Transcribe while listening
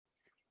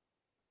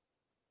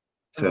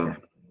So,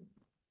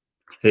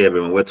 hey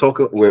everyone,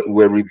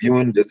 we're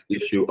reviewing this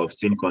issue of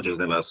sin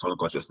consciousness and son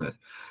consciousness.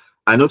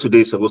 I know today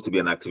is supposed to be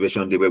an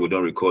activation day where we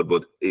don't record,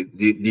 but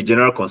the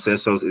general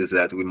consensus is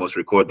that we must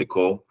record the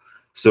call.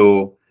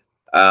 So,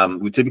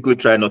 we typically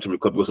try not to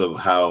record because of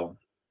how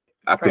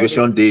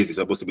activation days is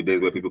supposed to be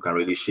days where people can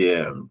really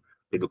share,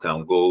 people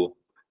can go,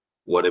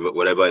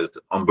 whatever is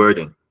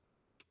unburdened.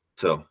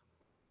 So,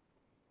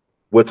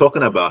 we're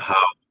talking about how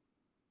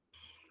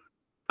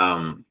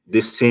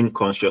this sin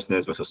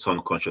consciousness versus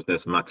son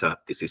consciousness matter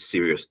is a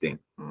serious thing.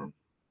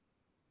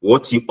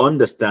 What you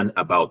understand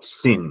about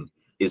sin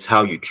is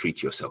how you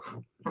treat yourself.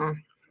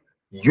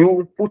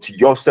 You put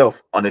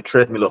yourself on a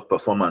treadmill of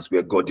performance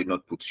where God did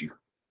not put you.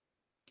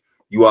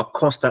 You are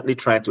constantly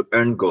trying to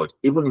earn God,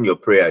 even in your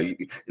prayer.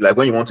 Like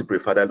when you want to pray,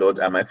 Father Lord,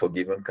 am I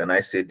forgiven? Can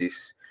I say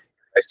this?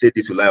 I say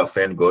this, will I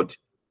offend God?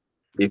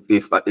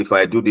 If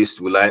I do this,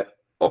 will I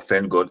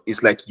offend God?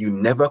 It's like you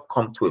never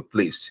come to a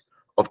place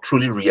of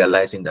truly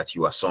realizing that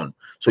you are son.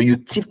 So you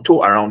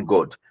tiptoe around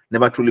God,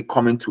 never truly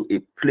coming to a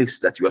place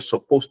that you are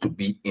supposed to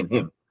be in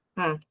him.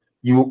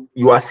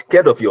 You are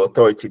scared of your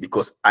authority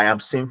because I am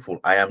sinful,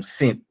 I am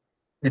sin.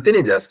 The thing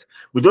is that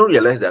we don't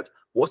realize that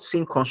what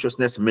sin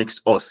consciousness makes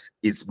us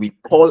is we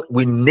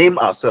name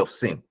ourselves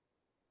sin.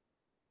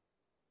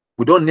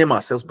 We don't name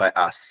ourselves by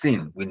our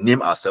sin, we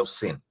name ourselves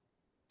sin.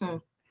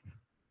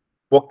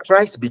 But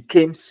Christ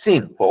became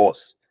sin for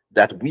us,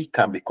 that we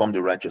can become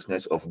the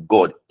righteousness of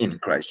God in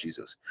Christ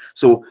Jesus.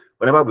 So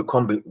whenever we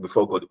come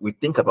before God, we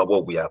think about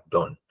what we have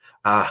done.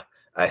 I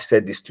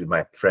said this to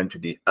my friend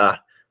today.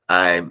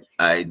 I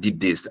did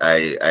this.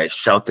 I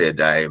shouted.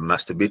 I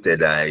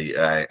masturbated.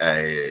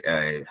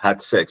 I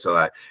had sex.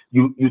 Or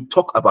you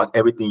talk about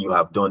everything you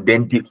have done,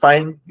 then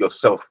define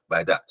yourself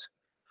by that.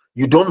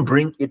 You don't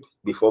bring it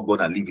before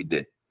God and leave it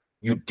there.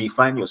 You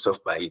define yourself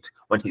by it.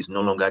 When he's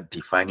no longer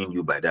defining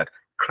you by that,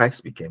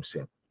 Christ became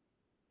sin.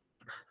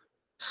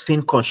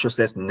 Sin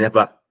consciousness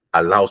never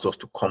allows us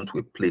to come to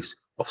a place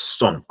of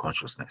son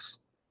consciousness.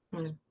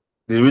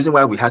 The reason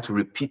why we had to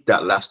repeat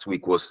that last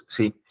week was,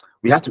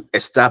 we had to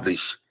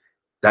establish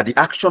that the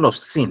action of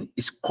sin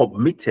is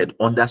committed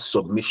under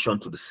submission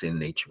to the sin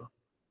nature.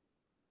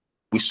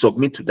 We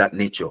submit to that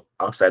nature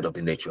outside of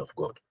the nature of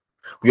God.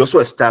 We also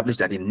established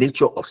that the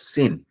nature of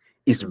sin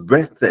is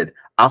birthed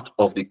out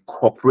of the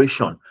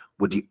cooperation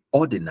with the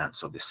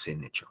ordinance of the sin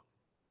nature.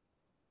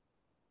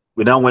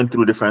 We now went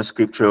through different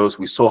scriptures.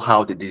 We saw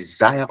how the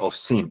desire of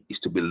sin is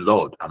to be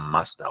Lord and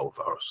Master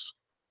over us.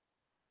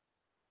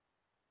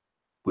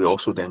 We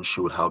also then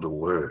showed how the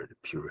word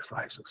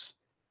purifies us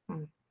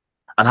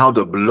and how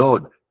the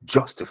blood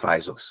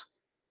justifies us.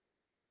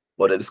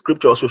 But the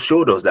scripture also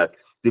showed us that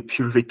the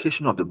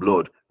purification of the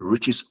blood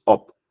reaches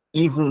up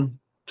even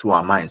to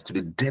our minds, to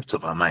the depths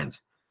of our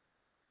minds.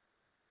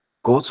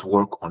 God's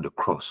work on the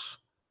cross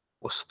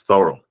was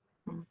thorough,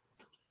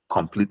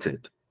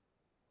 completed,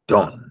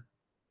 done,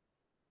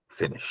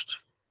 finished.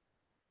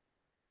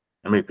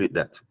 Let me repeat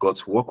that.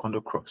 God's work on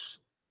the cross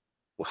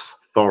was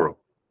thorough,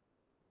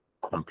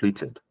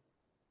 completed,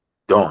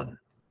 done,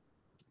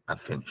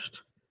 and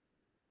finished.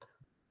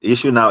 The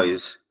issue now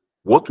is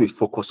what we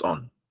focus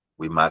on,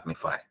 we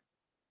magnify.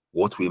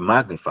 What we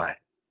magnify,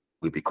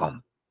 we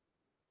become.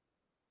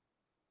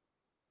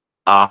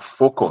 Our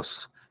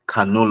focus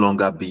can no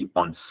longer be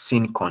on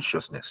sin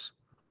consciousness,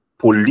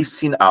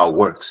 policing our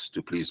works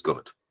to please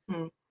God.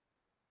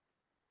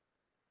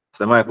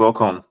 Mr. Mike,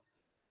 welcome.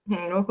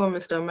 Welcome,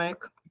 Mr.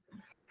 Mike.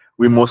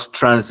 We must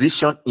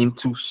transition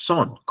into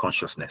son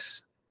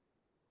consciousness,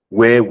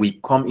 where we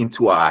come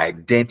into our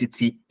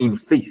identity in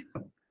faith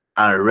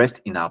and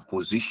rest in our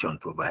position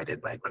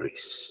provided by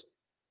grace.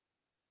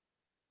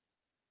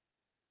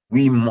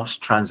 We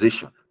must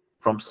transition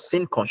from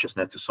sin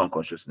consciousness to son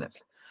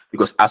consciousness,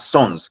 because as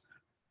sons,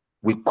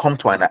 we come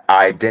to our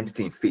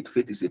identity in faith.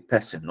 Faith is a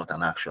person, not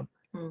an action.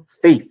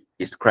 Faith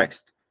is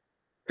Christ.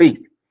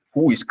 Faith,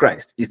 who is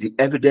Christ, is the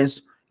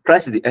evidence.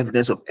 Christ is the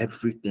evidence of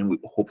everything we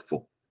hope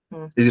for.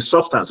 It's the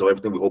substance of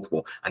everything we hope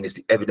for, and it's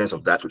the evidence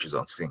of that which is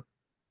unseen.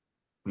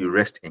 We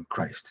rest in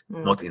Christ,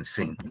 not in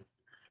sin.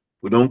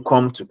 We don't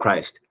come to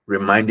Christ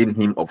reminding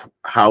him of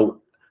how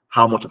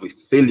much of a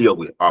failure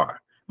we are,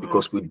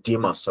 because we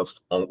deem ourselves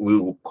we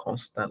will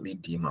constantly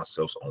deem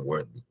ourselves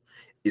unworthy.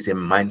 It's a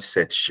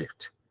mindset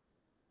shift.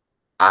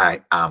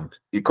 I am,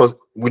 because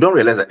we don't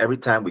realize that every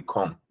time we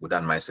come with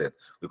that mindset,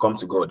 we come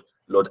to God,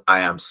 Lord, I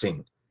am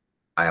sin.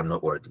 I am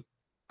not worthy.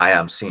 I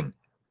am sin.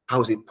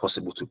 How is it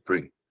possible to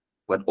pray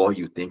when all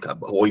you think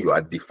about, all you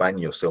are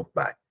defining yourself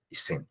by is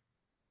sin?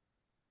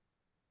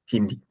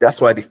 That's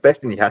why the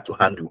first thing he had to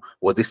handle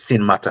was the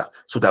sin matter,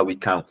 so that we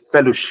can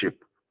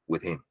fellowship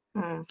with him.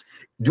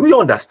 Do you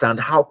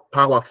understand how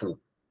powerful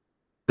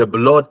the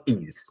blood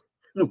is?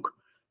 Look,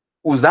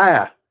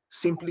 Uzziah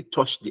simply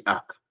touched the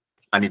ark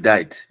and he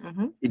died.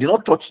 He did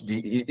not touch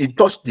he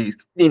touched the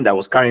thing that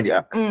was carrying the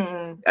ark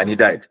and he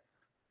died.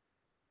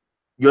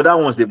 The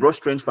other ones, they brought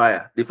strange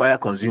fire. The fire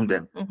consumed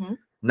them.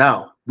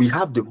 Now we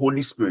have the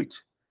Holy Spirit,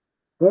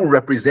 who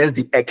represents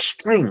the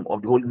extreme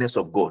of the holiness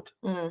of God.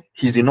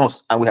 He's in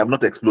us, and we have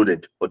not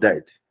exploded or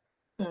died.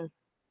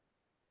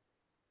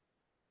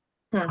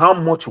 how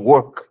much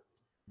work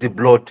the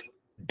blood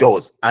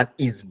does and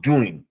is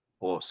doing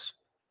for us.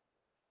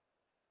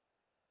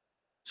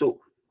 So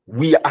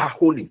we are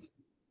holy.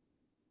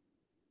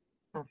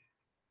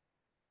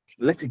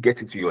 Let it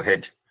get into your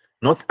head.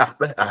 Not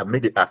I have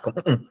made it.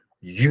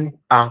 You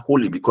are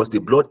holy because the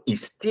blood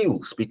is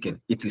still speaking.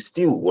 It is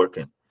still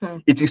working.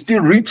 It is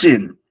still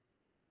reaching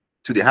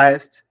to the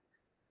highest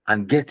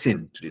and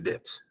getting to the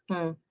depths.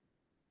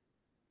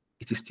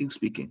 It is still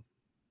speaking.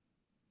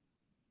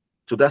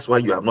 So that's why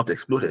you have not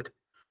exploded.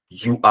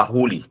 You are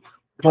holy.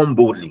 Come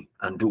boldly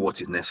and do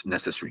what is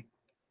necessary.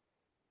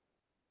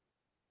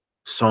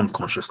 Son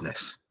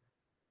consciousness,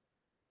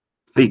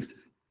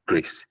 faith,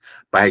 grace.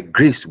 By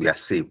grace we are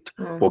saved,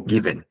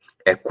 forgiven,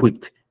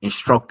 equipped,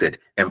 instructed,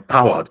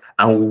 empowered,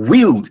 and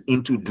willed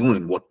into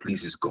doing what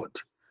pleases God.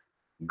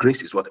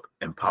 Grace is what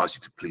empowers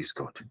you to please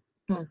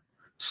God.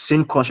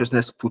 Sin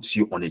consciousness puts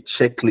you on a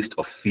checklist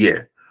of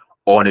fear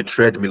or on a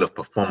treadmill of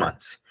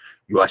performance.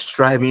 You are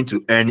striving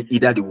to earn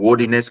either the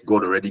worthiness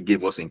God already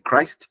gave us in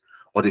Christ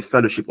or the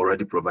fellowship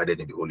already provided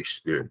in the Holy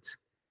Spirit.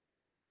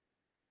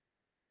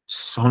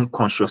 Son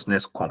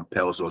consciousness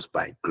compels us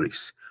by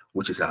grace,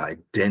 which is our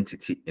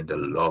identity in the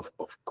love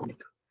of God.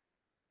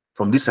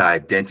 From this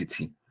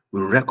identity,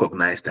 we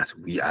recognize that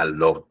we are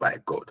loved by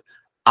God.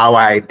 Our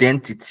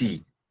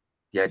identity,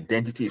 the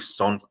identity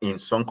of in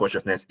son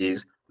consciousness,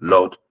 is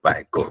loved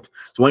by God.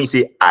 So when you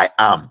say I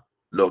am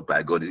loved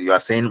by God, you are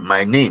saying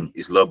my name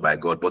is loved by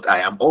God, but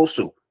I am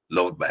also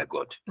loved by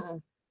God.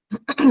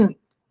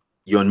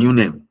 Your new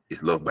name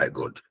is loved by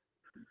God.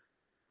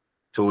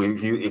 So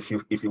if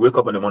you wake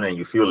up in the morning and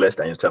you feel less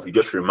than yourself, you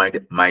just remind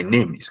it, my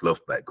name is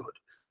loved by God.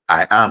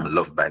 I am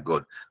loved by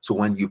God. So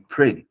when you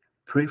pray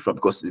from,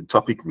 because the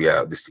topic we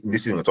are this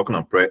is we're talking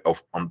on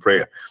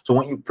prayer. So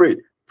when you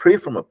pray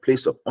from a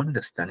place of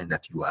understanding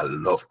that you are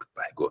loved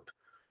by God.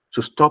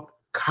 So stop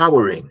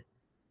cowering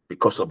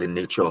because of the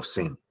nature of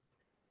sin.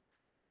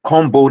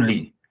 Come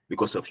boldly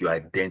because of your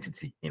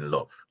identity in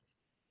love.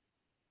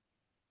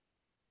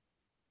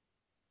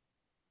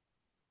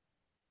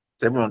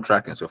 Is everyone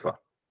tracking so far?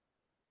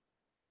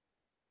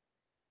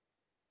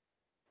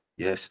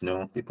 Yes,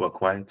 no, people are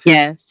quiet.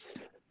 Yes.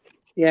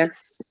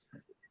 Yes.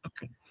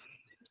 Okay.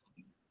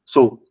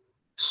 So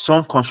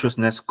son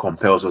consciousness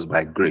compels us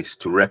by grace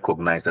to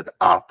recognize that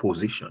our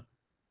position,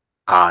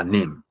 our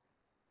name,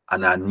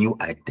 and our new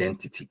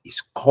identity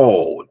is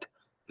called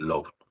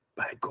loved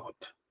by God.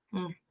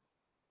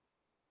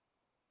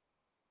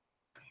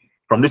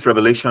 From this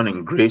revelation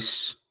in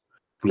grace,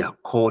 we are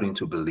called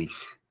into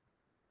belief,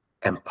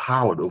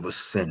 empowered over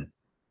sin.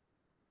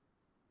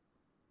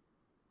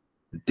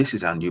 This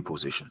is our new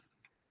position.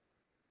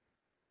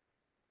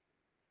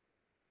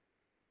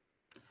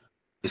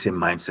 It's a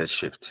mindset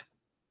shift.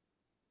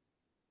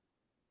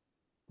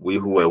 We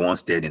who were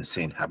once dead in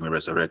sin have been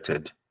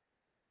resurrected.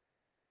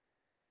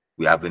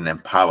 We have been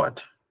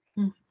empowered.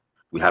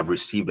 We have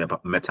received a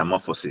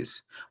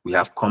metamorphosis. We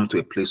have come to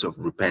a place of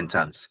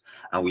repentance,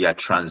 and we are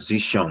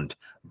transitioned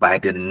by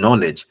the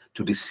knowledge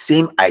to the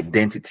same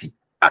identity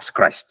as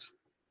Christ.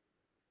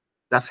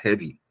 That's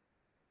heavy.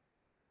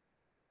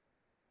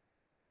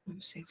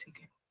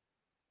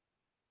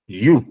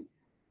 You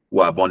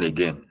who are born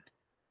again,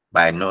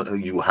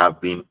 you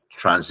have been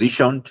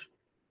transitioned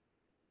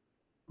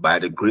by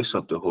the grace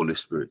of the Holy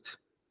Spirit.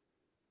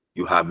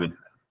 You have been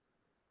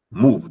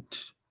moved,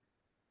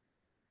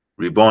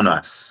 reborn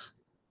as,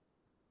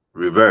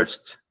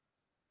 reversed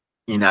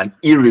in an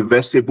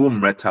irreversible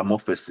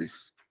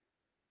metamorphosis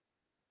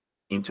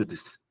into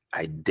this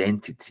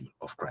identity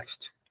of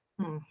Christ.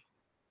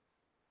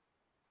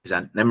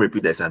 Let me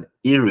repeat, there's an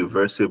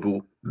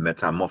irreversible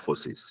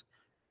metamorphosis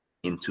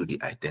into the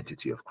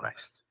identity of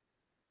Christ.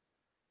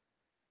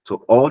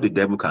 So all the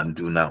devil can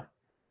do now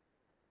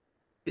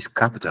is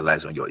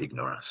capitalize on your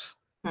ignorance,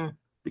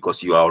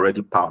 because you are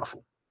already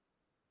powerful.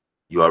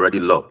 You are already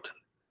loved.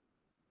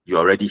 You are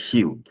already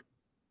healed.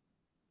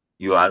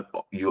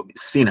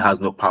 Sin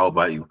has no power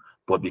over you,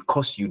 but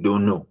because you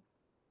don't know,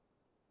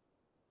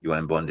 you are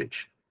in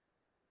bondage.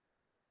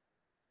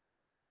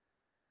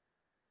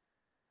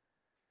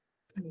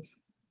 It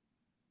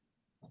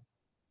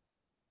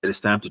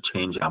is time to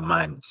change our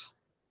minds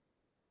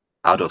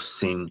out of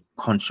sin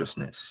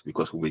consciousness,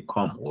 because we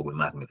become what we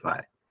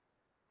magnify,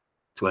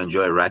 to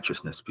enjoy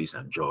righteousness, peace,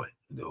 and joy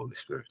in the Holy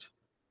Spirit.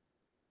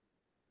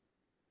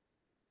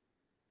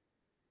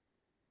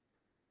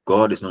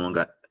 God is no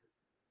longer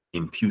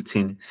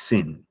imputing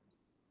sin,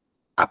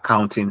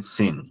 accounting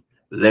sin,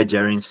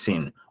 ledgering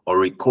sin, or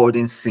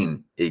recording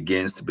sin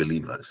against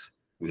believers.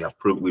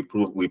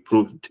 We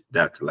proved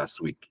that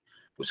last week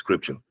with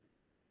scripture.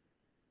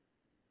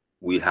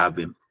 We have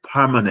been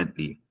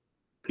permanently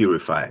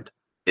purified,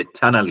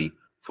 eternally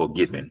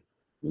forgiven,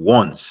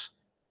 once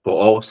for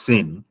all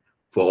sin,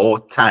 for all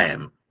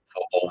time,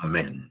 for all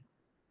men.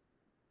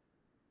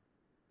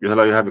 You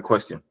have a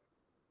question?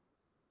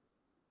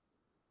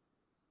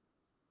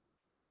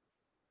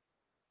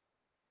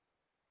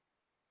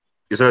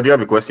 You said, do you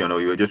have a question, or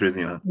you were just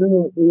raising your hand?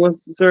 No,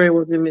 it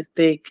was a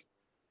mistake.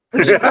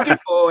 She's looking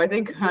for, I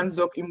think, hands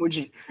up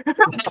emoji.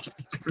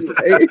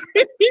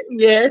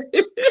 Yeah.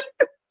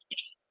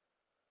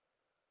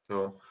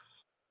 So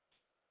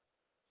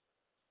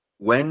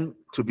when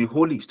to be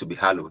holy is to be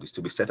hallowed, is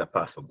to be set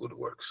apart for good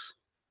works.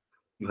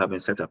 You have been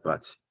set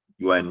apart.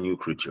 You are a new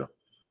creature.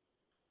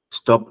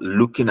 Stop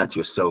looking at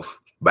yourself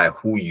by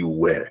who you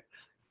were.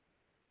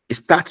 It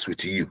starts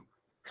with you.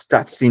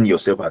 Start seeing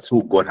yourself as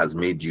who God has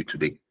made you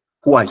today.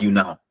 Who are you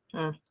now?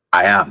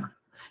 I am.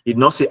 He did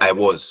not say I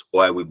was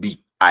or I will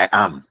be. I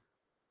am.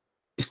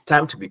 It's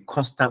time to be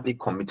constantly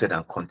committed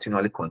and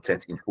continually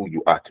content in who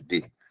you are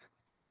today.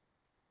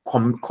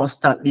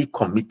 Constantly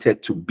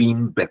committed to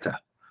being better,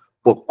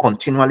 but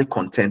continually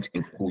content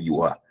in who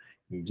you are.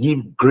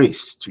 Give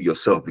grace to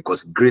yourself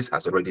because grace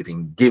has already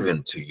been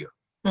given to you.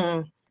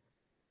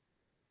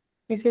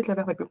 You say it like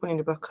that for people in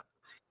the back.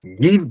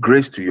 Give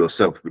grace to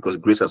yourself because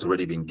grace has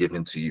already been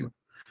given to you.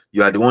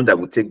 You are the one that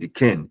will take the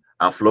cane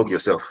and flog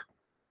yourself.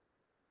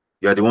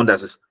 You are the one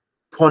that is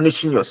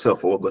punishing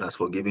yourself for what God has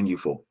forgiven you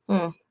for.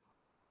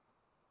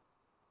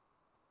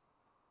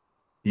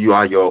 You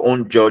are your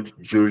own judge,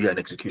 jury, and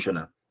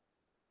executioner.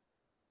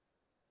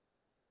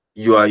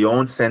 You are your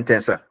own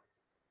sentencer.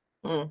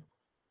 All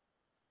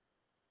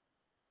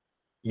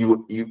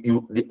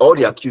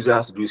the accuser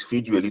has to do is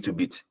feed you a little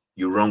bit.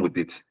 You run with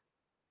it.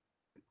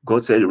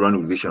 God said you run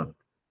with vision.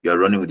 You are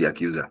running with the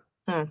accuser.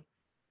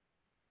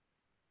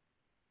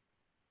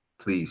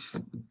 Please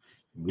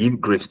give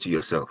grace to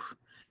yourself.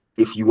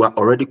 If you are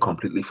already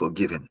completely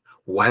forgiven,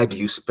 why do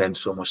you spend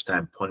so much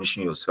time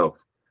punishing yourself?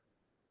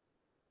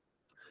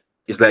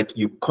 It's like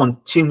you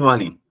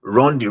continually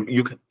run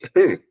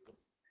hey,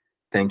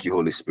 thank you,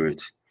 Holy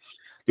Spirit.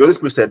 The Holy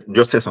Spirit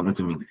just said something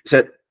to me. He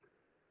said,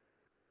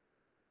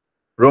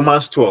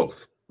 Romans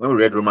 12, when we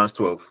read Romans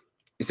 12,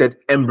 he said,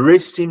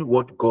 embracing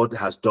what God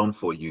has done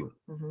for you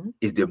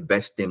is the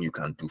best thing you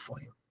can do for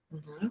him.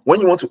 When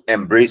you want to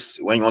embrace,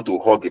 when you want to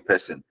hug a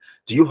person,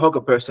 do you hug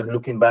a person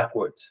looking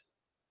backwards?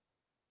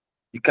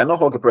 You cannot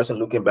hug a person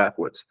looking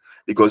backwards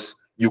because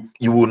you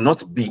will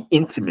not be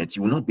intimate.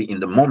 You will not be in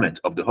the moment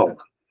of the hug.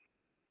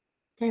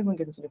 Can't even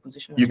get into the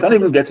position. You can't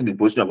even get in the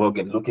position of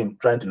hugging,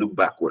 trying to look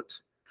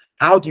backwards.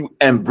 How do you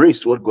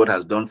embrace what God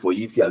has done for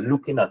you if you are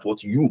looking at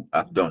what you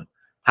have done,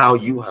 how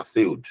you have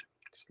failed?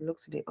 Look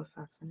to the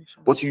author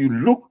finisher. But you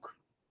look,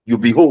 you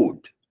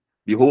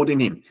beholding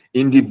him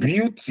in the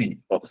beauty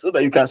of, so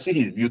that you can see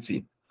his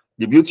beauty,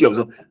 the beauty of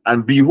the,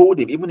 and behold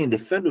him even in the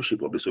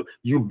fellowship of the soul.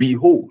 You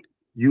behold,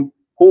 you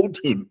hold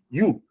him,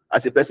 you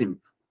as a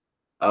person.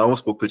 I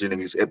almost spoke pidgin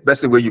English. A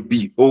person where you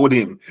behold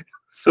him.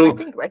 So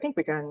I think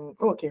we can.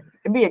 Oh, okay,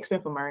 maybe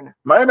explain for Marina.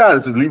 Marina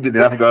has lived in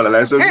the African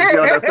life, so you can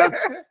understand.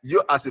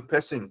 You as a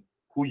person,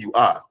 who you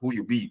are, who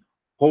you be,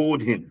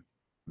 hold him,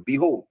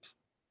 behold,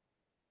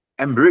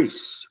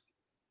 embrace.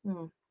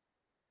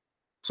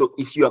 So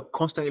if you are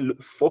constantly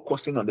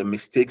focusing on the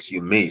mistakes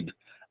you made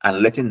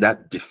and letting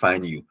that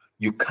define you,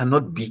 you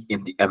cannot be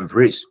in the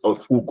embrace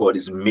of who God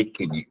is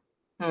making you.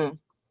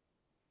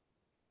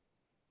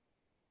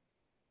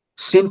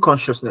 Sin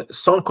consciousness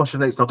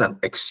is not an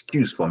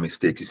excuse for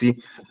mistakes. You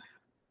see,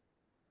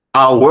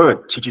 our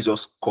word teaches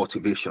us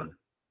cultivation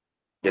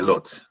a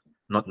lot,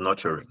 not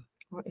nurturing.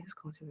 What is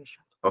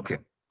cultivation? Okay.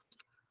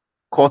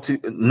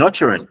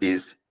 Nurturing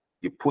is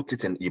you put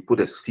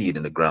a seed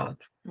in the ground,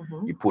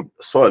 you put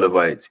soil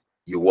over it,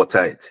 you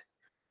water it,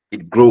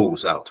 it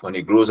grows out. When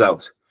it grows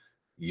out,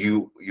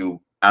 you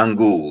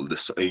angle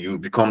you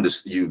become the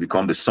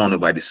sun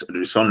over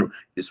the sun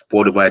is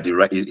poured over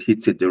it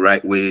hits it the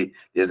right way.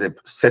 There's a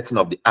setting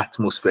of the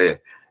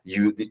atmosphere.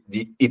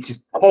 It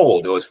is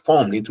called or is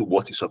formed into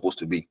what it's supposed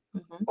to be.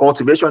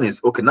 Cultivation is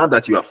okay. Now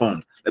that you are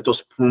formed, let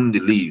us prune the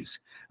leaves.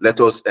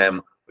 Let us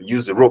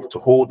use the rope to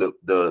hold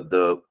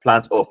the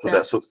plant up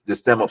so the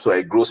stem up so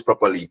it grows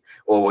properly.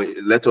 Or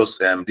let us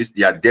there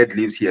are dead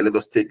leaves here. Let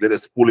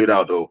us pull it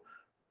out. Or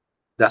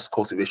that's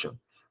cultivation.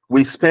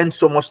 We spend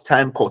so much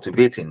time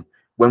cultivating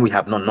when we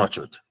have not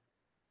nurtured.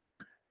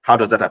 How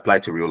does that apply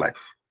to real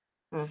life?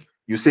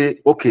 You say,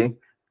 okay,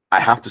 I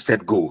have to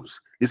set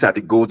goals. These are the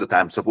goals that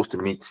I'm supposed to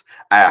meet.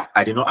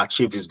 I did not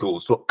achieve these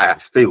goals, so I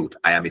have failed.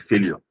 I am a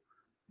failure.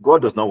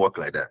 God does not work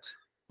like that.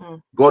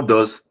 God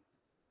does,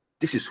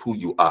 this is who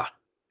you are.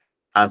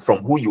 And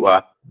from who you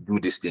are, do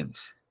these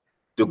things.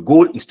 The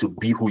goal is to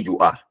be who you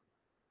are.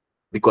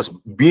 Because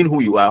being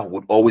who you are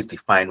would always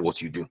define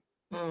what you do.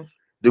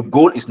 The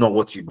goal is not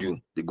what you do.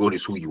 The goal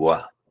is who you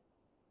are.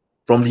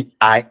 From the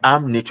I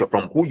am nature,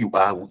 from who you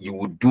are, you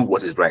will do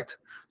what is right.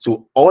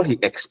 So all he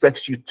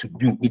expects you to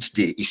do each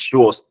day is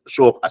show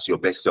up as your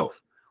best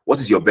self. What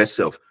is your best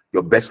self?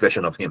 Your best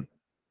version of him.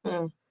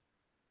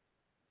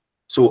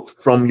 So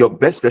from your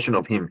best version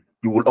of him,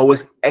 you will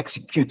always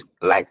execute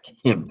like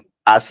him.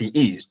 As he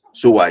is,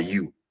 so are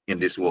you in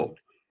this world.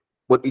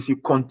 But if you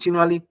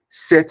continually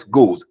set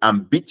goals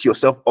and beat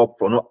yourself up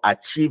for not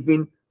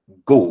achieving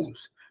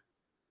goals,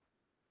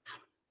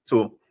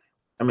 so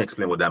let me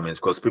explain what that means,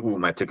 because people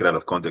might take it out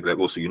of context, like,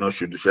 oh, so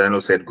should I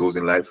not set goals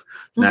in life?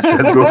 Not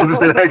set goals.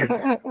 Like,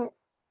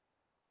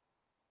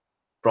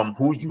 from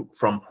who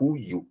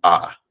you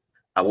are,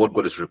 and what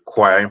God is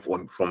requiring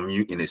from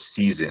you in a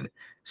season,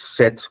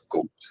 set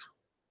goals.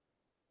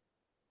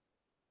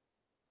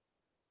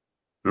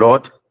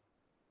 Lord,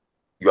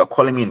 you are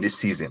calling me in this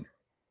season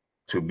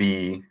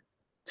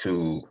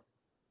to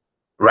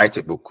write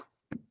a book.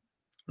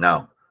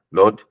 Now,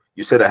 Lord,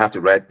 you said I have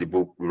to write the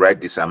book,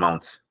 write this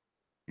amount.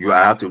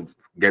 I have to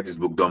get this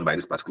book done by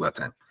this particular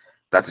time.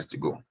 That is the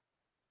goal.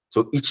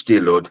 So each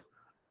day, Lord,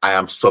 I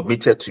am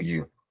submitted to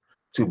you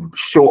to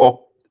show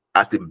up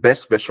as the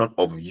best version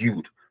of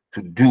you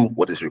to do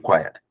what is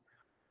required.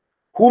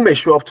 Who may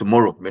show up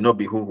tomorrow may not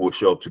be who will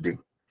show up today.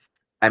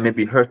 I may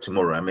be hurt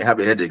tomorrow. I may have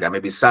a headache. I may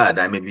be sad.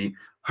 I may be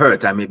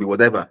hurt. I may be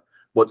whatever.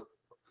 But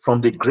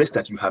from the grace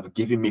that you have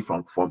given me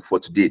for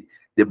today,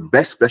 the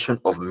best version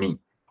of me,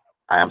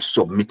 I am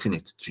submitting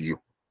it to you.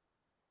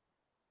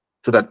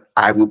 So that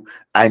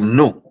I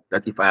know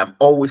that if I am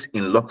always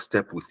in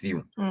lockstep with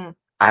you,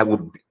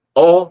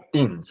 all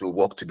things will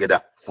work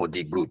together for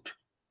the good.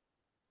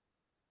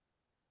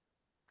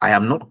 I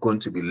am not going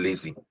to be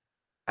lazy.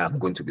 I am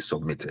going to be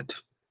submitted.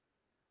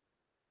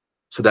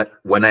 So that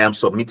when I am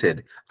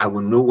submitted, I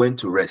will know when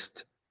to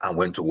rest and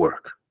when to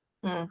work.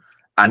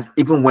 And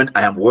even when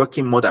I am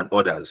working more than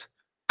others,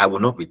 I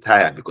will not be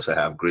tired because I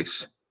have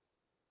grace.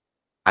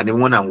 And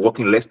even when I'm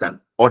working less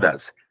than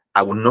others,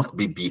 I will not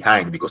be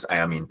behind because I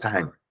am in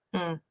time.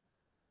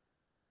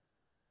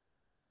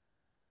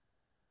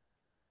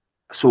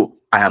 So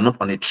I am not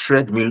on a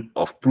treadmill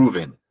of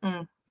proving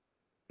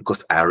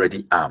because I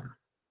already am.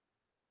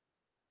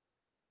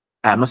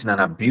 I am not in an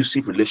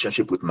abusive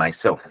relationship with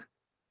myself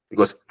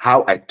because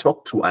how I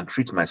talk to and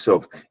treat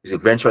myself is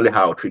eventually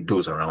how I treat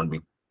those around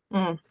me.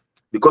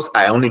 Because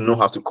I only know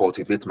how to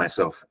cultivate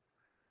myself,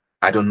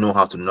 I don't know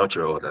how to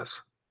nurture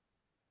others.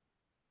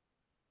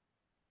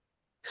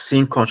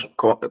 Sin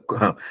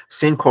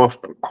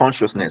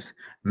consciousness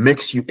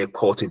makes you a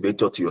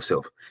cultivator to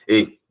yourself.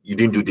 Hey, you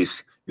didn't do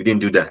this, you didn't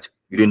do that,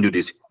 you didn't do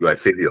this, you are a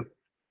failure.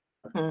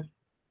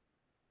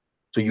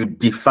 So you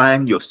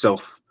define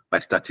yourself by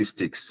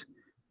statistics,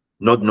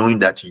 not knowing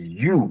that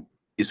you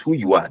is who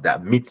you are,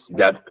 that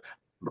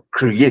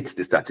creates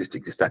the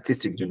statistic. The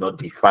statistics do not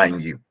define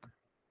you.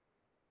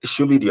 It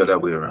should be the other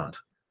way around.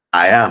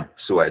 I am,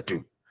 so I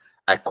do.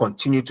 I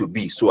continue to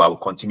be, so I will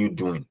continue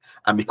doing.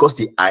 And because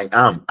the I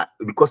am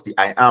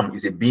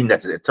is a being that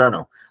is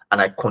eternal,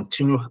 and I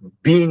continue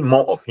being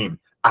more of him,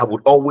 I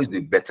would always be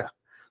better.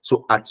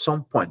 So at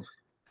some point,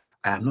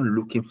 I am not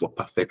looking for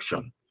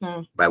perfection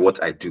by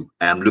what I do.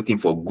 I am looking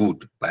for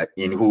good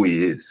in who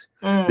he is.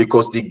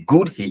 Because the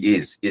good he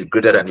is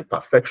greater than the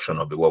perfection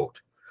of the world.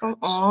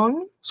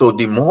 So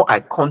the more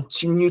I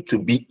continue to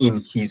be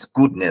in his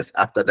goodness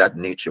after that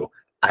nature,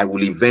 I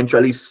will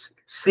eventually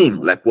seem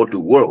like what the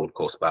world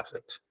calls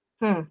perfect.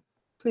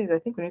 Please, I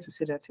think we need to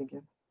say that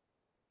again.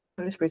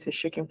 Holy Spirit is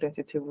shaking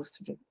plenty tables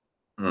today.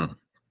 That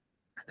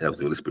was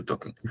the Holy Spirit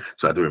talking.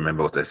 So I don't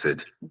remember what I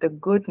said. The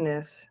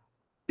goodness.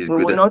 We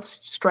will not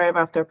strive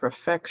after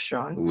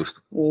perfection. We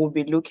will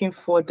be looking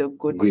for the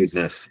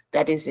goodness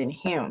that is in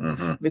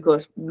him.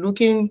 Because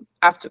looking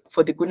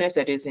for the goodness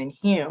that is in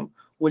him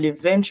will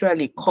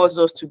eventually cause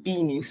us to be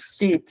in a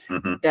state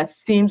that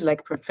seems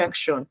like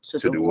perfection to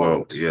the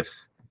world.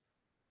 Yes.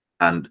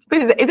 And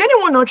is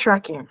anyone not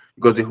tracking?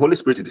 Because the Holy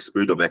Spirit is the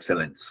spirit of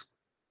excellence.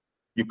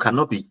 You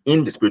cannot be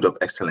in the spirit of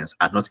excellence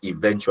and not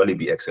eventually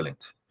be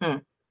excellent.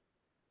 Thank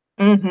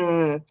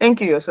you,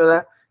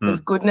 Yosola.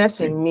 His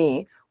goodness in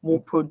me will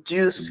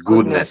produce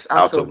goodness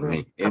out of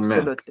me. Amen.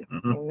 Absolutely.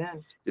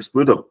 Amen. The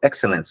spirit of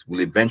excellence will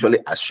eventually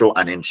assure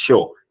and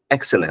ensure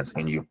excellence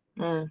in you.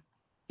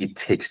 It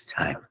takes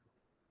time.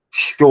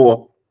 Show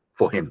up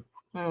for him.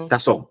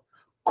 That's all.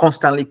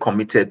 Constantly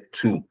committed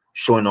to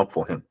showing up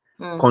for him.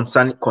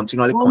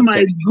 Continually. Oh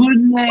my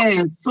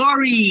goodness!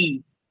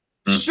 Sorry.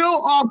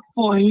 Show up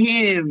for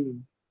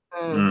him.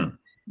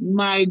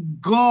 My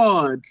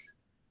God.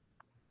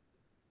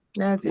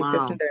 That's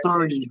wow.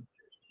 Sorry.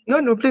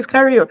 No, please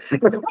carry on. I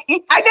feel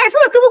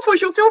like people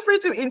should feel free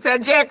to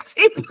interject.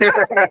 Feel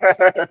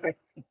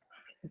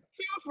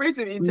free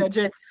to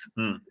interject.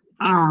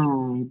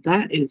 Oh,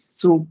 that is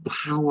so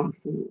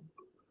powerful.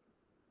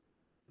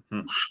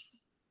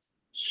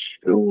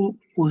 Show up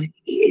for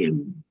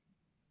him.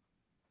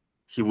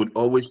 He would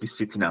always be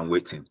sitting and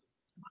waiting.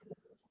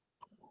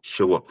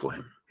 Show up for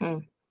him.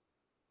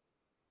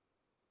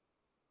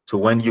 So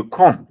when you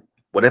come,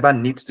 whatever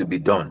needs to be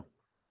done,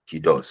 he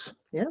does.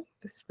 Yeah,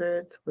 the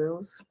Spirit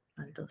wills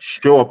and does.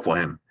 Show up for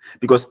him.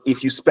 Because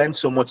if you spend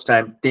so much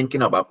time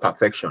thinking about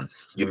perfection,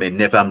 you may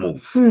never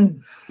move.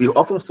 We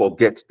often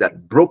forget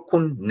that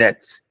broken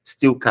nets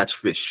still catch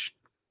fish.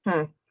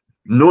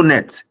 No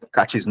net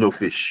catches no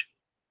fish.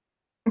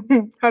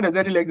 How does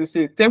that like to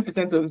say?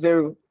 10% of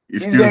zero.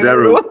 It's still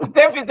zero.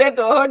 10%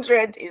 of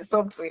 100 is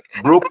something.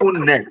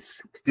 Broken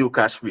nets still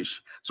catch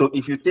fish. So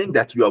if you think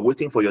that you are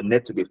waiting for your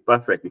net to be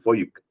perfect before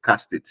you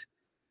cast it,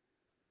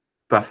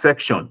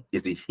 perfection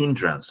is the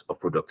hindrance of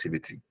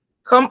productivity.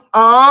 Come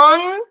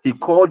on. He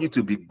called you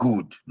to be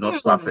good,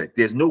 not perfect.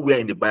 There's nowhere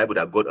in the Bible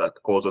that God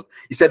calls us.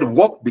 He said,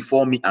 walk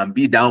before me and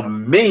be thou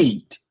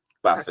made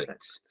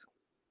perfect.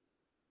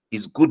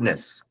 his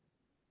goodness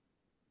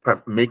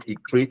make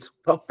it create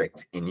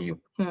perfect in you.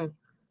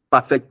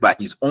 Perfect by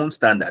his own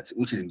standards,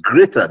 which is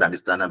greater than the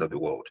standard of the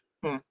world.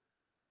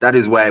 That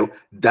is why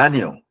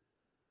Daniel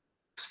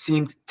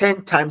seemed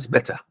 10 times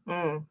better.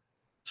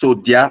 So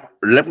their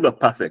level of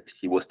perfect,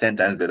 he was 10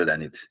 times better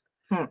than it.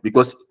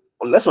 Because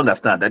let's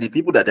understand that the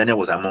people that Daniel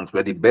was amongst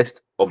were the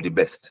best of the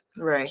best.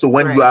 Right. So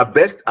when you are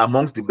best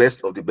amongst the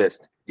best of the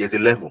best, there's a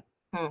level.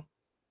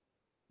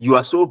 You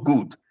are so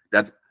good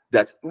that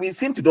we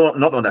seem to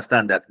not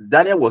understand that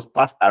Daniel was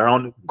passed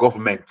around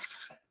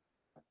governments.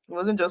 It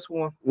wasn't just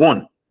one.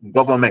 One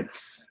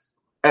governments.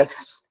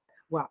 S.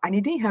 Wow, and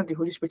he didn't have the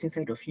Holy Spirit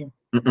inside of him.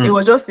 It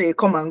was just a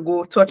come and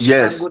go, touch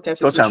and go.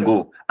 Touch and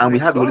go. And we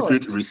have the Holy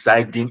Spirit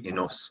residing in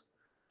us.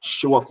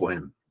 Show up for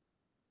him.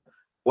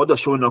 What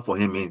does showing up for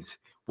him means?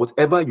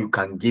 Whatever you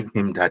can give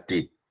him that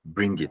day,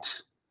 bring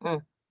it.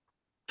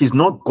 He's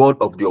not God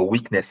of your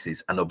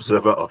weaknesses, an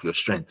observer of your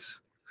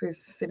strengths.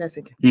 Please say that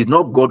again. He's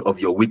not God of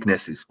your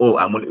weaknesses. Oh,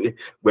 I'm only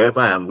wherever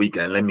I am weak,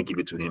 and let me give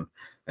it to him.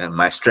 And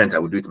my strength, I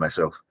will do it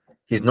myself.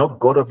 He's not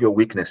God of your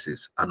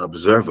weaknesses, an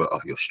observer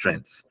of your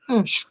strengths.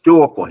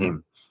 Show up for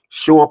him.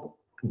 Show up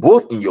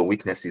both in your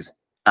weaknesses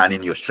and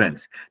in your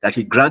strengths. That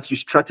he grants you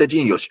strategy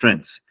in your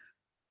strengths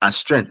and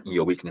strength in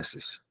your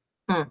weaknesses.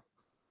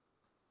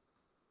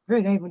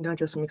 Right, even that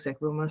just makes like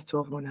Romans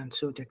 12:1 and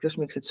 2. That just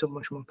makes it so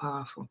much more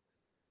powerful.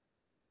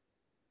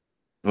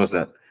 What's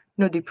that?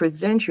 No, they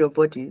present your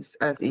bodies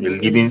as a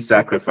living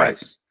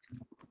sacrifice.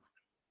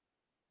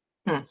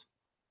 I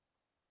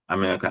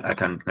mean, I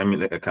can let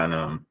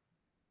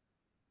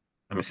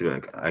me see.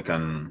 I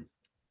can.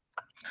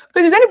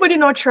 But is anybody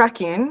not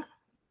tracking?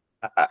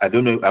 I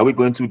don't know. Are we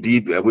going too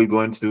deep? Are we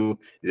going to?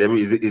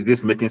 Is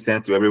this making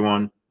sense to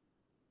everyone?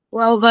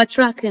 Well, we're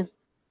tracking.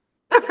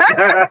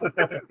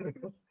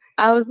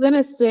 I was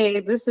gonna say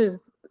this is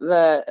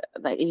my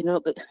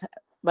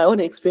own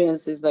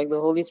experience is like the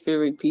Holy Spirit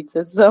repeats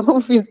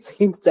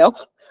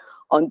itself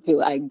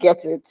until I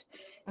get it.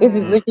 This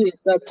is literally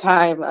the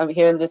time I'm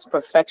hearing this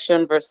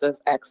perfection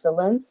versus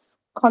excellence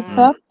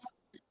concept.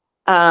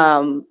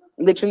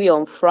 Literally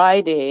on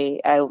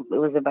Friday, it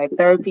was my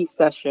therapy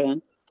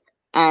session,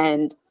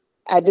 and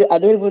I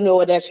don't even know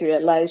whether she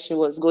realized she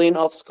was going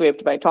off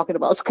script by talking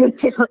about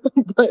scripture,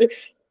 but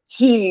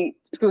she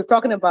was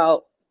talking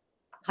about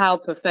how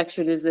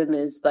perfectionism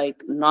is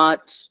like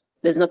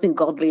there's nothing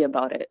godly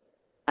about it,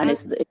 and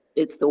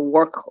it's the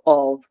work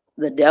of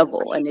the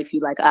devil. And if you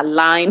like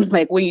align,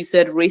 like when you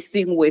said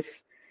racing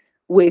with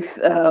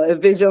a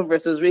vision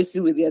versus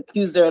racing with the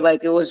accuser,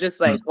 like it was just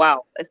like,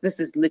 wow, this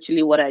is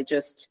literally what I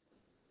just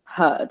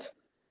heard.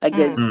 Like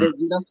there's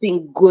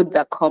nothing good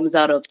that comes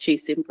out of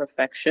chasing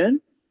perfection.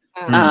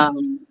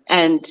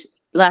 And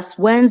last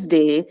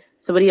Wednesday,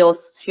 somebody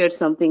else shared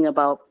something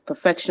about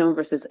perfection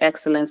versus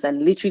excellence,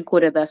 and literally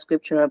quoted that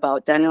scripture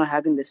about Daniel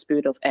having the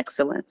spirit of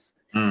excellence.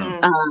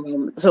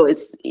 So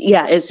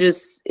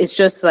it's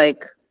just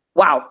like,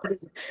 wow.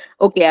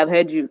 Okay, I've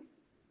heard you.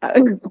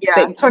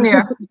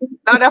 Tonya.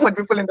 Now that for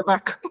people in the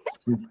back.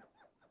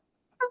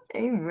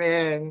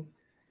 Amen.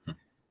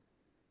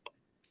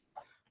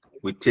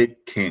 We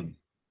take cane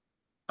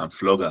and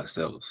flog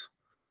ourselves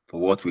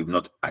for what we've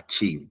not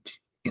achieved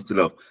instead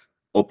of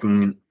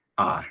opening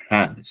our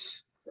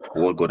hands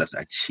for what God has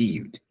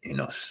achieved in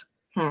us.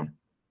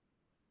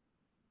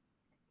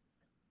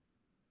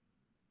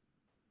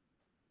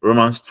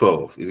 Romans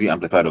 12. Is it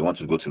amplified? I want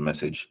to go to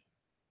message.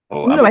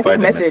 No, I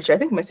think message. I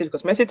think message,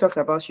 because message talks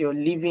about your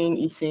living,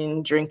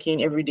 eating,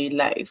 drinking, everyday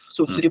life.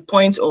 So to the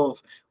point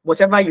of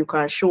whatever you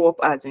can show up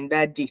as in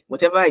that day,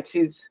 whatever it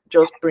is,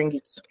 just bring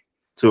it.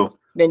 So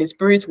then the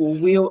Spirit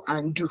will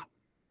and do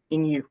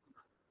in you.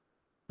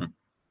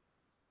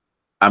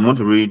 I'm going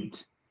to read.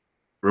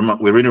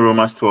 We're reading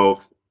Romans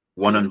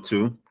 12:1 and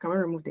 2. Can we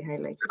remove the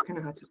highlights? It's kind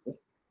of hard to see.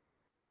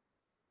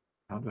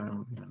 How do I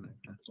remove the highlights?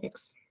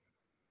 Yes.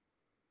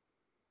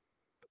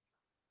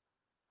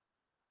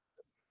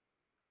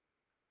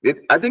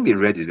 I think the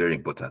red is very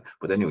important,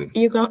 but anyway.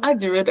 You can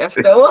add the red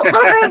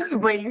afterwards,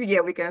 but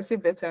yeah, we can see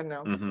better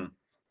now.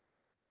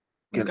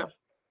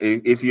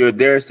 If you're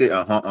there, say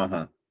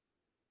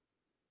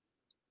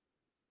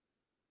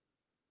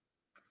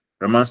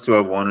Romans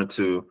 12:1 and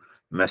 2,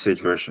 message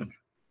version.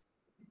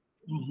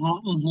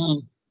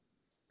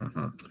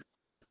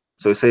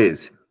 So it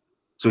says,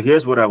 so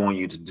here's what I want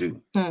you to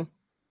do.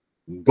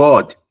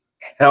 God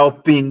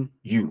helping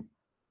you.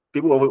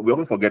 We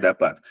often forget that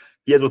part.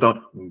 Here's what I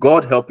want.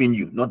 God helping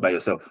you, not by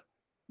yourself.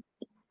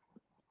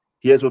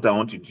 Here's what I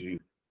want you to do.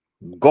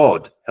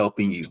 God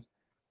helping you.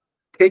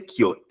 Take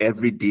your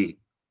everyday,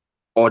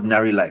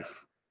 ordinary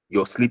life.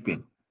 You're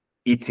sleeping,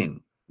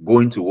 eating,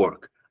 going to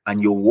work,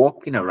 and you're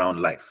walking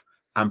around life,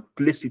 and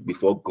place it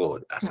before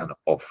God as an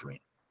offering.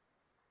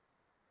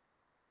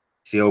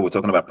 See how we're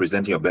talking about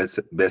presenting your best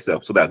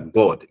self, so that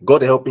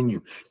God helping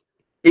you,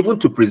 even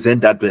to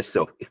present that best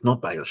self, it's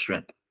not by your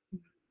strength.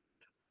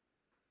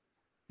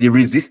 The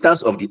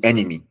resistance of the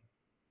enemy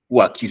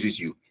who accuses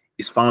you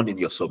is found in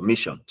your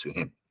submission to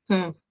him.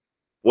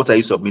 What are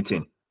you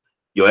submitting?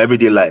 Your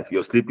everyday life,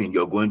 you're sleeping,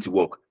 you're going to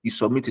work. You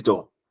submit it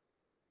all.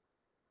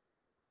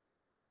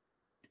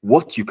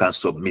 what you can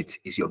submit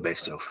is your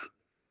best self.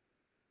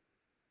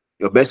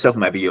 Your best self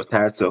might be your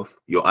tired self,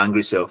 your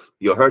angry self,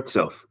 your hurt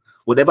self.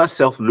 Whatever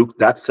self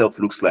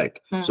looks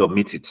like,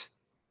 submit it.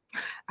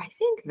 I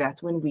think that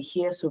when we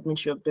hear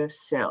submit your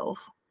best self,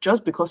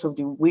 just because of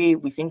the way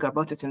we think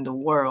about it in the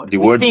world, the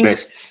word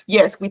best.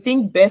 Yes, we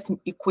think best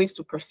equates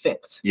to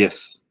perfect.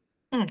 Yes.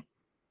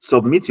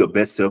 Submit your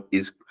best self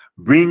is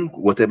bring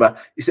whatever.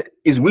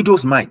 Is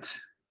widow's might.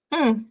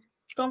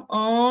 Come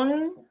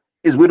on.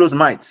 Is widow's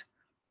might.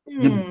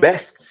 The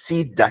best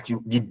seed that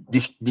you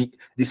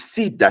the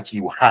seed that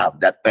you have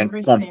that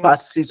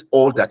encompasses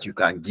all that you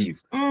can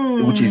give,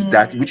 which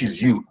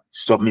is you.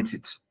 Submit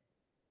it.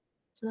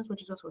 So that's what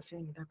Jesus was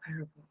saying in that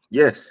parable.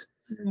 Yes.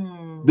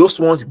 Those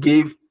ones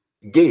gave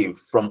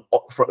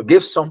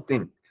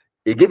something.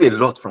 They gave a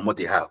lot from what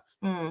they have,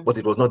 but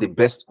it was not the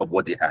best of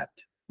what they had.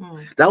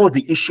 That was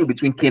the issue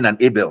between Cain and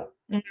Abel.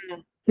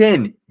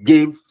 Cain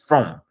gave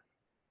from.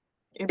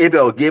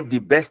 Abel gave the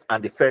best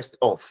and the first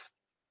of.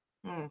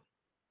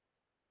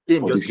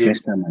 For the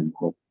first time I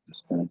got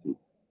understanding.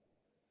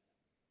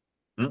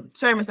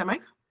 Sorry, Mr.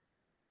 Mike.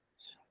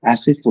 I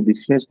said for the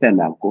first time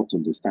I got to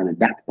understand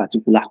that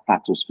particular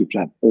part of scripture.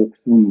 I've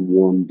often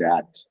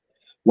wondered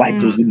why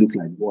does it look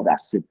like God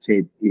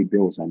accepted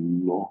Abel's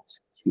and not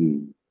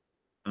Cain?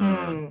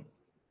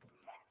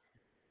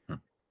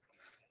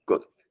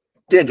 Good.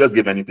 Cain just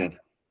give anything.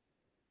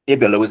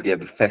 Abel always gave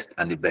the first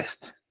and the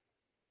best.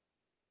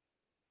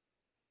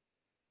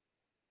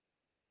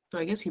 So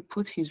I guess he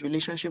put his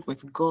relationship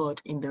with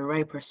God in the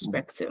right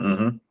perspective.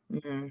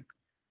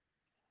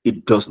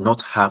 It does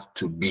not have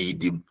to be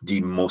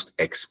the most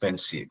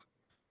expensive.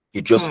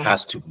 It just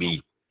has to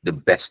be the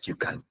best you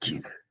can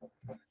give.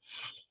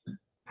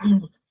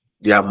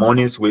 There are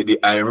mornings where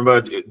I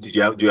remember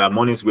there are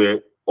mornings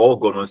where all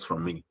God wants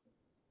from me.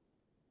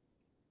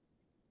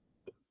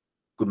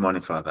 Good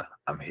morning, Father.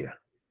 I'm here.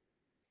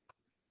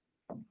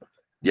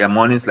 There are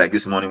mornings like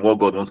this morning, what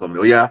God wants from me.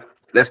 Oh yeah,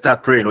 let's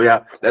start praying. Oh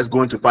yeah, let's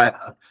go into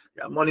fire.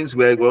 There are mornings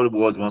where God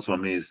wants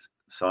from me is,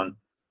 son,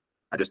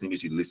 I just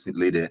need you to listen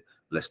later.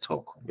 Let's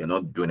talk. We're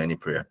not doing any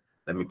prayer.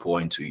 Let me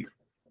pour into you.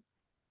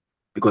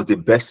 Because the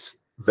best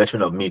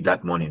version of me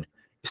that morning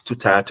is too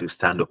tired to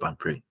stand up and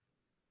pray.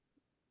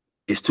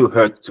 It's too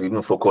hurt to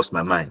even focus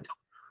my mind.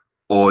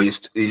 Or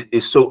it's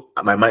so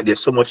my mind, there's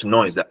so much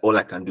noise that all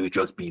I can do is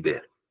just be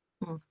there.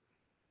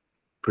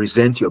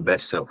 Present your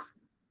best self.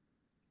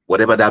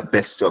 Whatever that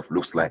best self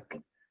looks like,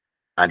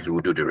 and he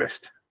will do the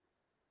rest.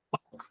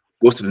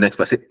 Goes to the next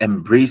verse.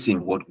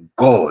 Embracing what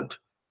God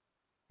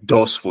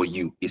does for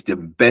you is the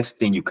best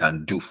thing you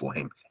can do for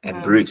him.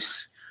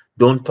 Embrace.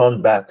 Don't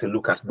turn back to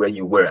look at where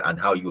you were and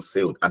how you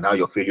failed and how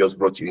your failures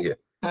brought you here.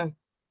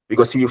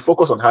 Because if you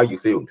focus on how you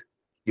failed,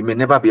 you may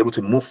never be able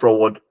to move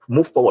forward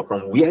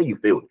from where you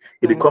failed.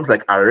 It becomes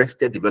like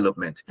arrested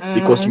development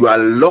because you are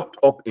locked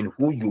up in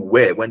who you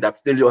were when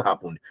that failure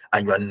happened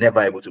and you are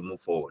never able to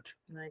move forward.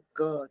 My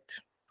God.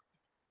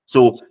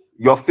 So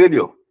your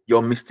failure,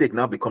 your mistake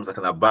now becomes like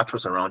an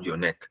albatross around your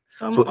neck.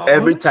 So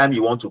every time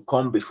you want to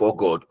come before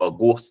God or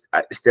go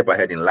a step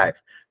ahead in life,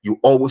 you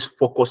always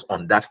focus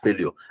on that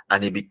failure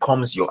and it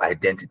becomes your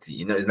identity.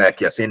 You know, it's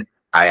like you're saying,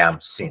 I am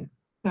sin.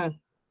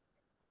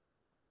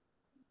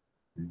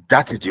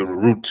 That is the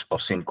root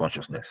of sin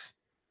consciousness.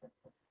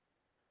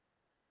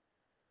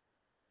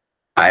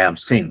 I am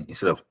sin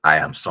instead of I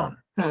am son.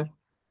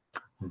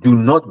 Do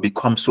not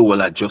become so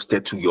well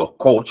adjusted to your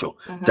culture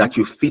that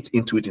you fit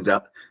into it.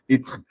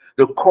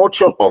 The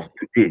culture of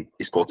today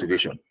is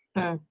cultivation.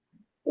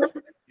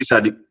 These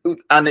are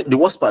the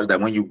worst part is that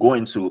when you go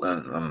into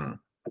the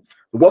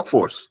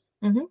workforce,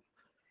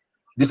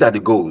 these are the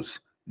goals.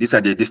 These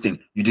are this thing.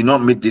 You did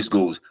not meet these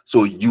goals,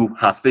 so you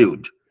have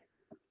failed.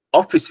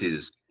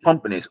 Offices,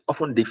 companies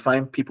often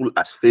define people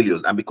as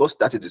failures, and because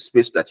that is the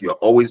space that you are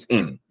always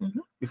in,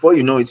 before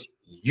you know it,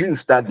 you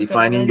start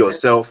defining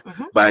yourself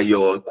by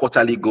your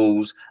quarterly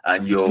goals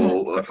and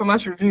your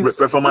performance reviews.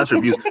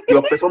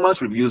 Your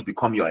performance reviews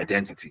become your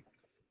identity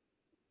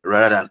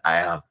rather than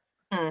I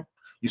am.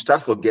 You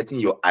start forgetting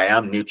your I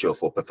am nature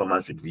for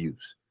performance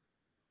reviews.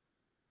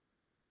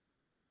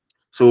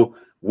 So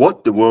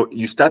what the world,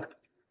 you start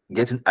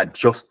getting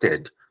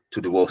adjusted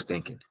to the world's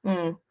thinking.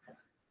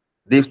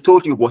 They've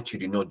told you what you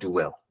did not do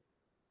well.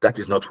 That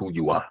is not who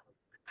you are.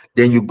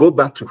 Then you go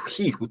back to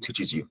he who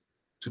teaches you,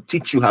 to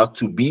teach you how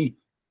to be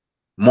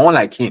more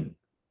like him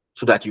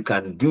so that you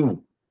can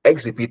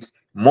exhibit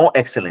more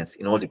excellence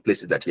in all the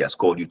places that he has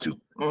called you to.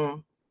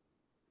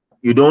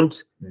 You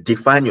don't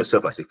define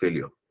yourself as a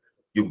failure.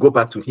 You go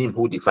back to him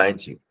who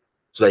defines you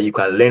so that you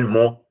can learn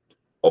more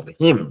of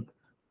him,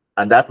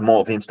 and that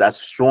more of him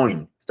starts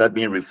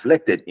being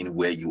reflected in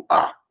where you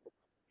are.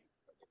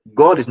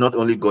 God is not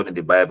only God in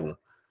the Bible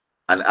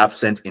and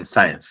absent in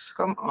science,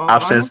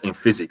 absence in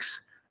physics,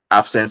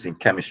 absence in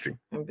chemistry,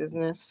 in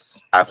business,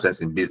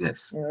 absence in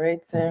business.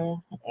 Everything.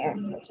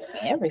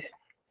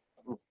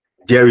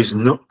 There is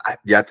no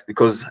yet,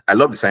 because I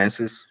love the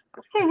sciences,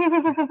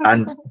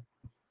 and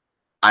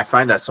I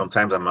find that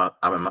sometimes I'm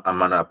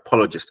an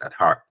apologist at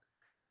heart,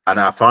 and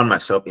I found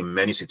myself in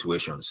many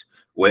situations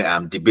where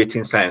I'm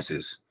debating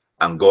sciences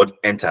and God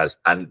enters,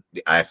 and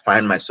I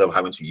find myself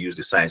having to use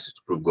the sciences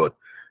to prove God.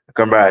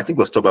 I remember, I think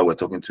it was Toba we're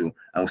talking to,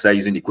 and we started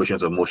using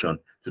equations of motion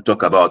to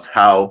talk about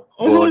how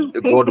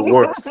God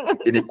works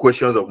in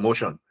equations of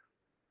motion.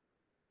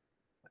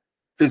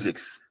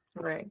 Physics.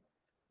 Right.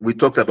 We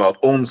talked about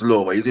Ohm's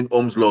law. We're using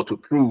Ohm's law to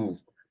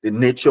prove the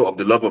nature of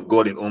the love of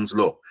God in Ohm's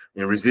law,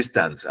 in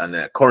resistance and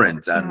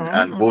current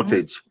and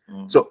voltage.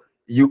 So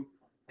you,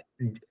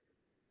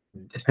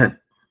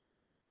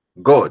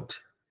 God,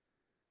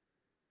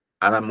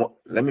 and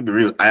let me be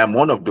real, I am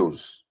one of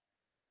those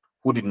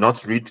who did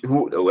not read,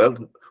 who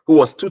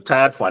was too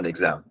tired for an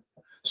exam,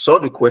 saw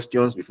the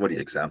questions before the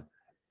exam,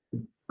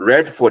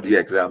 read for the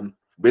exam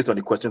based on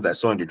the questions I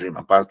saw in the dream,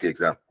 and passed the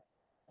exam.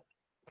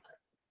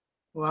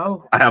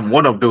 Wow. I am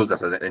one of those that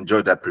has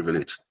enjoyed that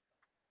privilege.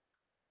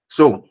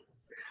 So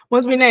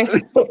must be nice.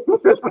 And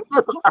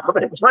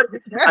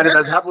it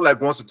has happened like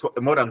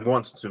more than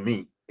once to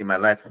me in my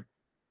life.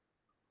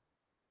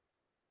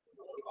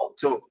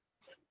 So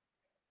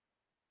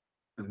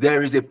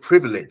there is a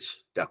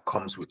privilege that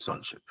comes with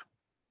sonship.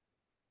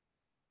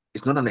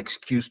 It's not an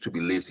excuse to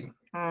be lazy,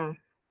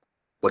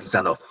 but it's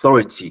an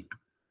authority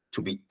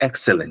to be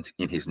excellent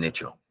in his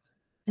nature.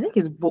 I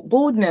think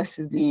boldness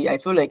is I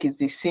feel like it's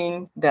the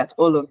thing that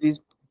all of these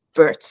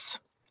births.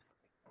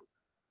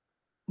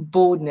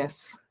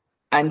 Boldness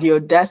and the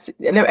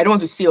audacity. I don't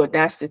want to say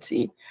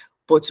audacity,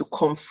 but to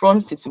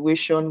confront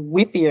situation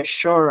with the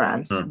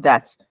assurance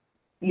that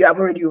you have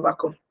already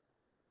overcome.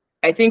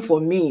 I think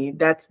for me,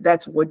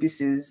 that's what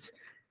this is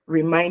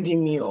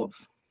reminding me of.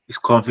 It's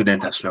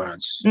confident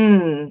assurance.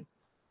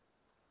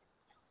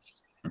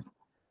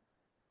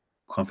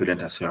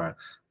 Confident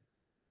assurance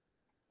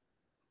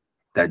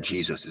that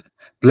Jesus is.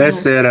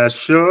 Blessed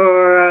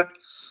assurance.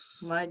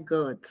 My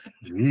God.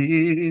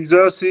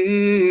 Jesus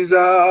is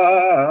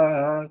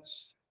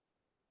ours.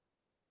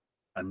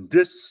 And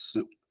this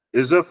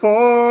is a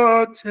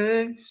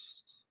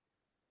foretaste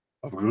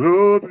of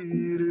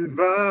glory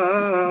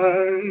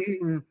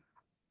divine,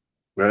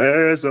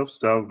 prayers of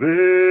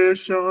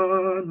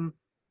salvation,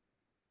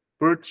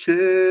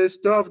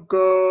 purchased of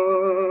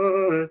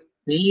God,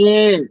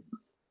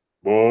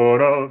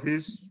 born of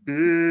his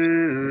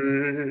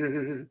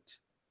Spirit,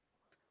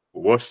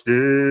 washed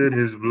in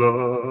his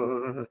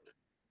blood.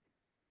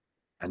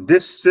 And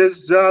this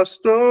is our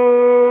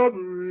story,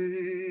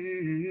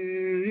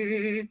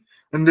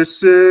 and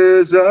this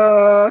is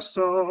our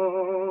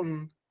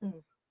song.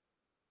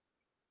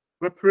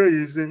 We're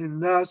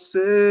praising our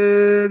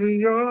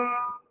Savior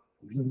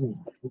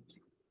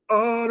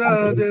all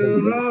the day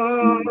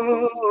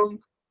long.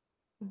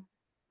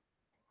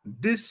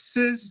 This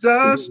is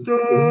our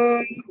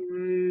story.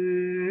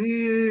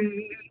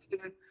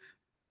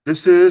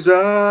 This is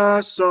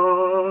our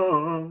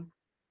song.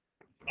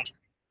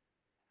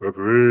 We're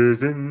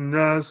praising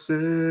our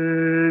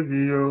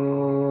Savior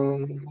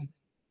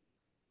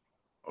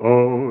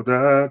all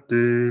that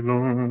day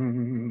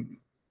long.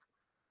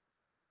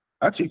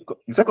 Actually,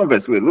 the second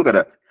verse, wait, look at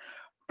that.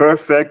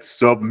 Perfect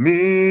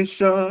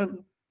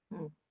submission,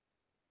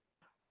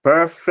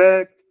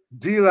 perfect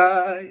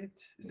delight.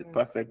 Is it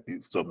perfect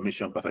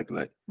submission, perfect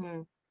delight?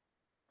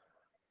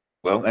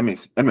 Well, I mean,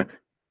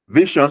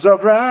 visions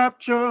of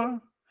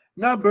rapture.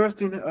 Now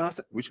bursting in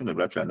us. Vision of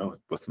rapture, I know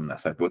it's bursting in our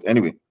sight, but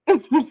anyway.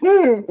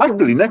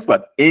 Actually, next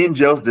part,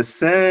 angels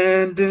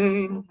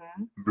descending,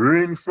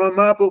 bring from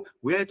above.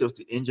 Where does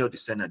the angel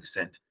descend and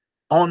descend?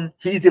 On,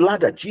 he's the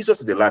ladder.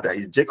 Jesus is the ladder.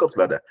 He's Jacob's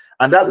ladder,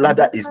 and that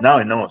ladder is now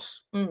in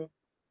us.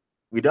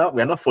 We are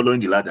not following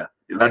the ladder.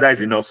 The ladder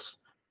is in us,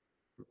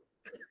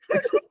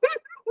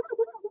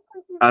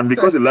 and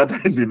because the ladder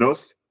is in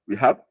us, we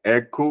have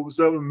echoes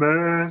of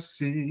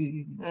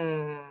mercy,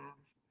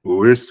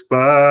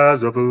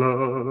 whispers of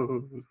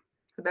love.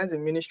 So that's the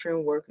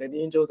ministering work that the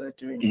angels are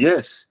doing.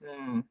 Yes.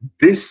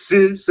 This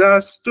is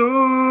our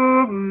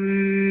story,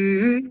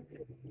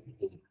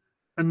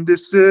 and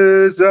this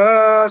is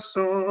our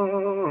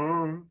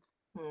song.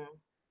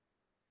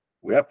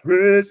 We are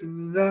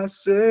praising our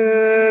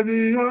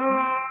Savior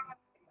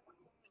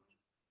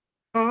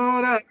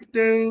all that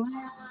day long.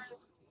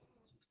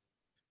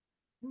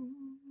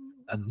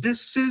 And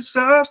this is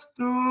our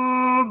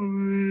story.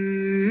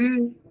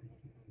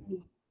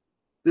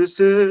 This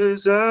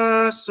is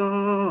our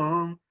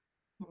song.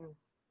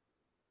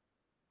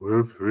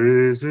 We're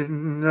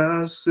praising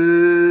our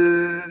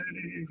Savior.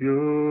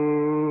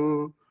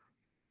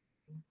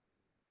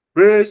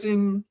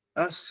 Praising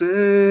our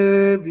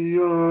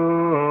Savior.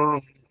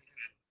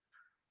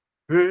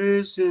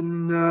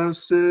 Praising our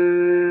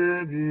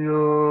Savior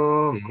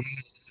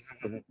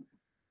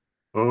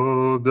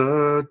all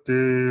the day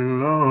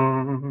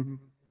long.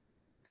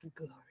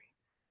 Glory.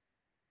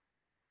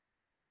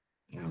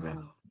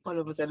 Amen. All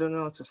of us, I don't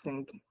know how to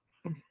sing.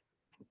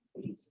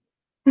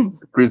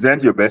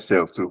 Present your best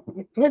self too.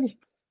 Present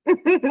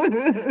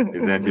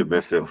your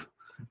best self.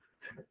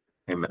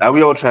 Amen. Are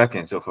we all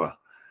tracking so far?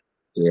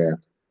 Yeah.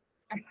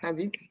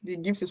 The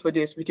gifts is for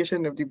the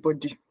explication of the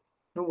body.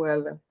 No,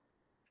 well.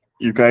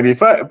 You can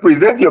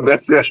present your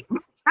best self.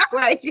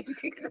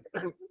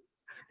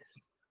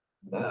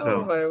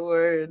 Oh my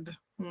word.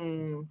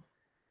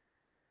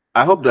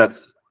 I hope that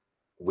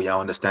we are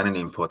understanding the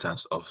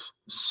importance of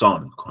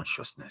son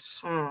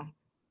consciousness.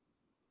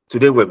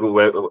 Today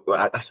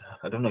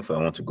I don't know if I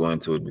want to go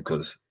into it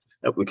because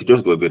we could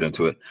just go a bit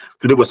into it.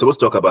 Today we're supposed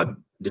to talk about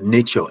the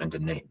nature and the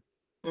name.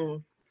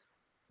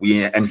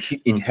 We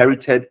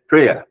inherited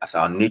prayer as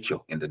our nature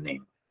in the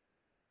name.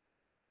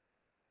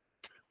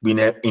 We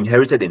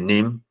inherited a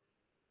name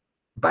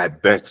by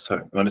birth.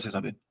 Sorry, you want to say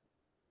something?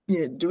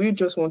 Yeah, do we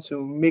just want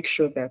to make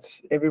sure that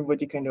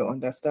everybody kind of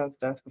understands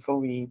that before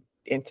we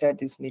enter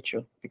this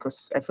nature?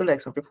 Because I feel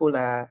like some people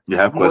are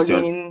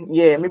questions.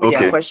 Yeah, maybe they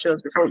have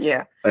questions before.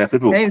 Yeah.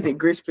 People. That is a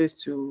great place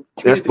to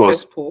choose the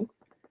first poll.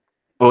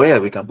 Oh yeah,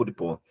 we can put the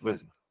poll. Where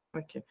is it?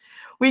 Okay.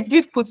 We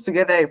did put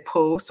together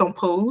some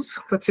polls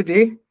for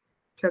today.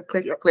 So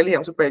clearly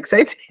I'm super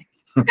excited.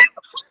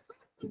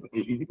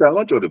 You can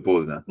launch all the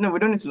polls now. No, we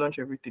don't need to launch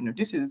everything. No,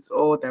 this is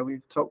all that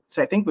we've talked.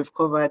 So I think we've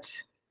covered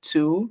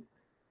 2,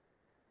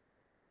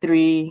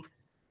 3,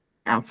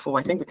 and 4.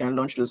 I think we can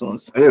launch those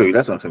ones. Yeah,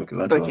 that's what I'm saying. We can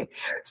launch. Okay.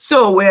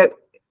 So we're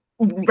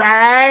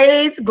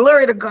right.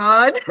 Glory to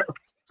God.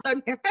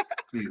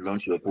 Please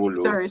launch your poll.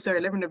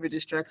 Sorry. Let me not be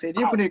distracted.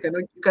 You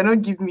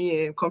cannot give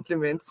me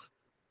compliments.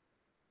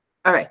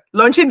 All right.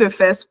 Launching the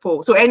first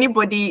poll. So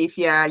anybody, if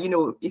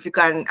you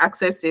can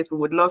access it, we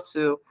would love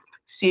to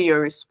see your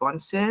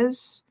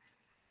responses.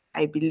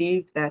 I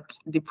believe that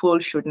the poll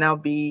should now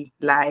be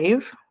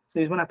live.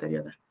 So it's one after the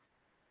other.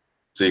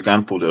 So you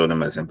can't pull the other at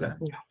the same time?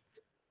 No.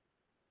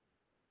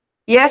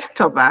 Yes,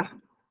 Toba.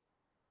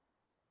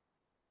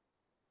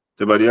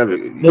 Toba, do you have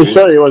No,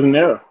 sorry, it wasn't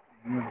there.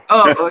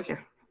 Oh, okay.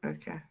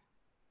 Okay.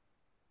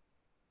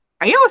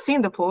 Are you all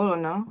seeing the poll or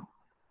no? I'm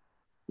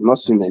not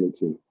seeing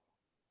anything.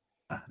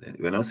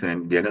 They're not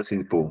seeing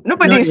the poll.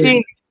 Nobody's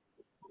seeing.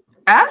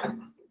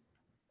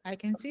 I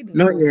can see the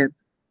Not yet.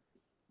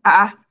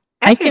 I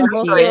can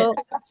see it.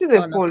 See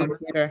the poll.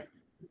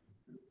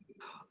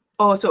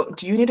 Oh, so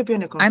do you need to be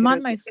on a computer? I'm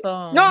on my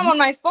phone. No, I'm on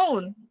my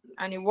phone,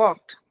 and it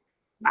worked.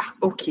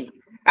 Okay.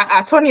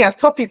 Tony,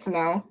 stop it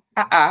now.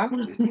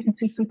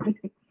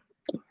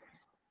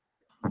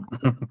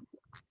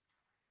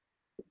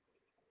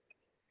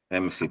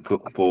 Let me see.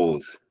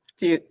 Polls.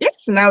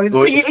 Yes, now it's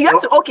so you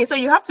have to. Okay, so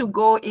you have to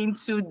go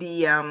into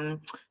the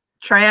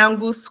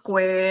triangle,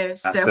 square,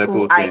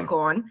 circle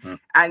icon,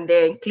 and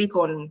then click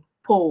on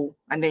poll,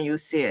 and then you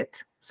see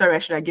it. Sorry, I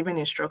should have given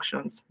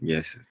instructions.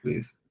 Yes,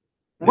 please.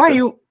 Why are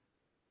you?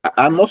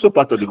 I'm also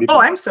part of the people.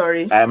 Oh, I'm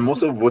sorry. I'm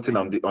also voting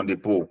on the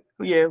poll.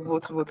 Yeah,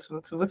 vote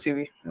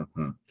away.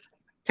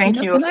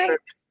 Thank you. Can I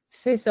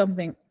say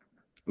something?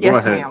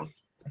 Yes, ma'am.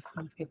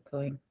 Keep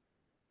going.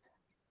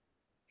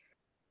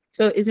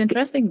 So it's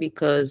interesting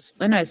because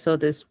when I saw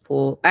this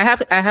poll, I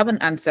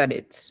haven't answered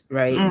it,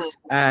 right?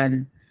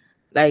 And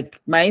like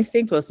my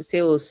instinct was to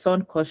say, oh,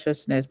 son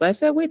consciousness. But I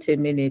said, wait a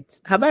minute,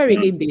 have I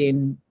really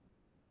been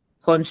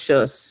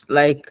conscious?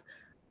 Like,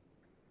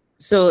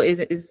 so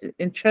it's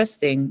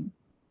interesting.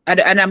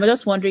 And I'm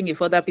just wondering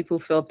if other people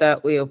felt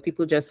that way, or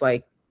people just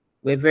like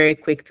were very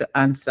quick to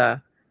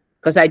answer.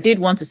 Because I did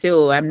want to say,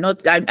 oh, I know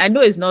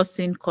it's not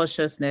sin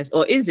consciousness,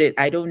 or is it?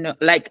 I don't know.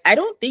 Like, I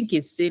don't think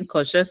it's sin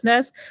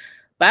consciousness,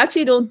 but I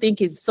actually don't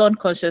think it's son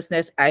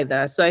consciousness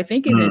either. So I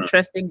think it's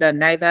interesting that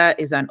neither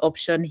is an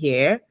option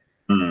here,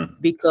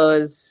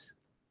 because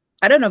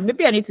I don't know,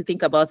 maybe I need to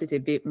think about it a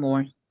bit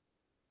more.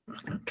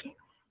 Okay.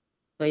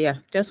 But yeah,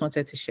 just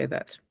wanted to share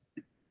that.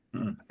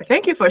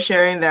 Thank you for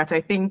sharing that.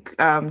 I think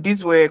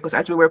these were, because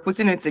as we were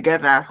putting it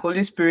together,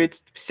 Holy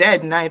Spirit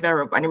said neither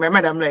of, and in my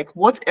mind I'm like,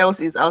 what else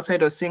is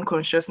outside of sin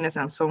consciousness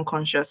and son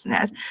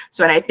consciousness?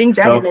 So, and I think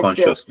that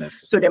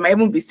self-consciousness. So there might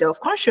even be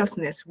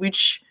self-consciousness,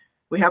 which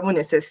we haven't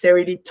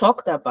necessarily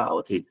talked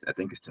about. I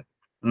think it's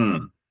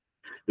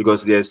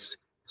because there's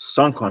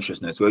son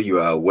consciousness where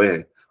you are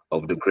aware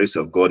of the grace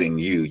of God in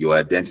you, your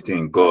identity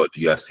in God,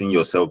 you are seeing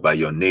yourself by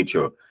your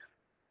nature.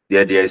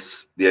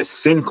 There's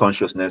sin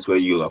consciousness where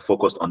you are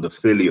focused on the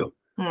failure,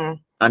 and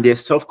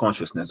there's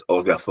self-consciousness,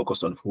 or you are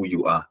focused on who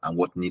you are and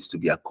what needs to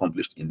be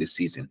accomplished in this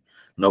season,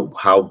 not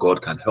how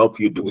God can help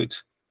you do it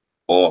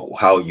or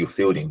how you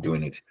failed in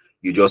doing it.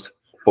 You just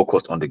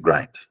focused on the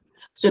grind.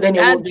 So then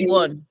That's the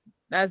one.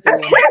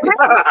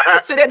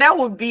 So then that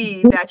would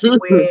be that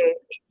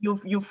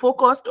you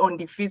focused on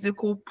the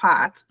physical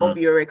part of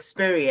your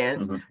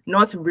experience,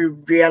 not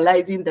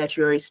realizing that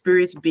you're a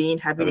spirit being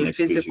having a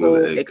physical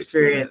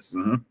experience.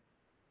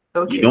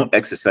 Okay. You don't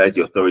exercise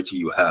the authority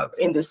you have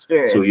in the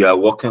spirit. So you are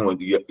walking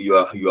with you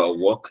are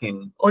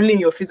walking only in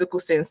your physical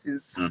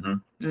senses.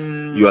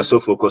 You are so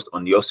focused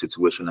on your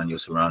situation and your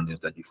surroundings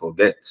that you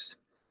forget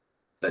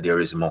that there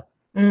is more.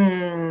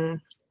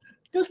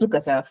 Just look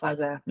at our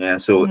Father. Yeah,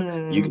 so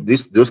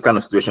those kind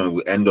of situations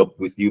will end up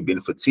with you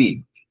being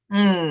fatigued.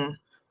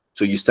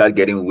 So you start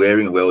getting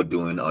weary and well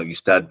doing, or you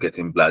start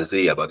getting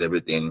blasé about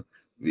everything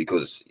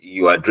because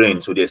you are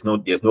drained. So there's no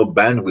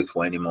bandwidth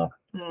for anymore.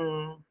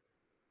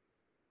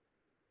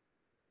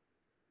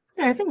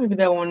 Yeah, I think maybe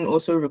that one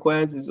also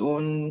requires his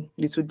own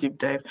little deep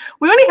dive.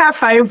 We only have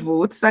 5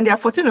 votes, and there are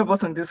 14 of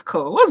us on this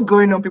call. What's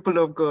going on, people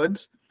of God?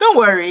 Don't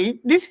worry.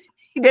 There's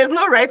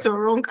no right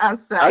or wrong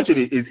answer.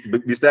 Actually,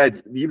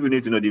 besides, you even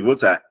need to know the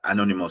votes are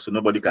anonymous, so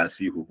nobody can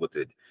see who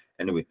voted.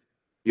 Anyway,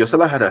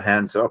 Yosala had her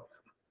hands up.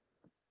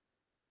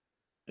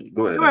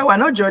 Go ahead. No, we're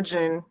not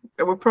judging.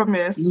 We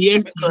promise.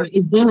 Yes.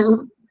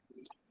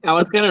 I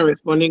was kind of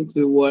responding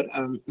to what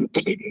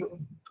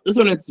just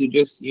wanted to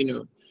just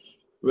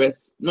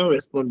not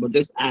respond, but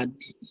just add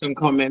some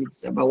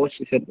comments about what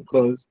she said,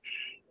 because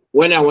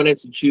when I wanted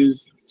to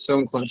choose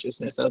song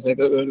consciousness, I was like,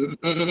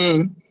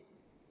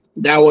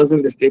 that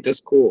wasn't the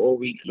status quo all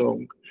week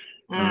long.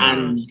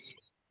 And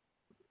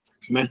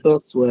my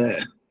thoughts were,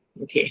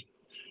 okay,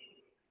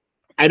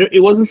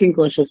 it wasn't sing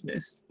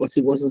consciousness, but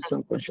it wasn't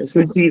song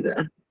consciousness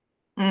either.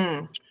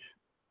 And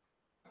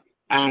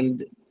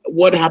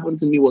what happened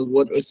to me was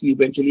what Osi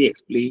eventually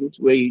explained,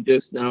 where you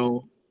just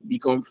now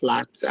become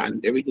flat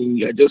and everything.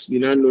 You're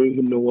not knowing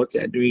even know what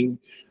you're doing.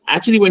 I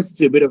actually went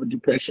into a bit of a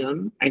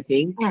depression, I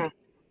think,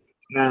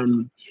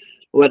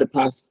 over the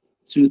past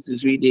 2 to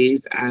 3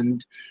 days,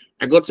 and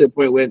I got to a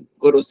point where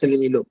God was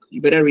telling me, look,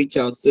 you better reach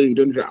out so you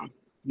don't drown,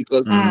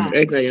 because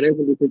right now you're not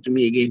even listening to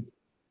me again.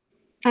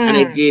 And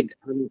I did.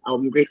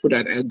 I'm grateful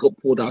that I got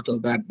pulled out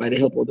of that by the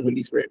help of the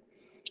Holy Spirit.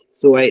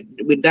 So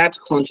with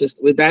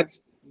that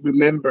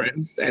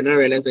remembrance, I now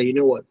realized that, you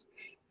know what,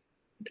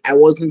 I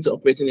wasn't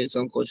operating in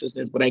some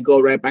consciousness, but I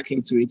got right back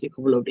into it a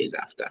couple of days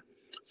after.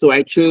 So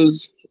I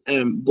chose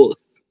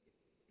both.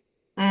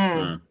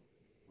 That's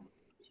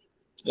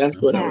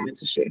what I wanted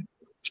to share.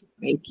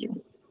 Thank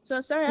you.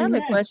 So sorry, I have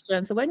a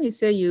question. So when you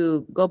say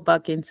you got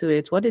back into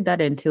it, what did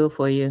that entail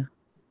for you?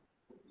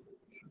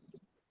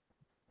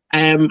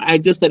 I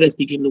just started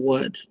speaking the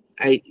word.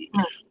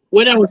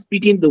 When I was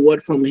speaking the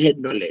word from head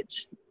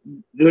knowledge,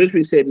 the Holy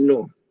Spirit said,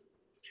 no,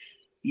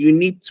 you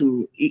need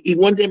to, he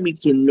wanted me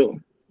to know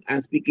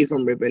and speaking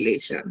from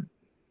revelation.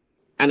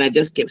 And I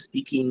just kept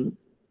speaking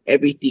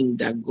everything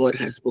that God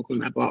has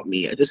spoken about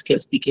me. I just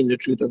kept speaking the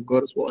truth of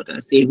God's word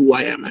and say who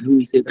I am and who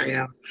he says I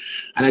am.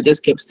 And I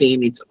just kept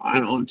saying it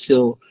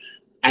until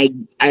I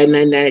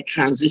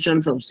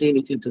transitioned from saying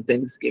it into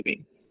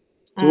Thanksgiving.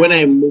 So when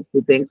I moved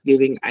to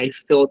Thanksgiving, I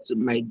felt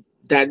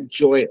that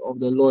joy of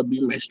the Lord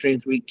being my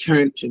strength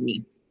returned to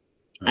me.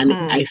 And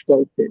I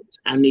felt it.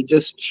 And it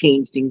just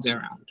changed things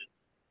around.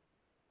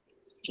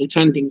 It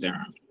turned things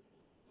around.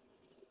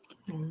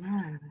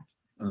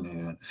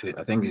 See,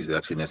 I think it's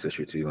actually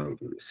necessary to even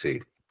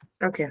say.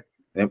 Okay.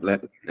 Let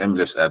me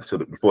just add, so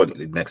before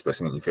the next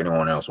person, if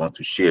anyone else wants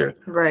to share,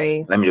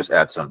 right? Let me just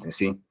add something.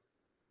 See,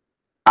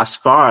 as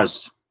far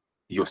as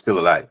you're still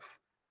alive,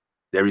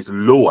 there is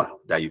lower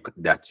that you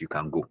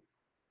can go.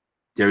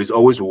 There is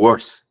always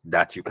worse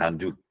that you can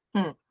do.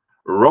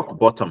 Rock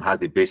bottom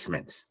has a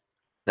basement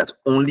that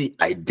only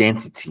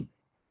identity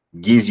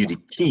gives you the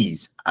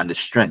keys and the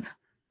strength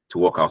to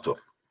walk out of.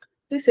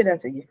 Please say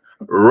that again.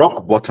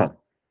 Rock bottom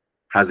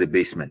has a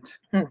basement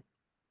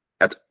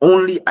that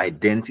only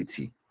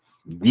identity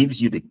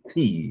gives you the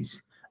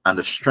keys and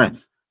the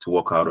strength to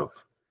walk out of.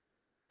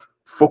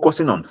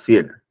 Focusing on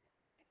fear,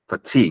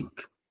 fatigue,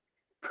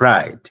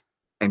 pride,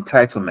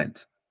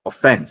 entitlement,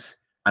 offense,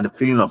 and the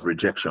feeling of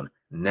rejection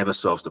never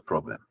solves the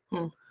problem.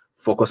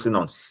 Focusing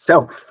on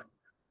self,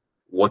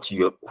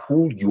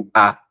 who you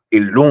are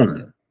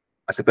alone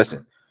as a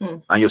person,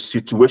 and your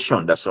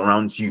situation that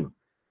surrounds you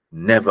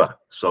never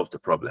solves the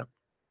problem.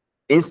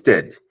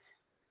 Instead,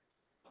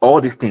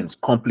 all these things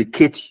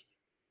complicate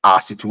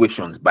our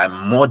situations by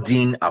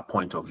muddying our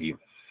point of view.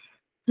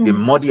 They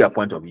muddy our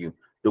point of view.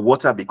 The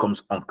water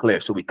becomes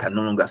unclear, so we can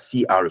no longer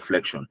see our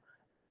reflection,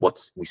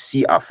 but we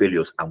see our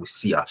failures and we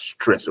see our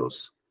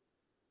stressors.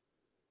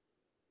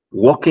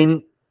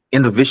 Walking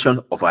in the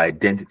vision of our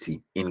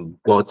identity in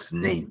God's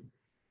name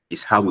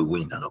is how we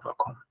win and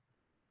overcome.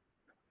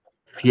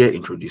 Fear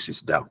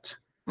introduces doubt.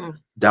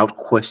 Doubt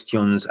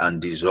questions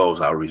and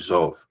dissolves our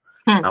resolve,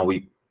 and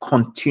we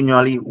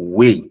continually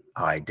weigh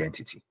our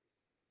identity.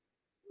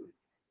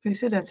 Can you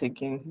say that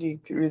again? The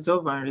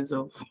resolve and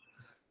resolve.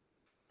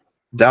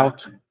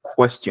 Doubt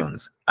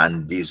questions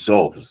and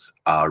dissolves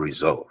our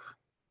resolve,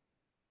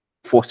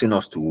 forcing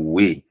us to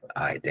weigh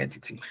our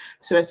identity.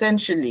 So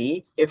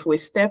essentially, if we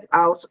step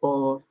out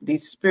of the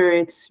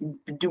spirit's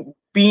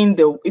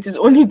it is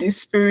only the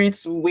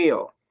spirit's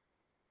will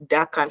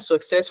that can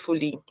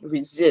successfully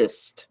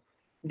resist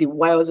the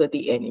wiles of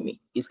the enemy.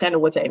 It's kind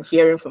of what I'm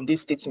hearing from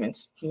these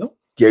statements.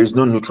 There is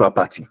no neutral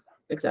party.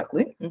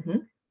 Exactly.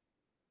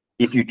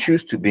 If you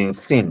choose to be in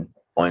sin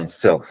or in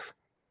self,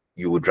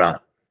 you will drown.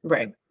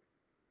 Right.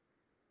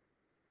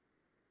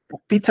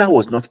 Peter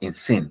was not in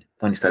sin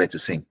when he started to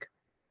sink.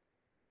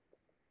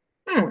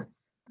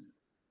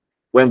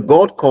 When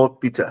God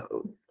called Peter,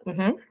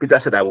 Peter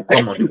said, I will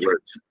come on the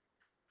word.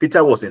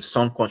 Peter was in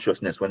son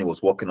consciousness when he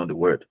was walking on the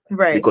word.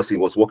 Right. Because he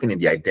was walking in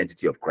the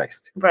identity of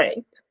Christ.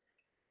 Right.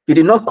 He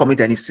did not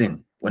commit any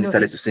sin when he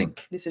started to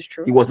sink. This is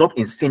true. He was not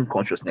in sin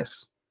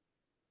consciousness.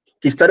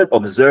 He started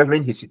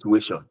observing his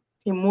situation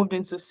He moved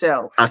into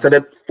self and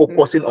started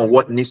focusing on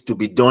what needs to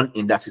be done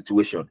in that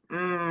situation.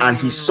 And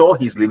he saw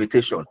his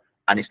limitation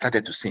and he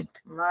started to sin.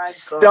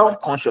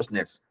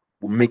 Self-consciousness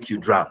will make you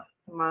drown.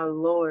 My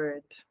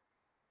Lord.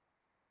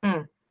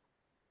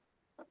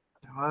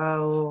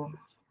 Wow.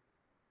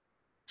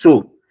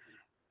 So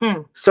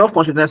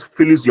self-consciousness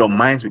fills your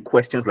minds with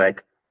questions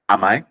like,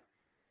 am I?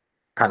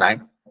 Can I?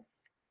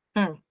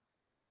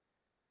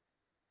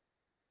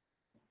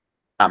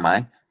 Am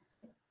I?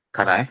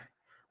 Can I?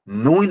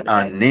 Knowing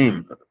our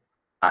name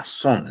as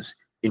sons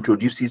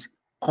introduces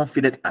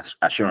confident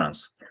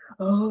assurance.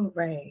 Oh,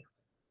 right.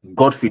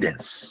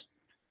 Godfidence.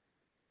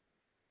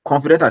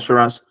 Confident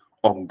assurance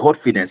or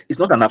Godfidence is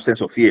not an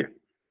absence of fear,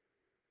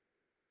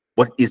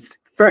 but it's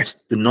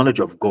first the knowledge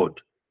of God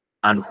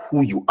and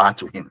who you are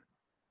to him.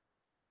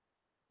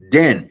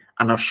 Then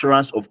an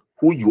assurance of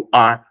who you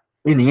are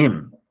in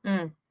him.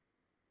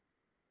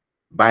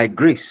 By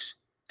grace,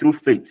 through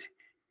faith,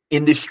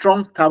 in the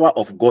strong tower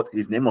of God.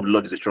 His name of the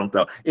Lord is a strong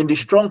tower. In the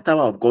strong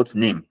tower of God's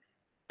name,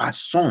 as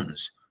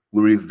sons,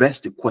 we reverse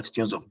the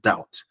questions of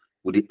doubt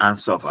with the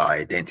answer of our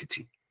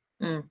identity.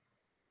 We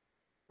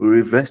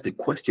reverse the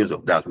questions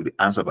of doubt with the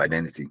answer of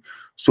identity.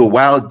 So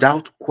while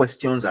doubt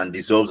questions and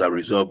dissolves are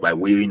resolved by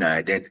weighing our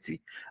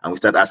identity, and we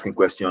start asking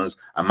questions,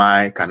 am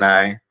I, can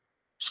I?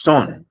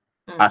 Son,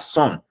 as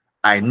son,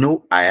 I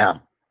know I am,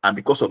 and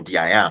because of the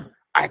I am,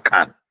 I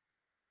can.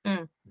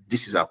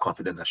 This is our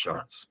confident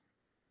assurance.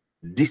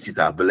 This is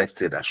our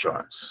blessed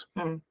assurance.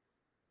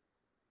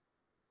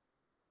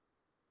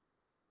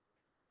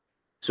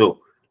 So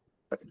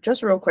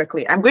just real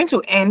quickly, I'm going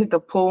to end the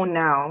poll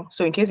now.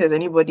 So in case there's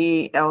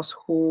anybody else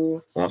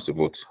who wants to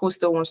vote, who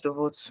still wants to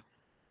vote.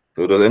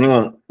 So does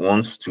anyone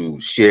wants to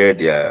share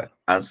their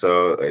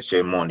answer,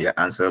 share more on their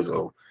answers?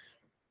 Or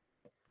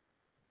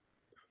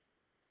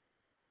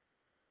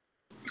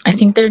I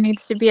think there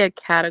needs to be a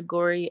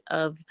category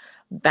of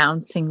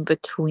bouncing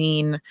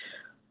between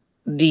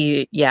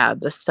the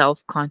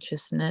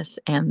self-consciousness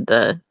and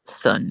the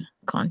son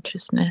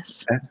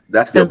consciousness.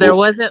 That's because there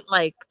wasn't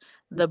like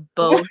the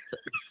both,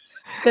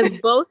 because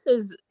both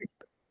is,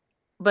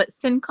 but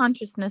sin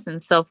consciousness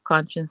and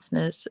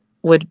self-consciousness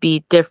would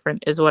be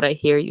different, is what I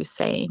hear you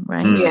saying,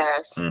 right?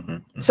 Yes.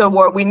 So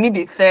what we need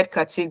the third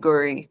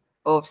category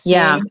of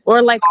sin,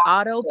 or like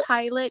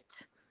autopilot.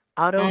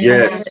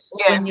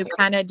 When you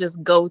kind of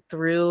just go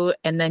through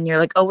and then you're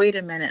like, oh, wait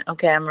a minute,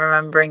 okay, I'm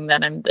remembering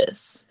that I'm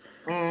this.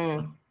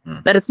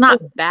 That it's not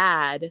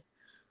bad.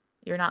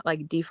 You're not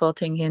like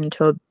defaulting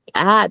into a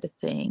bad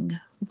thing,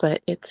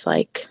 but it's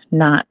like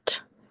not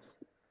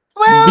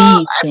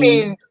the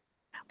thing.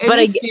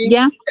 But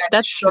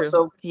that's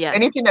true. Yes.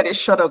 Anything that is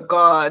short of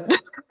God.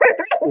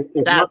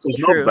 It's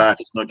not bad,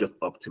 it's not just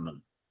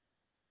optimum.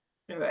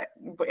 Right.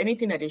 But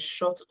anything that is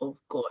short of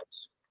God.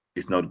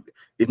 It's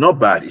not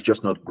bad, it's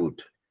just not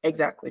good.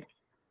 Exactly.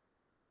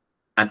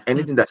 And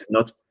anything that's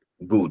not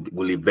good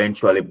will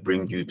eventually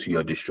bring you to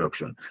your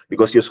destruction,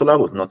 because your soul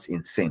was not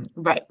in sin.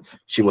 Right.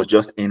 She was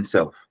just in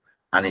self,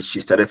 and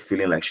she started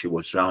feeling like she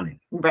was drowning.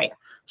 Right.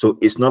 So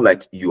it's not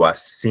like you are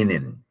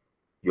sinning.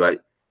 You are.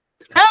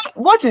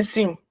 What is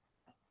sin?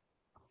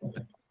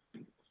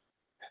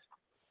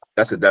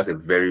 That's a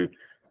very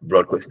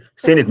broad question.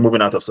 Sin is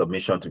moving out of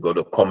submission to God,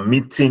 or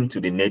committing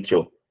to the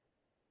nature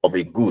of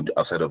a good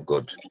outside of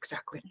God.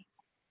 Exactly.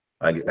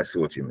 I see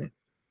what you mean.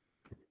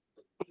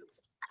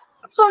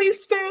 Holy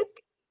Spirit.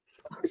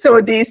 So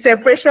the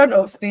separation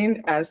of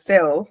sin and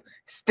self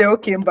still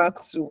came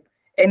back to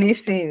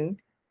anything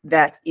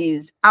that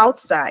is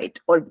outside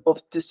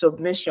of the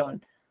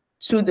submission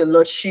to the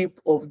lordship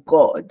of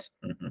God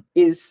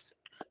is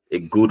a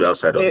good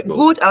outside of God.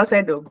 Good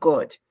outside of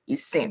God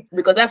is sin,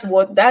 because that's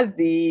what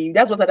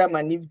Adam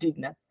and Eve did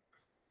now.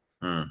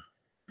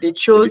 They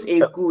chose a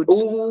good.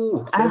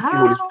 Oh,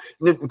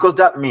 because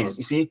that means,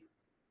 you see,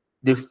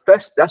 the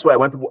first. That's why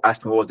when people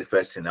ask me what was the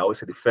first sin, I always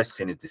say the first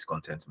sin is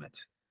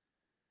discontentment.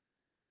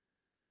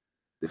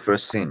 The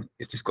first sin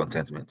is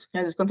discontentment.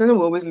 Yeah, discontentment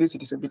will always lead to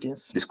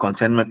disobedience.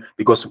 Discontentment,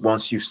 because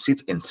once you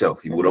sit in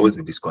self, you will always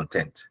be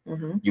discontent.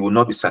 You will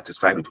not be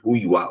satisfied with who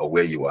you are or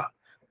where you are.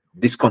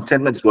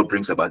 Discontentment is what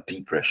brings about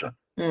depression.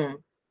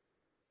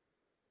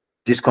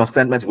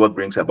 Discontentment is what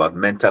brings about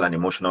mental and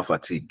emotional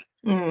fatigue.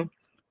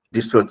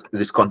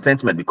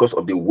 Discontentment, because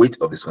of the weight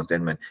of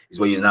discontentment, is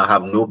where you now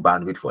have no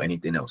bandwidth for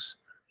anything else.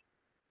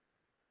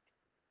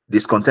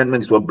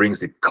 Discontentment is what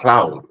brings the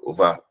cloud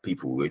over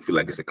people, where you feel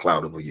like there's a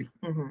cloud over you.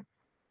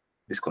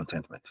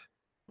 Discontentment.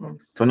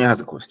 Tonya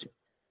has a question.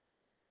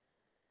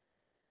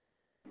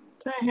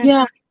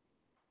 Yeah.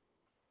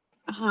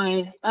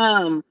 Hi.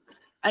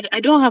 I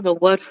don't have a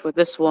word for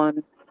this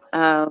one,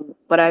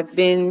 but I've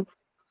been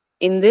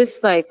in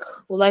this, like,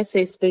 will I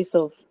say, space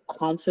of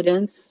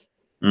confidence,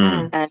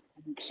 and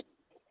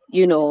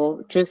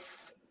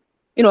just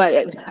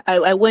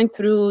I went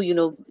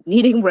through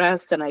needing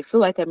rest, and I feel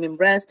like I'm in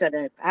rest, and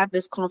I have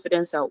this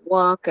confidence at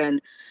work,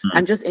 and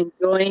I'm just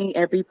enjoying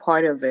every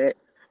part of it.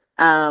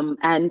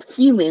 And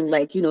feeling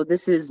like,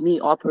 this is me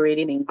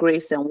operating in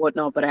grace and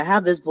whatnot, but I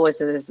have this voice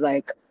that is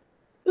like,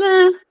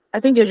 I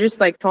think you're just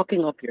like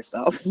talking up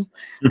yourself.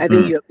 I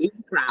think you're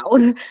being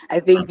proud. I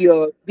think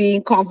you're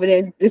being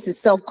confident. This is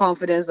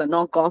self-confidence and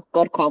not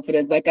God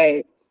confidence. Like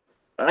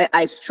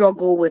I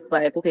struggle with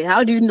like, okay,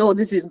 how do you know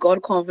this is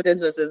God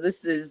confidence versus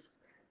this is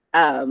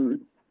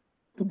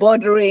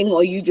bordering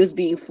or you just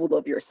being full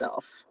of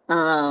yourself?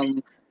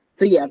 So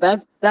yeah,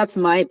 that's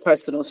my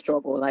personal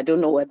struggle. I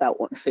don't know where that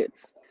one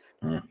fits.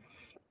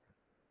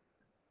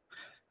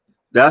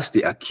 That's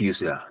the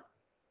accuser.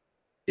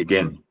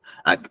 Again,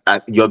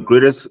 your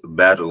greatest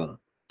battle,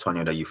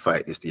 Tonya, that you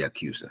fight is the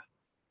accuser.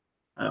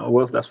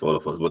 Well, that's for all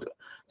of us, but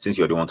since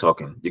you're the one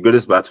talking, the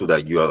greatest battle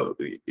that you are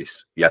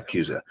is the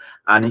accuser,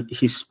 and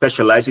he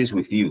specializes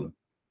with you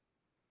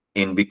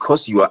in,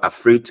 because you are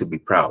afraid to be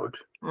proud.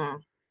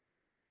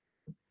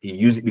 He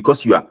uses,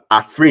 because you are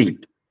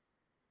afraid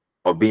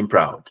of being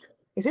proud.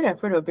 Is it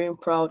afraid of being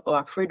proud or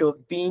afraid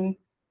of being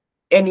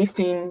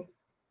anything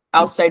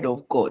outside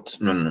of God?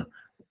 No.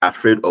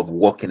 Afraid of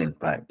walking in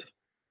pride.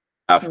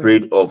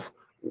 Afraid of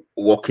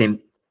walking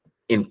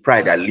in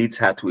pride that leads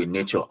her to a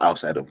nature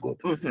outside of God.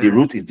 The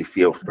root is the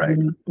fear of pride.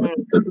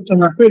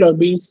 I'm afraid of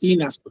being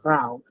seen as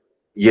proud.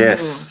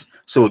 Yes.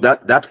 So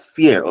that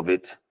fear of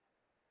it,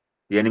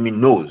 the enemy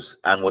knows,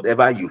 and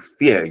whatever you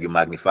fear, you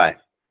magnify.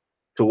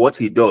 So what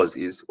he does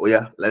is, oh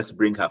yeah, let's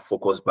bring her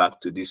focus back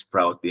to this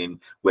proud thing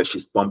where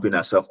she's pumping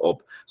herself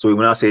up. So he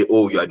will not say,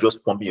 oh, you are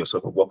just pumping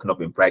yourself up, walking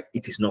up in pride.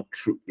 It is not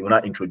true. He will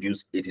not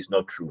introduce it is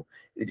not true.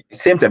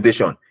 Same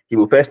temptation. He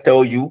will first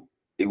tell you,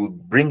 it will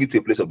bring you to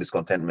a place of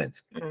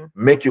discontentment,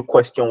 make you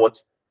question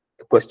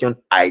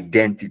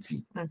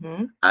identity,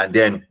 and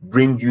then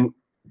bring you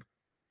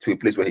to a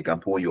place where he can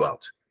pull you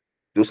out.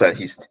 Those are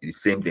his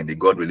same thing. The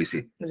God really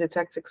say. The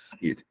tactics.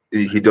 He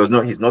does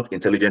not. He's not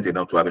intelligent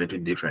enough to have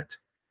anything different.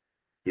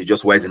 He's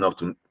just wise enough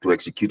to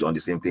execute on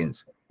the same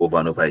things over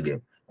and over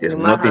again. There's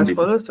nothing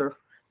different.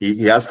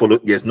 He has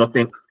followed. There's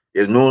nothing.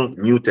 There's no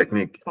new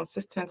technique.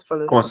 Consistent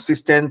follow.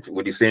 Consistent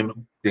with the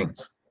same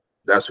things.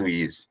 That's who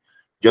he is.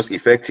 Just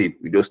effective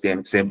with those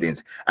same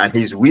things. And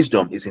his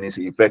wisdom is in his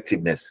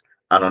effectiveness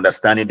and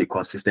understanding the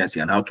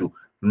consistency and how to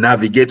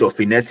navigate or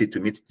finesse it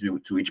to meet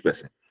to each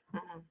person.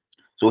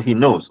 So he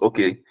knows,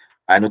 okay,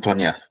 I know,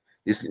 Tonya,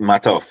 this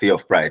matter of fear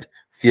of pride.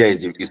 Fear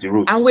is the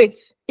root. And wait,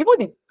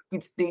 even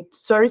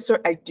sorry,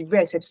 I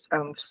said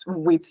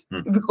wait,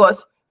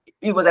 because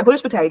it was like Holy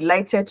Spirit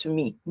highlighted to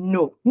me.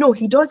 No,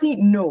 he doesn't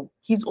know.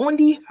 He's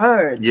only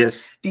heard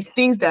the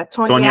things that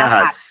Tonya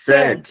has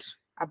said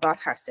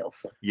about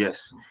herself.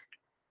 Yes.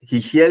 He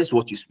hears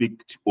what you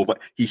speak over.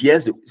 He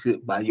hears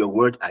by your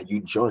word are you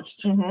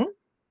judged?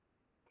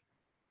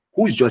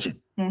 Who's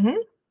judging?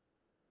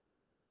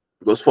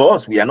 Because for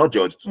us, we are not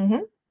judged.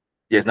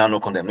 There's now no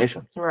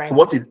condemnation. Right.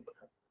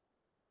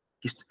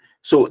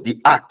 So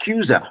the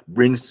accuser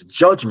brings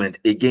judgment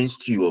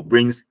against you, or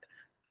brings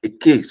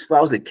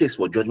files a case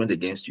for judgment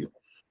against you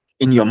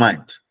in your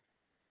mind,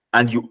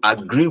 and you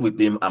agree with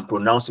him and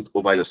pronounce it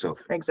over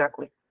yourself.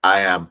 Exactly.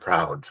 I am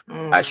proud.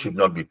 I should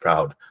not be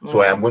proud.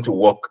 So I am going to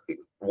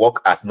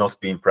walk at not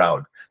being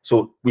proud.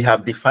 So we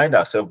have defined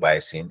ourselves by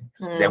a sin.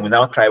 Then we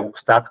now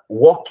start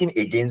walking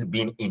against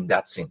being in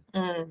that sin.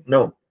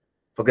 No,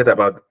 forget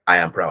about I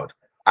am proud.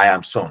 I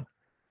am son.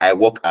 I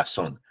walk as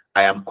son.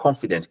 I am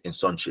confident in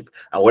sonship.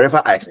 And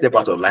wherever I step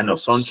out of line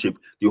of sonship,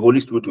 the Holy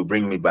Spirit will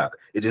bring me back.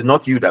 It is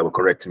not you that will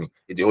correct me.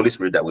 It's the Holy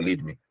Spirit that will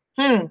lead me.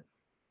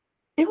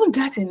 Even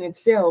that in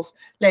itself,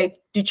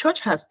 like the church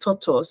has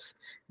taught us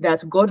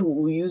that God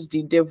will use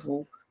the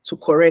devil to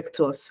correct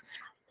us.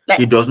 Like,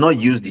 he does not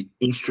use the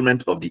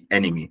instrument of the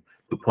enemy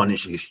to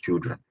punish his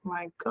children.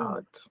 My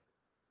God.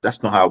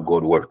 That's not how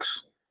God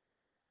works.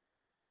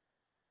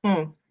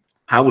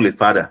 How will a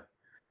father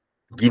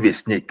give a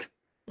snake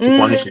to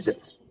punish his?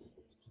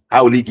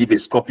 How will he give a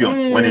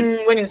scorpion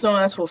when his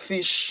son asks for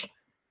fish?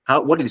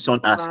 What did the son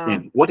ask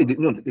him? What did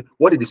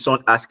the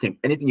son ask him?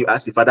 Anything you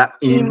ask the father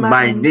in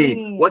my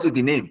name. What is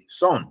the name?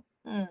 Son.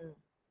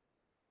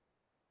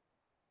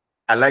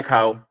 I like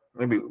how,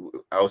 maybe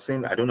I was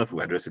saying, I don't know if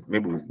we address it,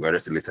 maybe we'll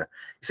address it later.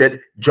 He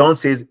said, John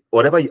says,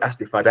 whatever you ask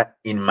the Father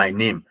in my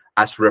name,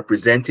 as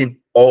representing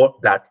all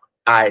that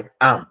I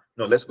am.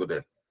 No, let's go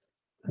there.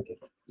 Okay.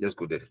 Let's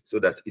go there. So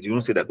that you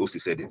don't say that Osi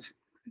said it.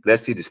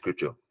 Let's see the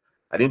scripture.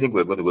 I didn't think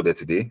we were going to go there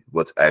today,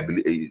 but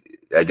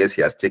I guess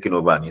he has taken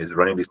over and he's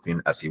running this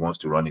thing as he wants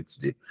to run it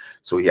today.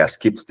 So he has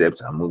skipped steps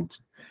and moved.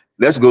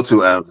 Let's go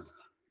to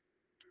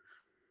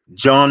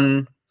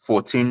John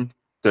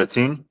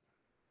 14:13.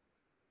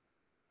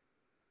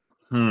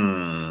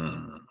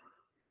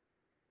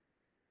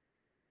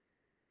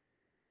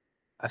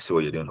 I see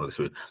what you're doing, Holy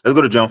Spirit. Let's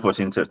go to John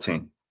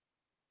 14:13.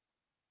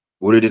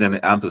 We'll read it in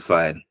the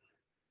Amplified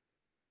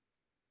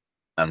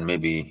and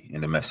maybe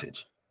in the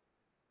Message.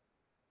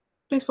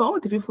 Please, for all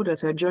the people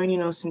that are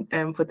joining us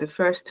for the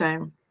first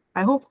time,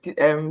 I hope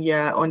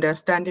you're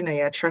understanding and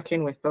you're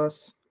tracking with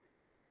us.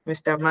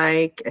 Mr.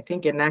 Mike, I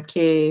think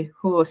Enake,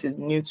 who else is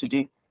new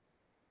today?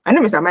 I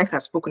know Mr. Mike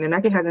has spoken.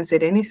 Enake hasn't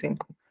said anything.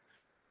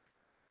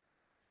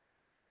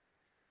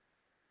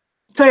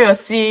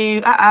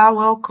 Toyosi,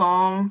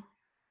 welcome.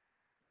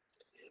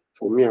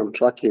 For me, I'm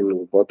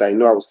tracking, but I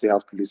know I will still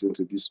have to listen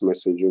to this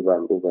message over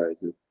and over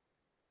again.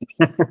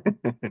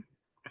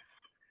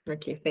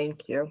 Okay,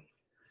 thank you.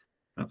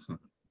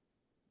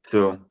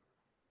 So,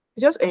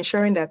 just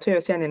ensuring that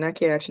Toyosi and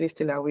Enake are actually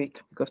still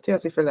awake, because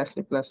Toyosi fell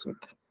asleep last week.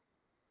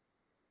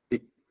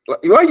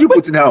 Why are you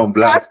putting her on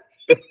blast?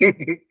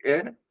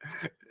 Yeah.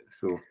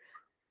 So.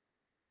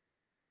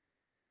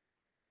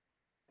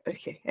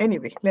 Okay.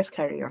 Anyway, let's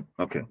carry on.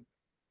 Okay.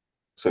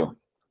 So.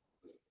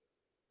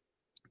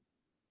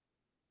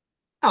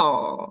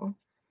 Oh.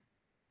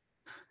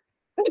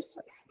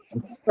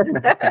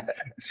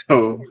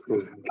 So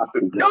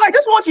no, I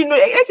just want you to know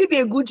it should be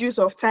a good use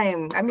of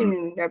time. I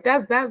mean,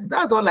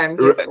 that's all I'm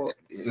here for.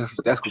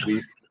 That could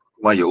be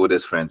one of your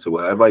oldest friends. So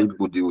whatever you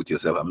people deal with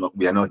yourself,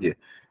 we are not here.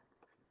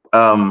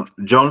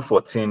 John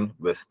 14,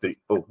 verse 3.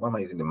 Oh, why am I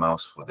using the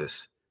mouse for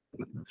this?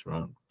 That's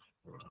wrong.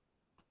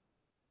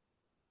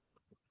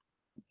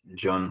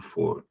 John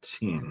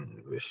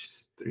 14,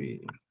 verse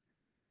 3.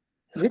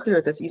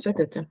 You said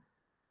 13.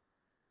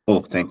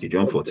 Oh, thank you.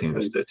 John 14,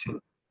 verse 13.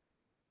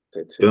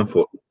 13.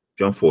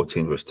 John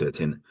 14, verse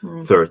 13.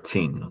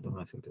 13. No, don't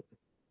I think that.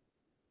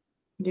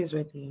 This is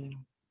where the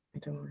I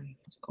don't know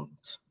it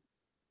comes.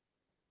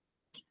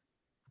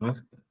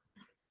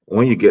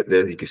 When you get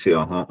there, you can say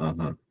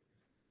John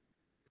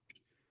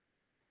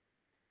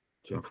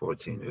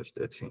 14, verse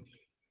 13.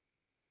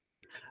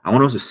 I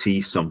want us to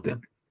see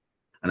something.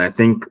 And I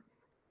think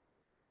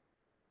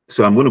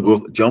so. I'm going to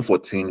go John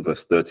 14,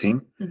 verse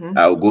 13.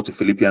 I'll go to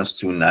Philippians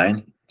 2,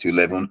 9 to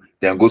 11,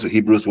 then go to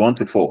Hebrews 1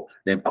 to 4,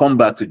 then come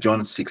back to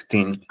John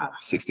 16,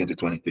 16 to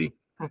 23.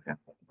 Okay.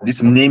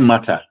 This name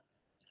matter.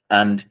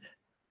 And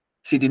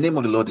see, the name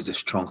of the Lord is a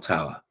strong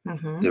tower,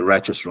 the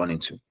righteous run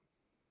into.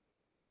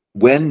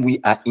 When we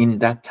are in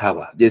that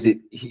tower, there's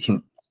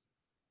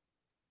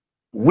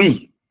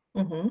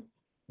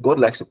God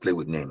likes to play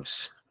with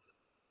names.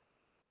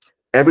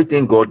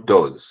 Everything God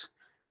does,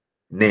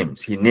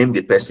 names. He named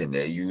the person.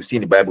 You see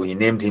in the Bible, he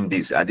named him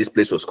this, and this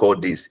place was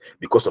called this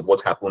because of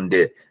what happened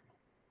there.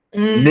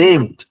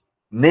 Named,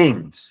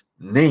 names,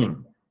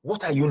 name.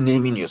 What are you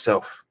naming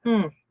yourself?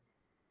 Even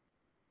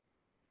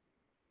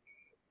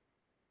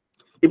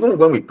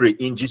when we pray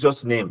in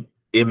Jesus' name,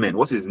 amen.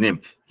 What's his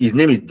name? His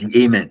name is the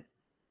Amen.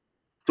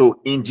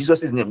 So in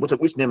Jesus' name,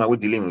 which name are we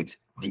dealing with?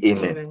 The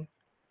Amen.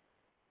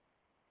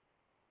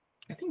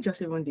 I think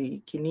just even the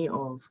key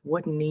of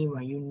what name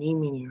are you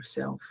naming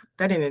yourself?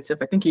 That in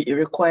itself, I think it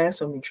requires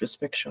some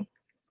introspection.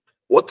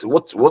 What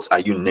are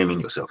you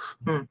naming yourself?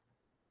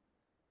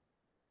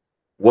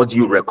 What do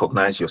you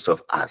recognize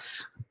yourself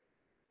as?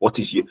 What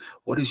is your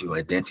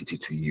identity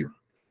to you?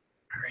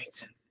 All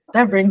right.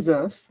 That brings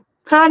us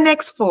to our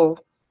next poll.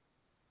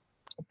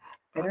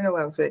 I don't know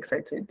why I'm so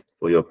excited.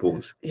 For your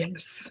polls.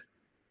 Yes.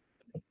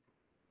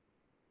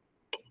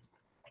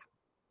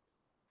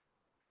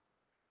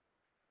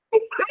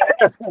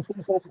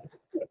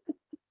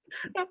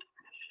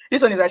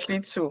 This one is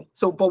actually 2.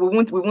 So, but we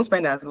won't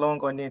spend as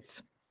long on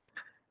it.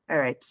 All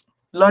right.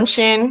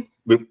 Launching.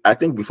 I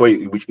think before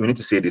we need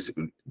to say this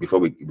before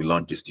we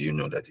launch this. Do you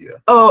know that you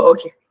are? Oh,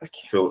 okay.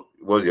 Okay. So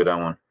what's the other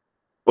one?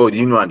 Oh, do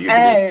you know? And you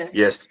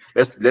yes.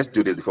 Let's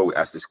do this before we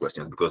ask these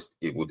questions, because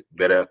it would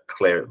better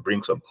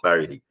bring some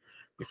clarity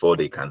before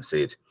they can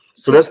say it.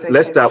 So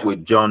let's start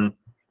with John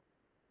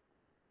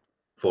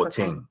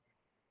 14.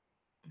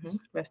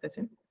 Verse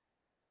 13.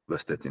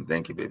 Verse 13.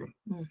 Thank you, baby.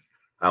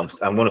 I'm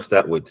going to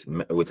start with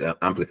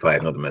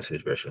Amplified, not the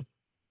Message version.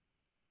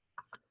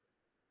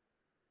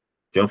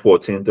 John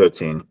 14,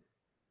 13. I'm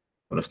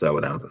going to start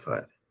with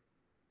Amplified.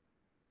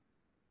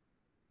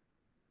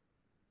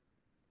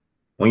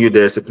 When you're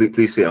there, so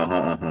please say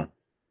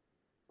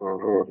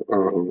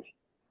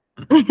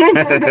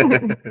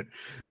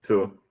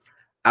So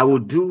I will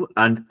do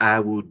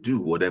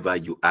whatever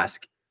you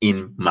ask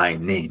in my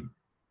name.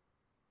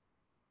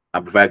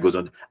 Amplified goes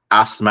on,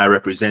 as my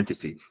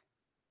representative.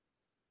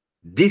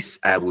 This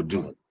I will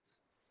do,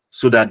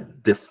 so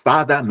that the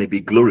Father may be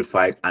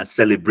glorified and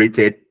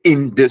celebrated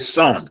in the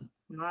Son.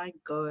 My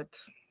God.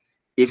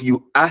 If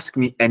you ask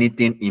me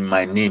anything in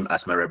my name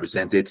as my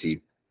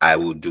representative, I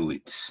will do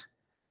it.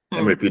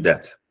 Let me repeat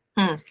that.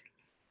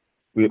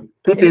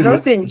 It's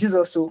not saying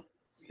Jesus. So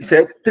he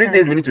said 3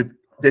 days we need to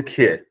take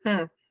care.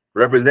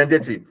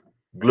 Representative,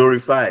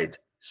 glorified,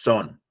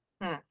 Son,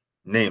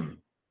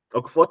 name.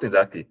 Okay, 4 things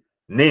actually.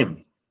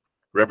 Name,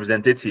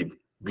 representative,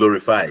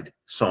 glorified,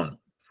 Son.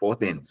 4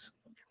 things.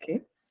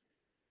 Okay.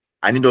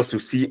 I need us to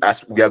see,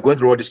 as we are going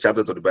through all these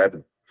chapters of the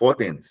Bible, 4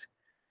 things.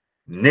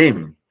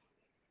 Name,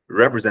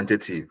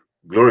 representative,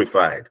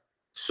 glorified,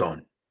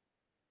 Son.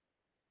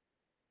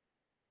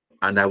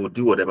 And I will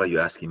do whatever you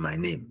ask in my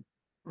name.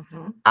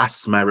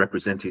 As my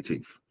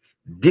representative.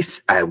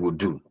 This I will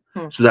do,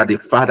 so that the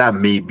Father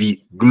may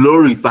be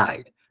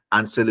glorified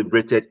and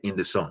celebrated in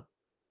the Son.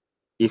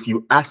 If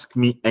you ask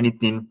me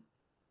anything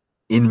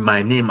in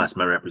my name as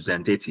my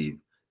representative,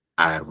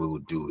 I will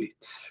do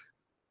it.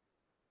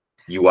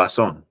 You are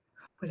Son.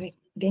 But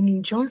then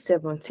in John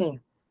 17,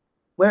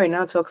 where it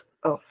now talks.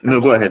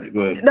 No, go ahead.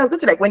 No,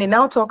 it's like when it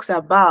now talks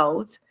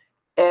about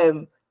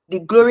the the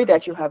glory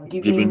that you have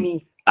given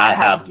me, I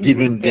have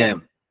given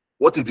them.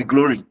 What is the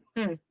glory?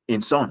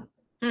 In Son.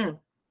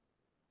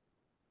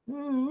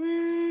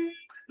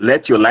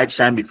 Let your light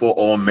shine before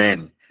all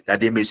men, that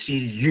they may see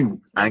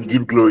you and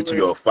give glory to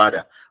your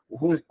Father.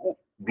 Who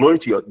glory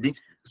to your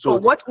so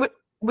what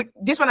with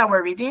this one that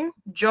we're reading,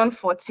 John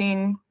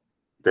 14,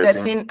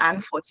 13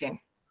 and 14.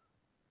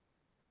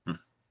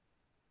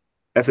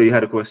 Efe, you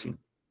had a question?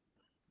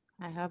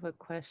 I have a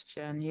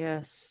question,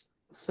 yes.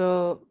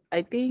 So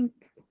I think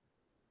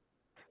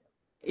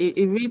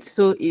it reads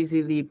so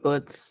easily,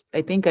 but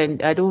I think I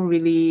don't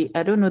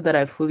know that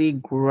I fully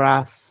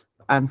grasp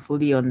and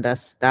fully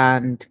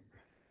understand.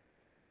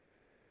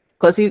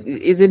 Because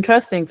it's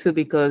interesting too,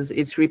 because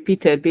it's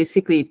repeated.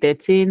 Basically,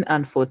 13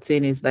 and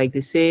 14 is like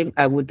the same.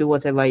 I will do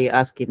whatever you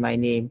ask in my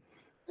name.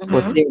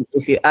 14,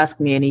 if you ask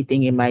me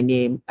anything in my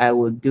name, I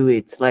will do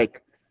it.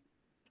 Like,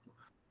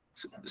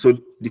 so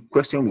the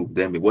question will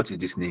then be, what is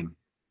this name?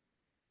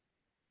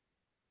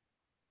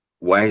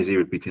 Why is he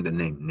repeating the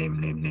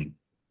name?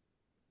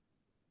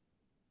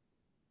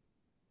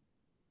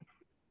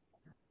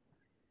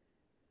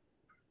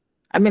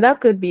 I mean,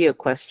 that could be a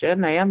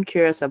question. I am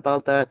curious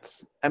about that.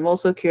 I'm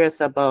also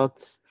curious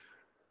about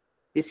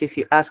this. If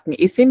you ask me,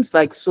 it seems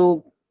like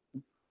so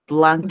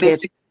blanket.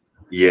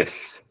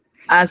 Yes.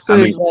 And so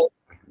it's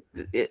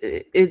like,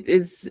 it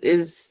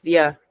is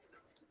yeah.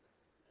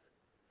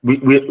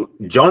 We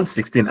John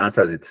 16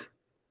 answers it.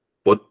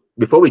 But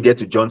before we get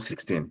to John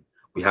 16,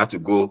 we have to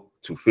go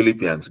to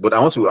Philippians. But I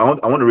want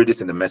to read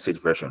this in the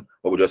Message version,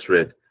 what we just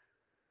read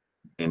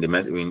in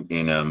the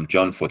in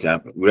John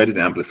 14. We read it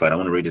in Amplified. I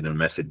want to read it in the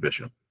Message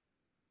version.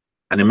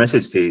 And the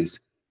Message says,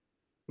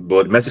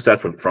 but the Message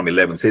starts from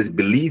 11. It says,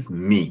 believe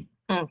me,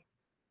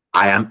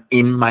 I am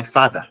in my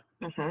Father.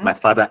 My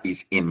Father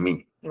is in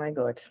me. My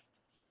God.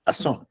 A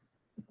Son.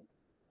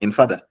 In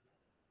Father,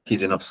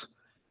 he's in us.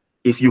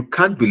 If you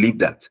can't believe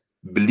that,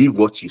 believe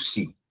what you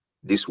see.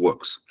 This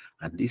works,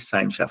 and this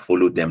sign shall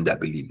follow them that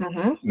believe.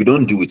 You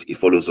don't do it, it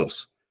follows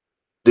us.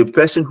 The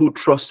person who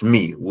trusts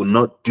me will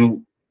not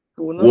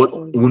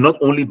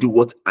only do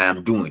what I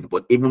am doing,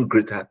 but even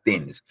greater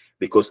things,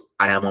 because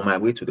I am on my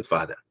way to the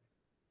Father.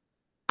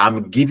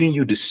 I'm giving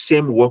you the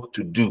same work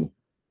to do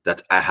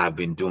that I have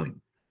been doing.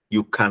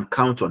 You can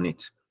count on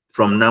it.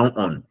 From now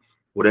on,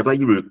 whatever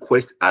you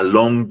request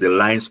along the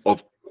lines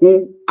of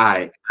who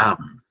I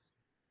am.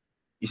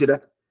 You see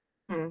that?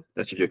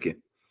 That's okay.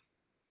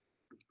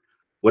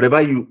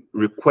 Whatever you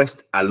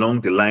request along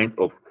the line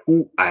of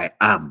who I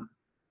am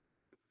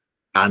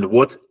and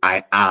what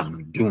I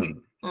am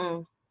doing,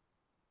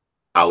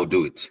 I'll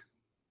do it.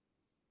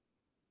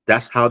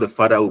 That's how the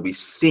Father will be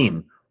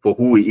seen for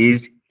who he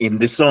is in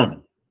the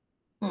Son.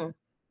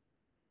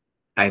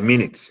 I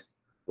mean it.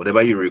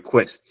 Whatever you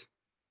request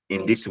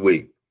in this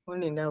way,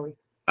 only in that way,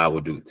 I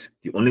will do it.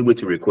 The only way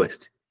to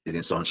request is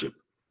in sonship.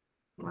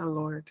 My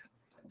Lord.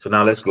 So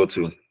now let's go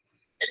to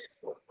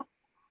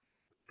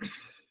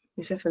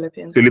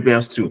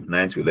Philippians 2,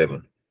 9 to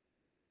 11.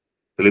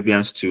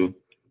 Philippians 2,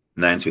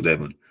 9 to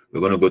 11. We're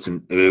going to go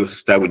to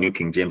start with New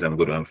King James and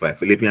go to Amplified.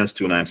 Philippians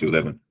 2, 9 to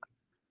 11.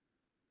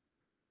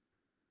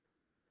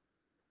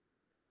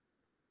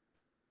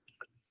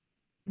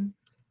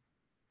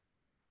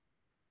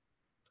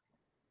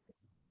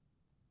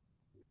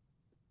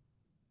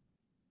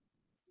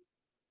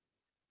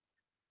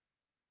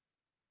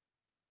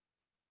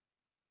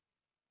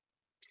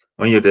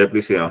 When you're there,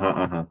 please say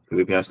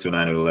Philippians 2,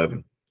 9 to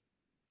 11.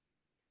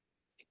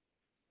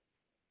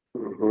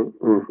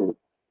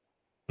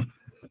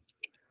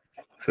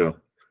 So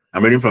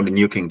I'm reading from the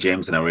New King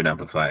James and I'm reading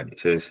Amplified.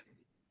 It says,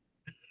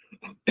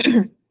 let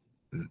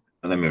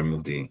me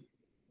remove the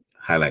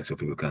highlights so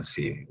people can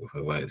see.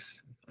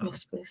 Otherwise,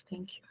 yes, please.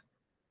 Thank you.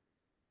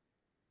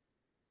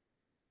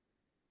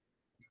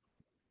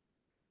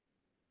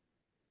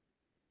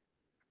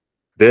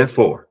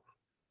 Therefore,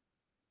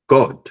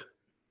 God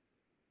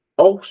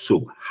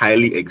also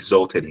highly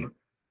exalted him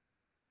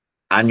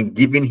and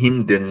given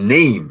him the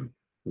name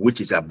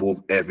which is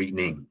above every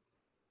name,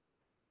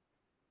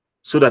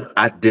 so that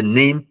at the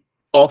name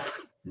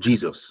of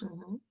Jesus,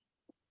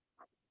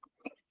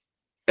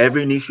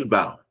 every knee should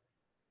bow,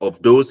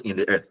 of those in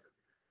the earth,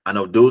 and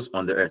of those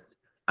on the earth,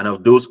 and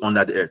of those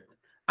under the earth,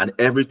 and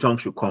every tongue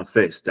should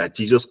confess that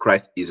Jesus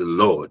Christ is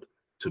Lord,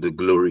 to the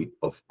glory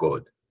of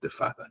God the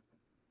Father.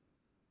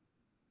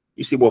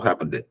 You see what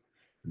happened there?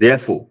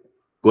 Therefore,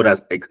 God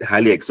has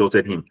highly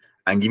exalted him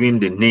and given him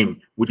the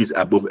name which is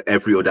above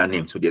every other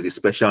name. So there's a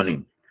special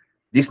name.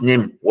 This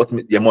name,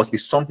 there must be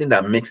something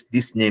that makes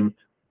this name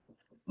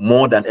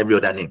more than every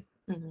other name.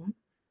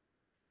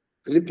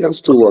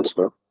 Philippians 2 what,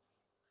 sir?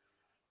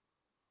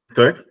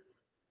 Sorry?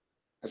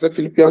 I said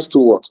Philippians 2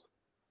 what?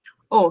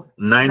 Oh,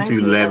 9 to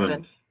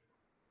 11.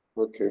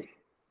 Okay.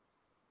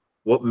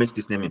 What makes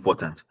this name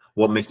important?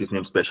 What makes this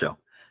name special?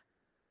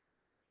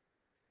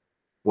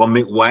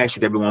 Why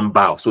should everyone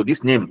bow? So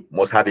this name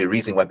must have a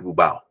reason why people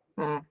bow.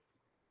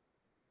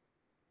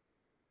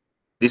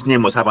 This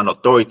name must have an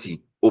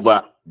authority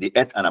over the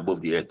earth and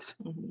above the earth.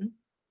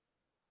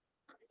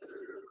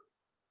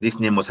 This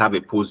name must have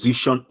a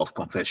position of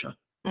confession.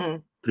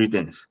 3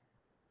 things.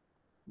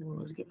 It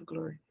must give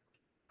glory.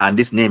 And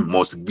this name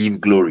must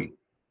give glory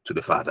to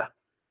the Father.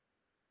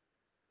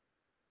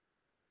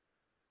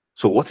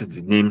 So what is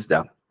the names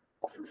that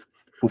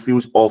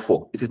fulfills all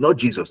 4? It is not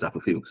Jesus that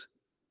fulfills,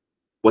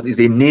 but it's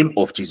a name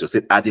of Jesus.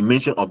 At the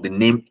mention of the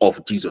name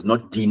of Jesus,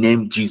 not the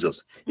name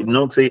Jesus. It did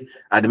not say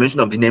at the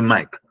mention of the name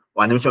Mike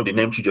or at the mention of the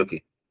name Chijioke.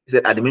 It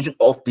said at the mention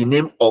of the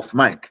name of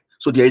Mike.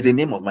 So there is a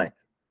name of Mike.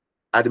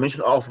 At the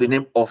mention of the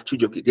name of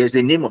Chijioke, there is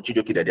a name of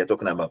Chijioke that they're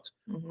talking about.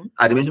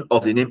 At the mention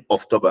of the name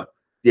of Toba,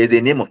 there is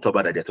a name of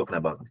Toba that they're talking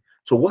about.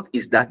 So what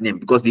is that name?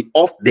 Because the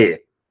of there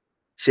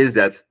says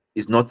that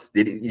it's not,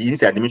 it didn't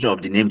say at the mention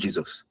of the name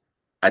Jesus.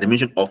 At the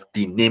mention of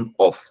the name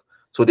of.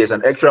 So there's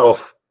an extra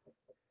of,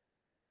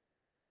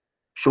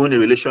 showing a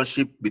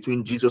relationship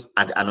between Jesus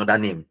and another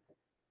name.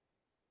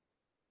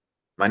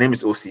 My name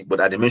is OC,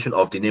 but at the mention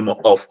of the name of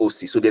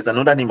OC. So there's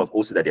another name of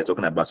OC that they're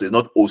talking about. So it's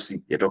not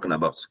OC they're talking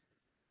about.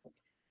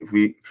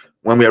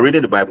 When we are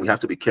reading the Bible, we have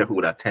to be careful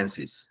with our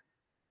tenses.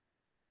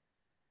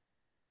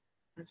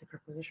 That's a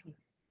preposition.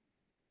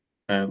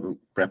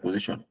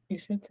 Preposition. You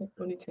said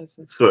only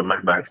tenses. Sorry, my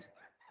bad.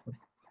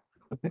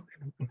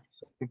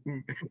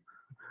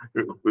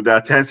 With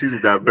our tenses,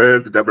 with our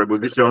verbs, with our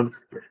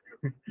prepositions.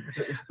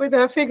 With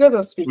our figures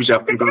of speech. With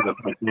our figures of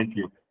speech. Thank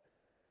you.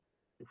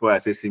 Before I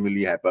say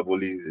simile,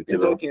 hyperbole,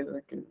 it's okay.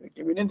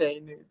 We need the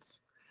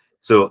units.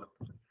 So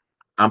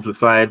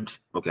amplified.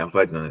 Okay,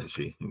 amplified is not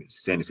necessary.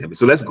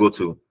 So let's go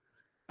to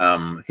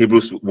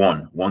Hebrews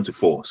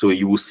 1:1-4. So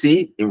you will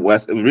see in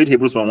West, we read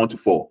Hebrews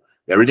 1:1-4.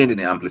 You're reading in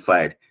the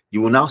amplified.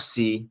 You will now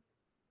see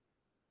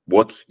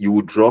what you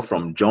will draw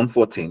from John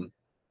 14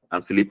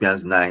 and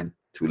Philippians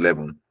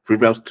 9-11.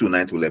 Philippians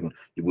 2:9-11.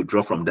 You will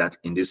draw from that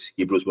in this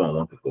Hebrews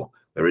 1:1-4.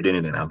 We're reading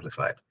it in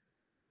amplified.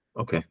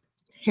 Okay.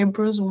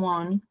 Hebrews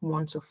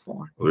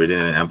 1:1-4. We're reading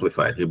it in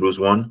amplified. Hebrews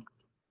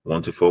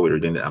 1:1-4. We're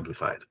reading the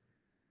amplified.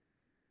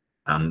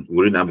 And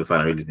we're reading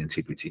amplified and reading in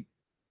TPT.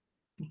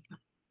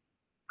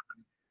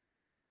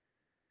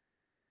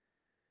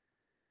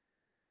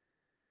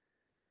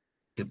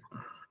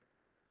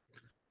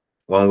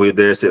 One way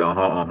there, say Guess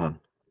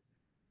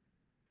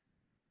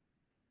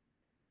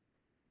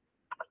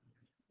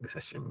I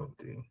should move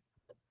the.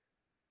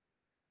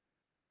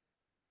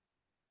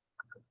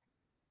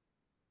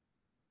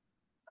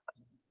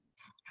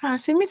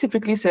 Simi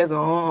typically says,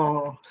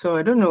 so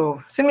I don't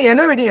know. Simi, you're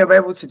not reading your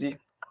Bible today.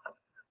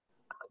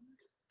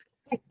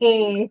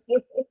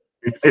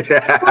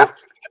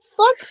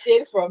 Such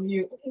shade from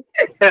you.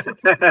 And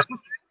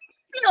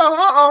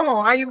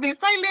you've been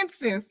silent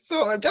since.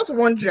 So I just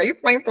wonder, are you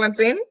flying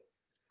plantain?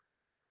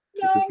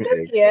 No, I'm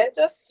just here,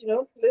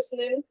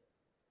 listening.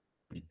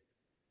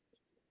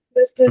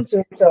 Listening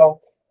to it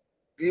all.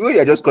 You know,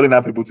 you're just calling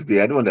out people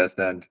today. I don't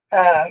understand.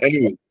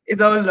 Anyway,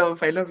 it's all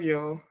love. I love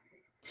you.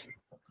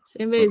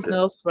 Simi is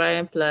not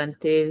frying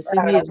plantain.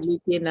 Simi is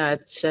looking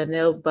at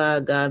Chanel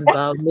bag and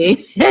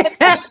Balmain.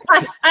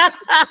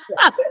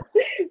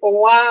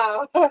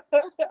 Wow.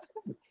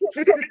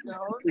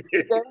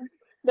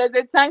 There's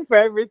a time for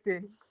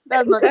everything.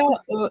 That's not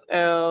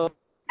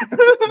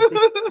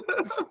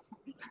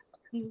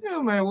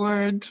oh my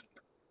word.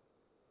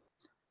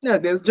 No,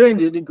 there's joy in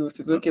the Holy Ghost.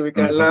 It's okay, we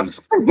can laugh.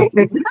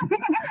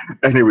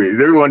 Anyway, is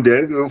everyone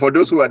there? For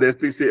those who are there,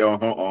 please say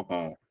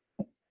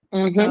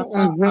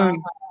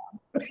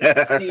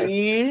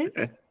See?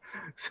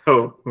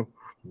 So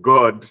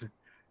God,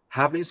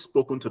 having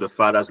spoken to the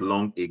fathers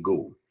long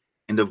ago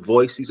in the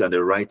voices and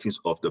the writings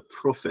of the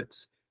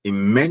prophets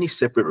in many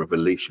separate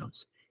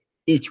revelations,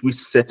 each which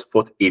set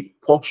forth a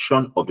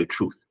portion of the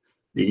truth.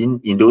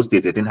 In those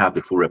days, they didn't have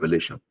the full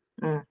revelation.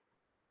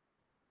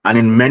 And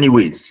in many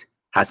ways,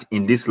 has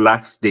in these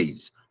last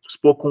days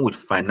spoken with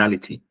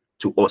finality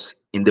to us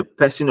in the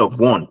person of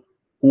one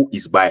who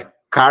is by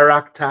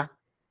character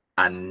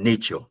and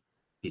nature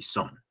his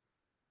son.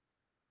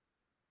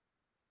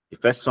 The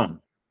first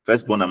son,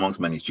 firstborn amongst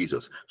men, is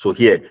Jesus. So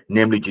here,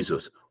 namely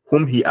Jesus,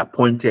 whom he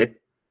appointed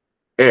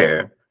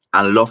heir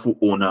and lawful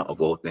owner of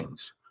all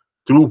things,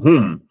 through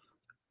whom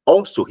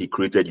also he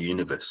created the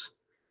universe.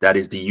 That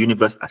is the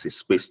universe as a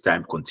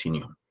space-time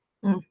continuum.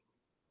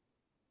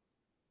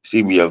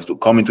 See, we have to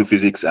come into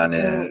physics and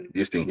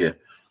this thing here.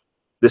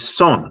 The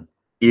sun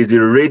is the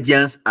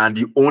radiance and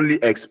the only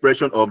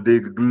expression of the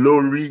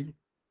glory.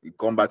 We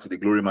come back to the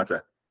glory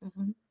matter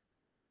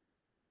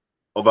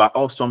of our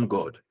awesome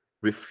God,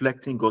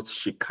 reflecting God's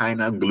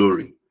Shekinah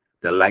glory,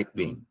 the light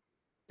being,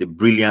 the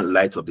brilliant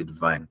light of the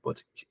divine.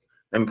 But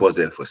let me pause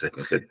there for a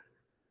second.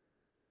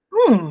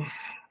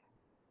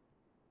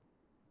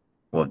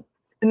 What?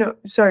 No,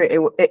 sorry. I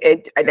feel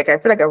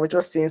like I was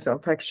just seeing some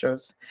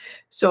pictures.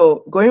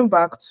 So going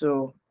back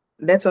to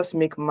let us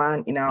make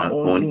man in our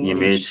own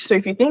image. So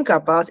if you think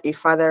about a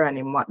father and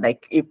a mother,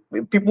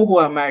 people who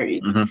are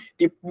married,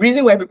 the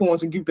reason why people want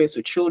to give birth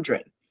to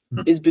children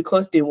is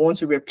because they want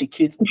to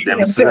replicate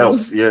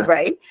themselves,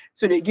 right?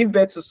 So they give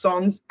birth to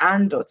sons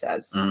and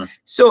daughters.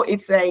 So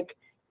it's like,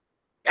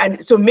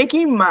 and so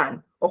making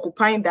man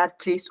occupying that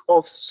place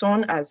of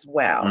son as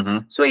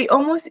well. So it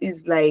almost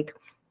is like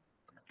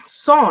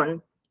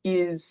son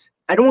is,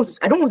 I don't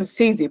want to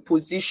say is a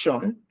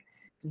position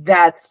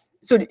that,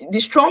 so the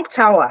strong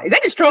tower, is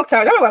that the strong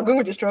tower? That's why we're going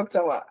with the strong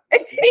tower.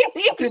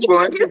 Keep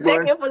going.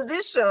 Like a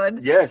position,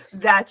 yes,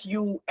 that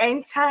you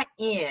enter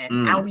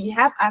in, and we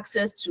have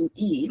access to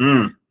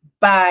it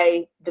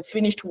by the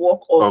finished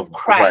work of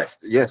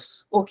Christ.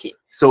 Yes. Okay.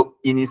 So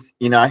in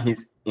our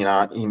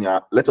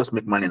let us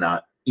make man in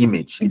our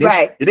image. It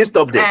didn't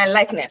stop there. And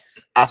likeness.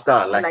 After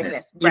our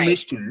likeness.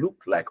 Image to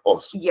look like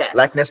us. Yes.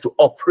 Likeness to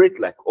operate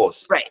like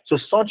us. Right. So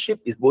sonship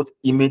is both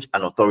image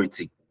and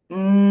authority.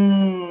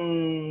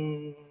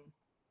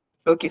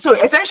 Okay. So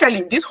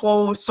essentially, this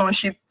whole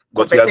sonship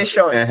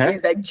conversation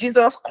is like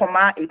Jesus,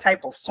 a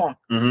type of son.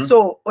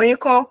 So when you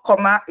call,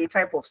 a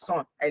type of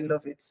son, I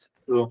love it.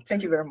 So,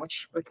 thank you very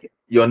much. Okay.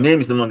 Your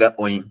name is no longer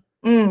Oyin.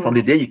 From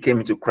the day you came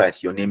into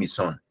Christ, your name is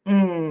son.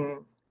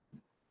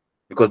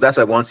 Because that's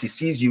why once he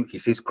sees you, he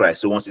sees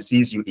Christ. So once he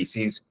sees you, he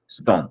sees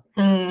son.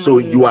 So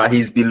you are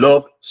his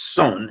beloved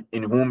son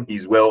in whom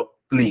he's well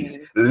pleased.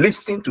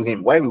 Listen to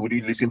him. Why would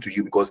he listen to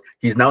you? Because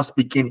he's now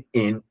speaking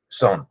in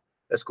son.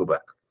 Let's go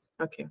back.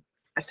 Okay.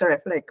 Sorry, I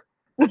feel like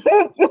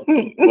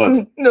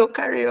what? No,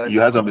 carry on. You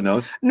had something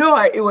else? No,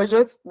 it was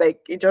just like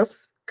it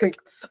just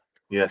clicked.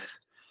 Yes.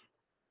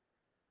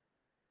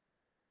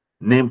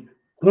 Name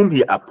whom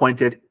he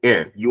appointed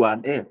heir. You are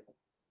an heir.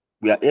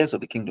 We are heirs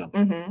of the kingdom.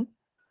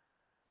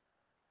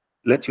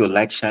 Let your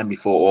light shine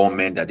before all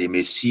men that they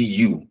may see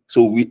you.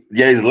 So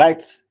there is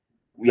light.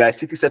 We are a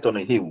city set on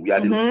a hill. We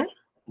are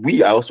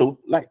we are also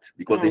light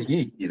because the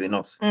he is in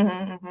us.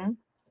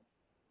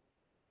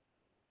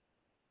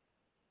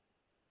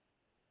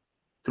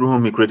 Through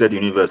whom he created the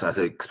universe as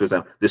an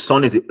expression. The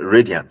sun is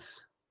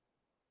radiance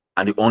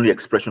and the only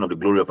expression of the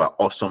glory of our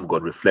awesome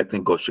God,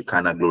 reflecting God's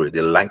Shekinah glory,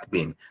 the light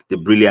being the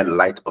brilliant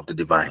light of the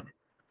divine,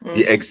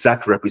 the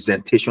exact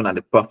representation and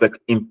the perfect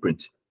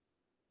imprint.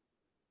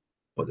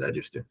 What did I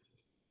just do?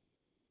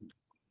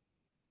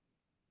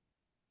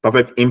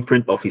 Perfect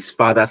imprint of his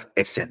Father's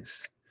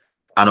essence,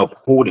 and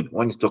upholding.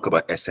 When you talk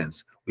about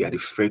essence, we are the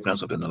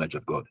fragrance of the knowledge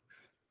of God.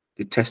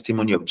 The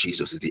testimony of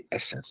Jesus is the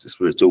essence, the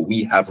Spirit. So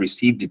we have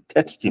received the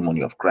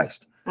testimony of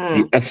Christ,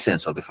 the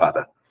essence of the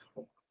Father,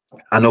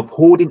 and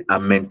upholding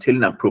and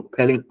maintaining and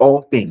propelling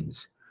all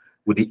things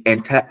with the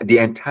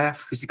entire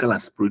physical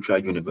and spiritual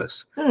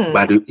universe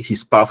by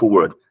his powerful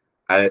word.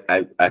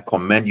 I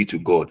commend you to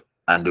God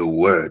and the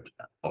word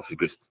of his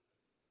grace.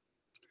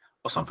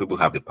 Or some people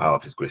have the power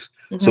of his grace.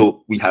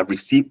 So we have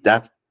received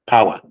that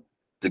power,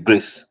 the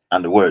grace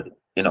and the word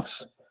in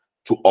us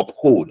to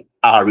uphold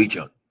our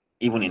region,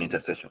 even in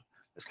intercession.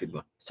 Let's keep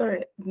going.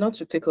 Sorry, not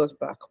to take us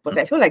back, but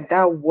I feel like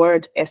that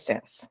word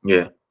essence.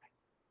 Yeah.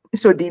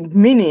 So the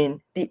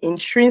meaning, the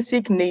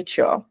intrinsic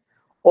nature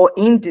or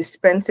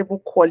indispensable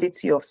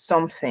quality of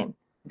something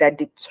that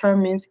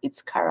determines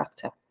its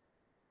character.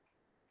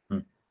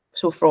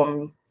 So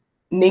from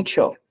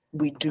nature,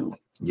 we do.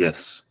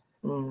 Yes.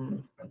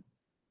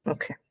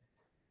 Okay.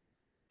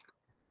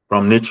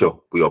 From nature,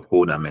 we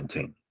uphold and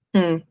maintain.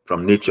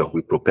 From nature,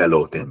 we propel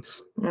all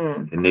things.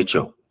 In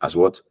nature, as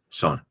what?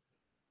 Son.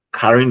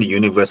 Carrying the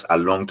universe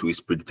along to its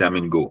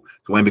predetermined goal.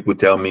 So when people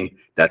tell me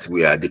that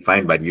we are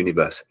defined by the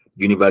universe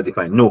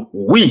defined. No,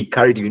 we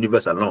carry the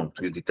universe along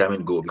to its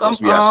determined goal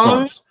because we are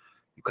sons.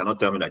 You cannot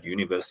tell me that the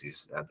universe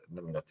is.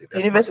 Let me not take that.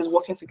 The universe is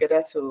working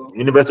together to. The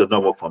universe does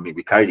not work for me.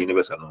 We carry the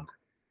universe along.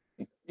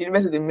 The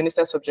universe is the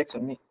minister subject to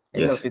me. I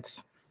love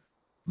it.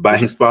 By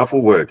his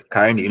powerful word,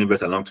 carrying the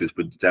universe along to its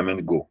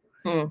predetermined goal.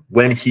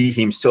 When he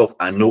himself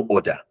and no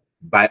other,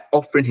 by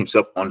offering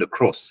himself on the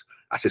cross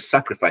as a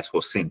sacrifice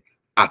for sin,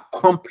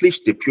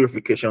 accomplished the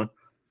purification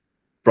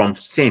from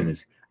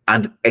sins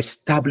and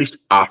established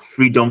our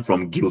freedom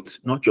from guilt,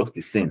 not just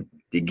the sin,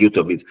 the guilt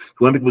of it. So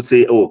when people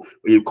say, "Oh,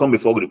 you come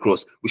before the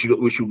cross," we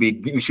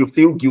should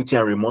feel guilty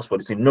and remorse for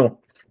the sin. No,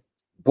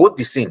 both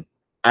the sin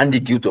and the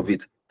guilt of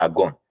it are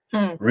gone.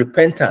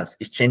 Repentance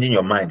is changing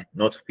your mind,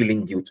 not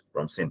feeling guilt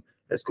from sin.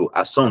 Let's go.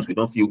 As sons, we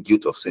don't feel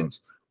guilt of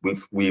sins. We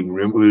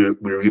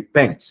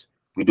repent.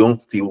 We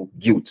don't feel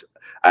guilt.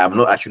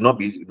 I should not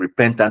be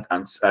repentant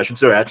and I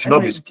should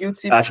not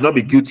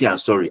be guilty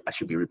and sorry. I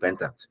should be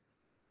repentant.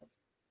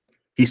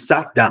 He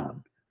sat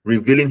down,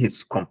 revealing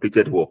his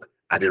completed work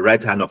at the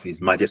right hand of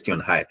his majesty on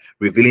high,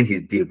 revealing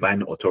his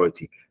divine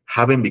authority,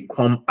 having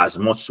become as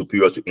much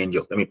superior to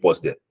angels. Let me pause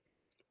there.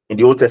 In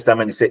the Old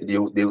Testament, they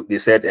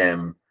said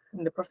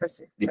in the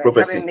prophecy.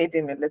 Made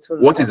him a little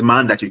what is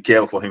man that you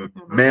care for him?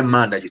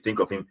 Man that you think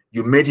of him.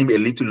 You made him a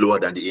little lower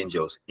than the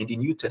angels. In the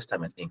New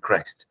Testament, in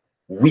Christ,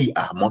 we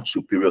are much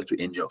superior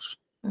to angels.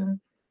 It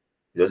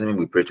doesn't mean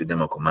we pray to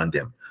them or command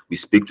them. We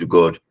speak to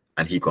God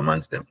and he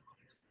commands them.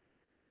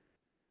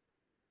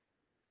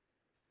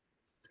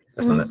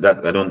 Let's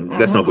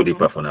not go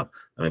deeper for now.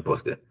 Let me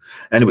pause there.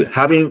 Anyway,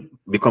 having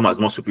become as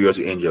much superior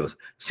to angels,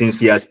 since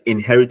he has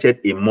inherited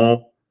a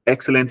more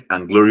excellent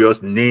and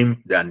glorious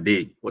name than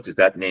they. What is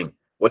that name?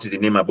 What is the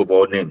name above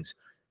all names?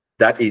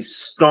 That is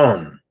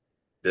Son,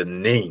 the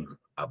name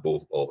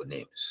above all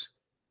names.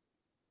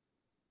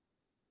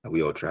 Are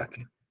we all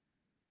tracking?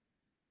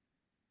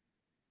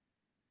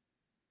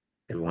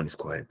 Everyone is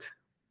quiet.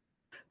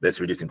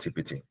 Let's read this in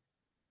TPT.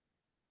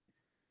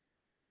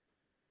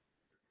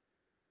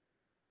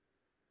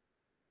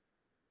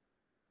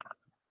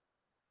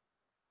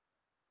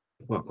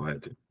 Well, go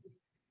ahead.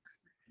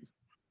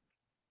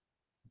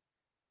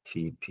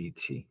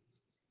 TPT,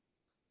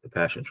 the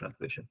Passion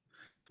Translation.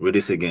 Read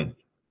this again.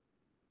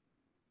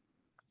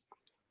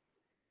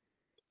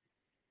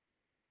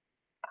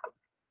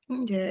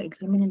 Yeah,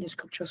 examining the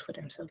scriptures for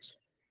themselves.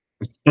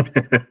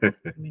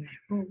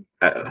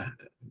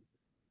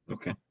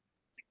 Okay.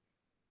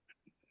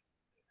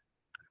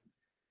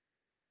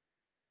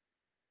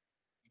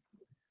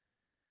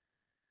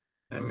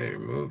 Let me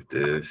remove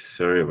this.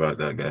 Sorry about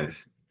that,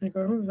 guys.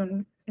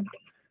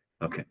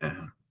 Okay.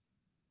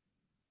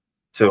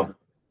 So,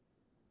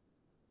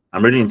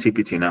 I'm reading in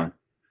TPT now.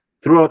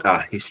 Throughout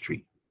our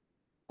history,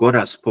 God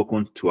has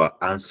spoken to our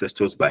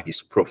ancestors by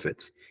his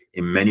prophets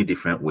in many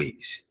different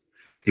ways.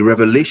 The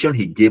revelation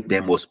he gave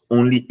them was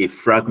only a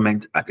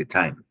fragment at a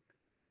time,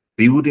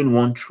 building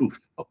one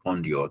truth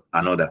upon the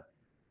another.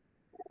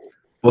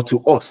 But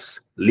to us,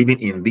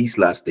 living in these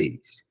last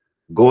days,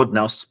 God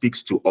now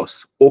speaks to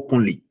us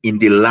openly in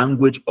the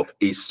language of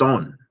a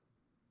son,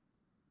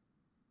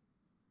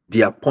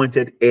 the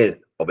appointed heir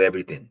of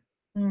everything.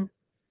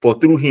 For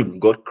through him,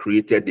 God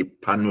created the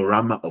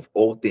panorama of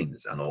all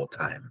things and all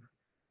time.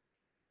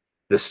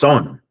 The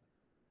sun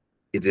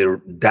is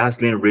the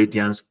dazzling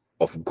radiance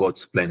of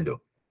God's splendor,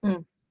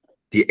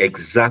 the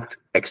exact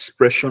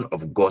expression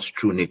of God's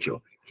true nature.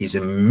 He's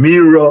a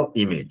mirror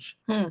image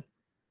in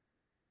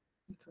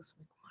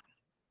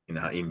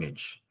our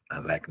image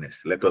and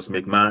likeness. Let us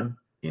make man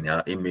in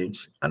our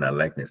image and our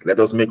likeness. Let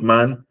us make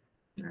man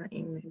in our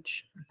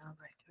image and our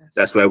likeness.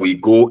 That's why we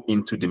go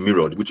into the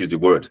mirror, which is the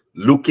word,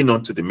 looking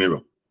onto the mirror.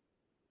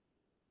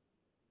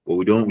 But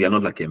we are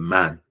not like a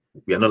man.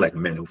 We are not like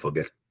men who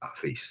forget our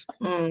face.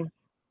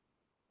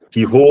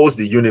 He holds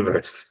the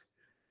universe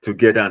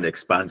together and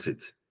expands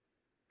it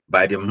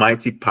by the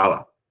mighty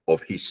power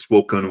of his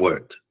spoken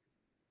word.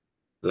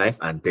 Life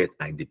and death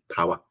are in the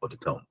power of the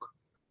tongue.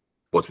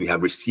 But we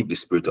have received the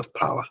spirit of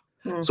power.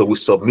 So we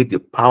submit the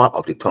power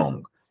of the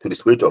tongue to the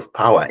spirit of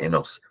power in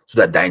us, so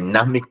that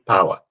dynamic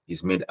power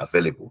is made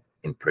available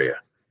in prayer.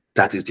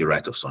 That is the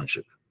right of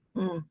sonship.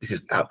 This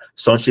is how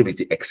sonship is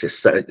the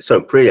exercise.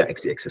 So prayer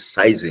is the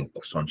exercising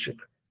of sonship.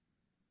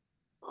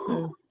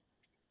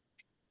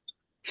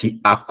 He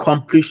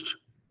accomplished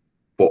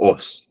for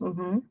us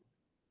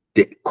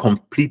the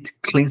complete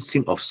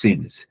cleansing of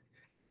sins,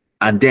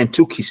 and then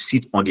took his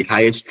seat on the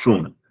highest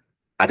throne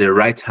at the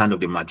right hand of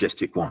the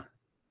majestic one.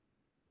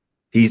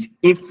 He is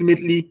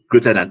infinitely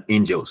greater than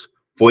angels,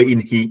 for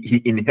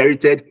he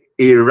inherited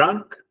a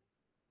rank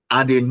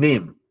and a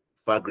name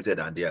far greater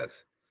than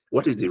theirs.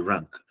 What is the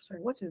rank?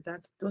 Sorry, what is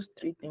that? Those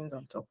three things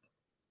on top.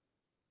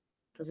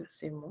 Does it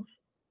say more?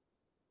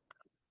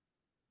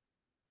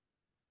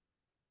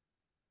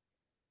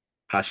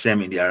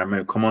 Hashem in the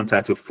Aramaic, common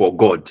title for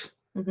God.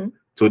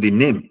 So the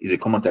name is a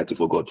common title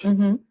for God.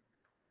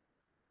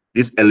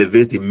 This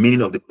elevates the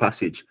meaning of the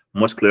passage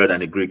much clearer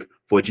than the Greek.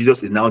 For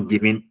Jesus is now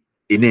given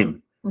a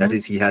name. That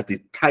is, he has the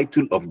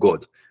title of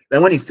God.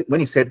 Then when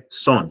he said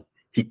son,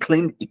 he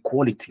claimed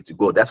equality to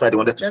God. That's why they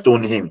wanted to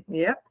stone him.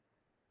 Yeah.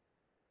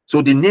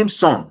 So the name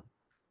son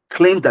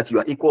claims that you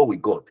are equal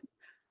with God.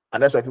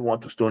 And that's why people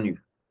want to stone you.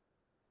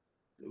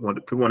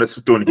 People want to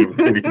stone him.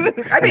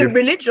 I mean,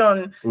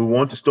 religion. We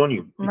want to stone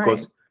you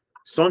because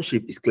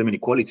sonship is claiming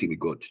equality with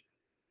God.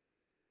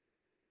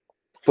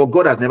 For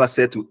God has never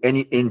said to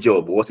any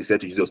angel but what he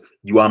said to Jesus,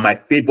 you are my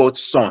favored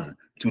son.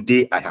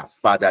 Today I have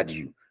fathered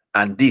you.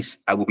 And this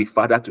I will be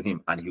father to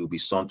him, and he will be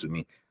son to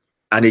me.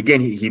 And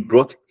again, he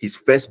brought his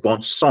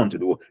firstborn son to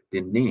the world. The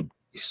name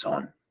is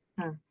son.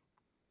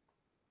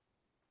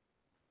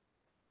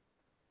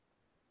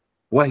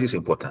 Why is this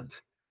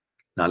important?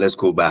 Now let's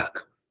go back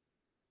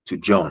to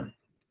John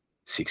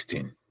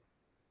 16.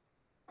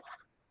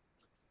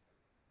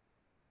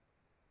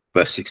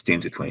 Verse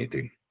 16 to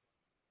 23.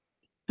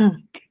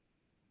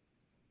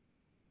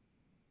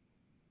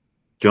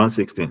 John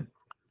 16,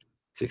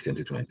 16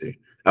 to 23.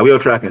 Are we all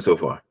tracking so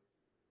far?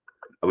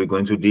 Are we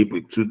going too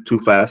deep, too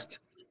fast?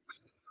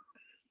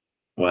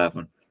 What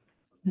happened?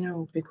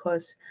 No,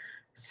 because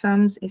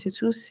Psalms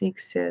 82:6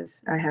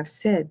 says, I have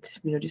said,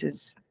 this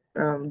is,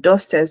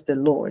 thus says the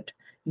Lord,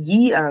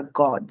 ye are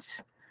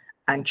gods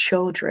and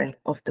children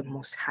of the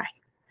Most High.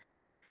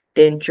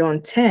 Then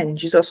John 10,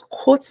 Jesus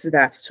quotes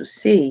that to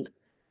say,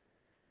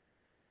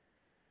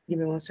 give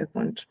me 1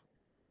 second.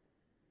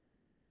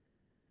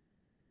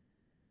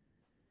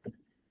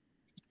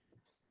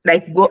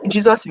 Like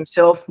Jesus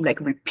himself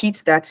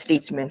repeats that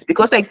statement,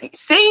 because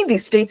saying the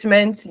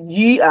statement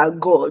ye are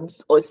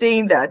gods, or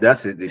saying that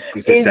is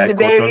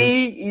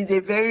a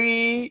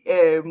very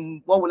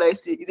what will I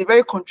say, is a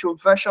very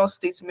controversial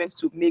statement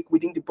to make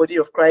within the body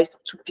of Christ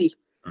today.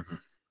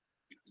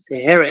 It's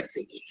a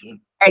heresy.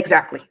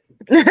 Exactly.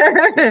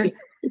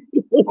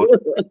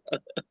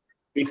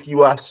 If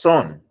you are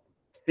son,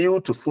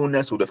 filled to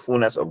fullness with the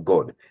fullness of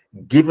God,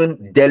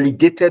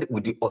 delegated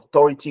with the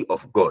authority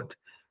of God,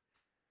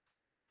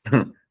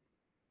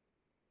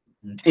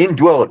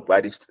 indwelled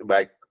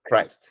by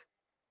Christ,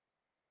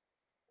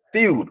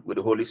 filled with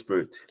the Holy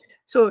Spirit.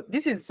 So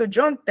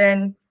John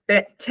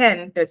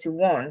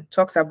 10:31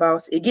 talks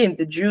about, again,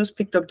 the Jews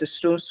picked up the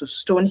stones to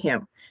stone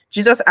him.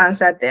 Jesus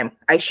answered them,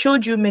 I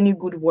showed you many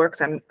good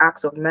works and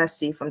acts of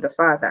mercy from the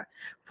Father.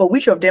 For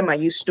which of them are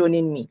you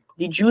stoning me?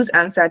 The Jews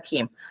answered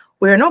him,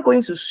 we are not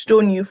going to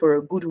stone you for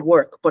a good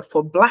work, but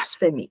for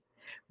blasphemy,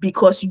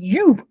 because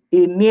you,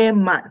 a mere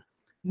man,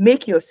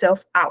 make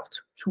yourself out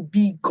to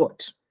be God.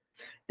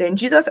 Then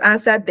Jesus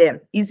answered them,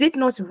 is it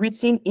not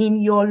written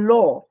in your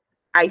law,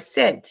 I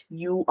said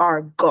you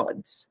are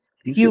gods?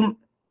 Yeah?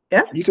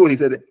 You see what he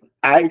said?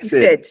 He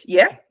said,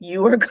 yeah,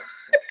 you are God.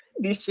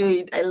 The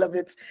shade, I love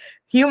it.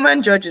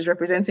 Human judges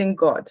representing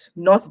God,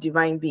 not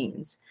divine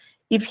beings.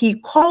 If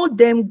he called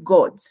them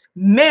gods,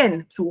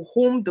 men to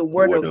whom the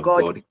word of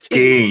God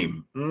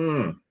came.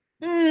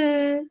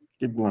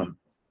 Keep going.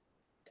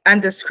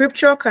 And the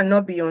scripture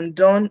cannot be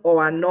undone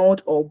or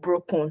annulled or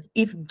broken.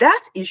 If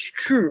that is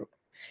true,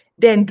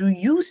 then do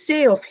you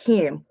say of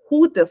him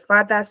who the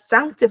Father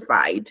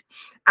sanctified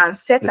and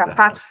set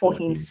apart for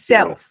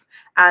himself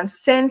and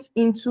sent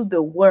into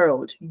the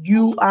world,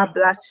 you are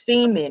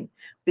blaspheming,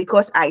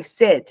 because I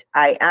said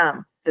I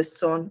am the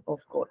Son of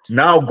God.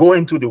 Now go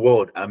into the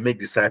world and make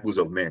disciples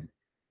of men.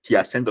 He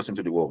has sent us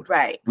into the world.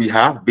 Right. We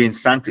have been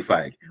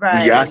sanctified.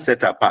 Right. We are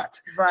set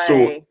apart. Right.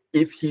 So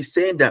if he's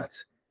saying that,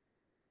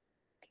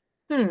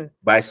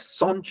 by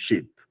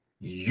sonship,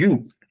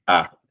 you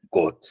are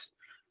God.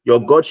 Your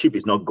godship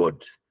is not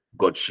God's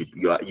godship.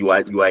 You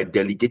are a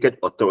delegated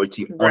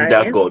authority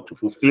under God to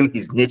fulfill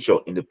his nature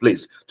in the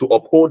place, to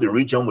uphold the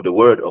region with the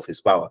word of his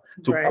power,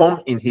 to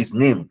come in his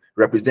name,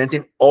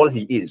 representing all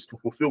he is, to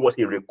fulfill what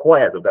he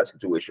requires of that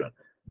situation.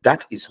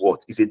 That is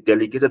what is a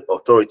delegated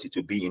authority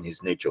to be in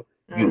his nature.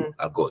 You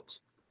are God.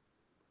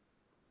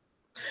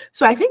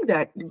 So I think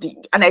that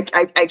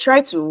I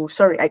try to,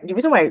 the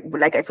reason why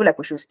I feel like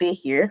we should stay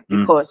here,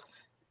 because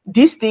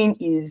this thing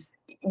is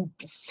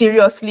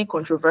seriously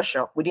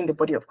controversial within the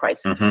body of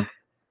Christ.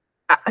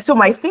 So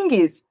my thing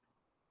is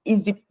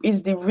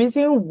the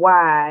reason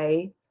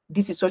why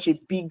this is such a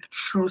big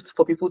truth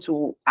for people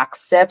to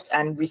accept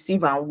and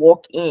receive and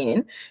walk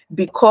in,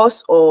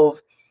 because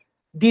of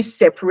this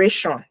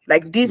separation,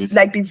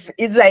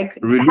 it's like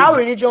how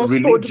religion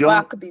stood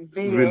back the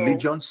veil.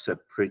 Religion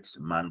separates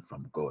man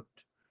from God,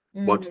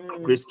 but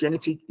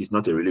Christianity is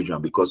not a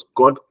religion, because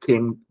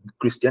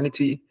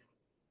Christianity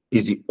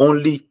is the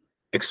only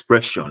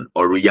expression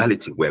or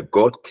reality where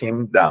God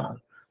came down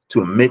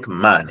to make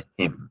man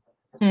him.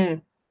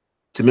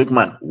 To make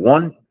man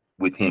one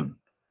with him,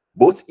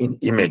 both in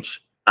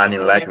image and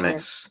in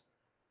likeness.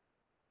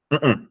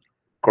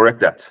 Correct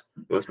that.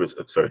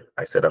 Sorry,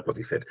 I said that what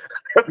he said.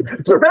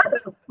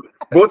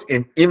 Both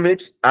in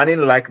image and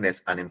in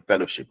likeness and in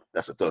fellowship.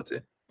 That's the third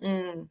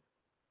thing.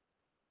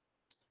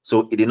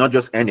 So it did not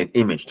just end in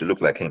image to look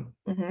like him.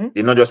 It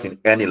did not just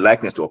end in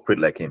likeness to operate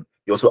like him.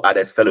 He also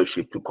added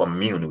fellowship to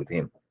commune with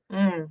him.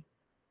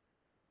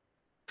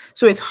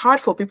 So it's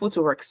hard for people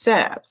to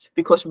accept,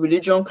 because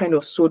religion kind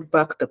of sewed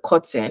back the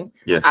curtain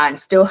and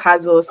still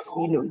has us,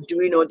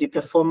 doing all the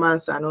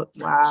performance and all.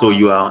 Wow. So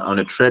you are on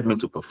a treadmill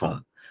to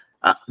perform.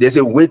 There's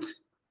a weight.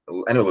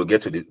 Anyway, we'll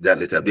get to that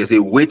later. There's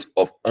a weight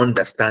of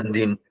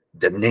understanding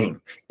the name.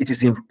 It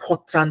is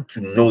important to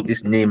know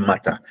this name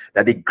matter,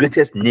 that the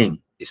greatest name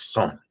is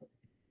Son.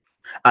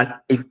 And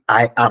if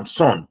I am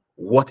Son,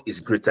 what is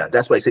greater?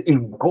 That's why I say,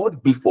 if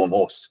God be for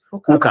us,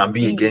 who can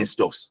be against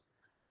us?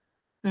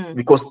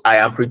 Because I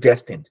am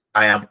predestined,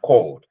 I am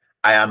called,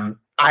 I am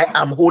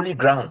holy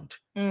ground.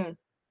 See,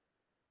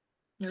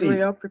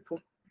 real people.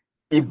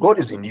 If God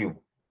is in you,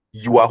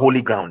 you are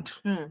holy ground.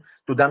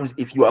 So that means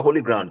if you are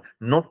holy ground,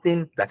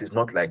 nothing that is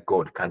not like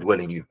God can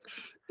dwell in you.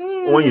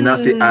 When you now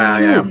say,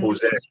 I am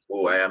possessed,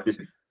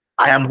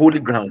 I am holy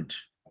ground.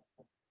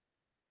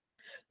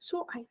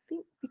 So I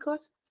think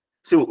because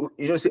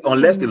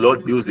unless the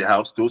Lord builds the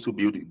house, those who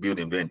build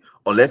in vain.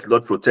 Unless the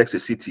Lord protects the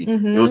city,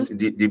 those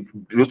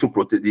who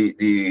protect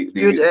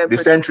the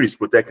sentries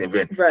protect in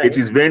vain. It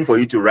is vain for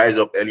you to rise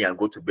up early and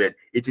go to bed,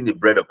 eating the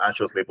bread of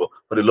anxious labor.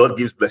 For the Lord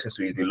gives blessings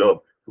to his beloved,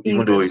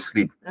 even though he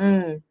sleep.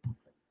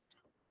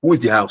 Who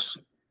is the house?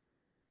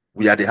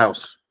 We are the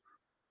house.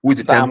 Who is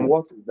the temple?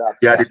 What is that?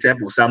 We are the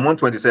temple. Psalm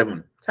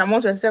 127. Psalm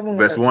 127,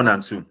 verse 1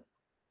 and 2.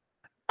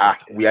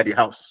 We are the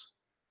house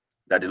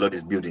that the Lord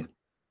is building.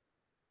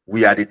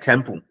 We are the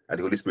temple that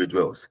the Holy Spirit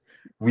dwells.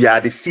 We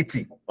are the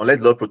city. Unless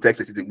the Lord protects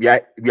the city, we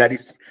are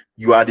this.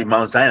 You are the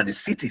Mount Zion, the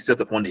city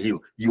set upon the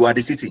hill. You are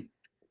the city.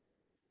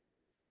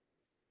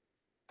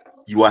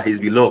 You are his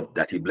beloved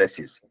that he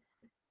blesses,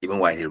 even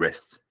while he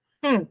rests.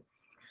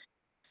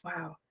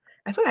 Wow.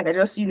 I feel like I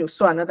just,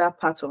 saw another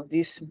part of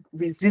this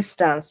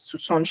resistance to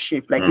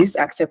sonship, like this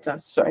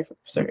acceptance.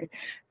 Sorry.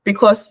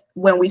 Because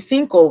when we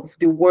think of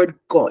the word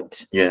God,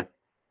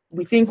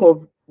 we think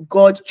of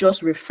God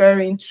just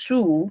referring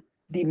to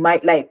the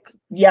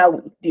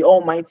Yahweh, the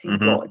Almighty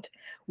God.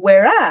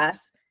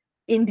 Whereas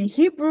in the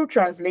Hebrew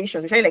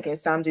translation, especially like in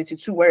Psalm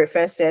 82, where it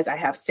first says, I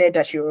have said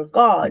that you're a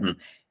God,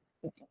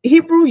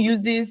 Hebrew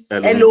uses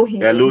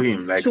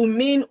Elohim like, to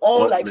mean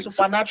all like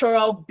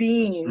supernatural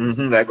beings,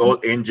 like all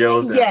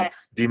angels, and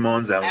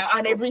demons,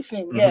 and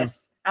everything.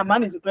 Yes, and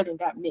man is included in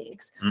that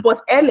mix.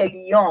 But El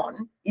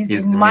Elyon is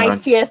the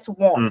mightiest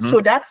one,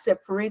 so that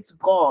separates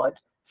God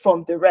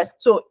from the rest.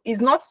 So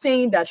it's not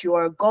saying that you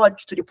are God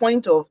to the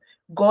point of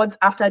gods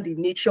after the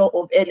nature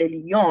of El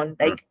Elyon,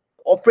 like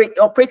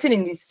operating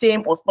in the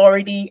same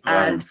authority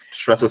and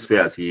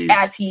stratosphere as he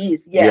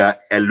is. Yes, they are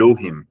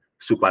Elohim,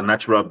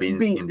 supernatural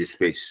beings in the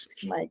space.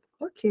 Like,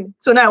 okay,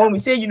 so now when we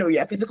say,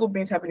 physical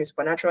beings having a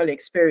supernatural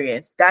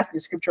experience, that's the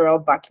scriptural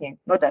backing,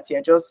 not that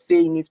you're just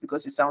saying it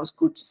because it sounds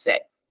good to say.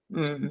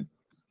 What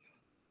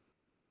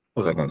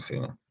was I going to say?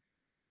 I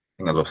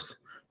think I lost.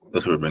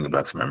 Let's bring it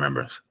back to my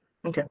remembrance.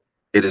 Okay.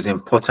 It is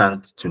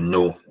important to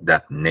know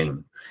that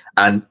name,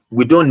 and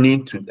we don't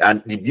need to.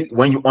 And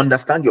when you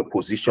understand your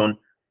position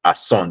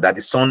as son,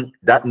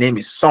 that name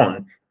is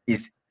son,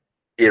 is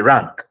a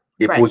rank,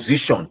 a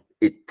position,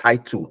 a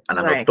title, and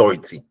an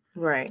authority.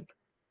 Right.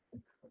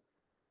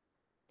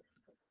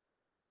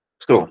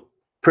 So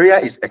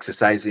prayer is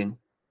exercising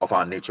of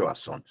our nature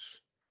as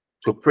sons.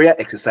 So prayer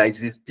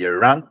exercises the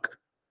rank,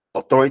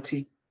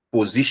 authority,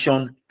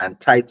 position, and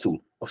title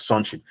of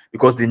sonship,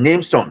 because the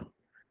name son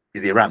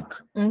is a rank.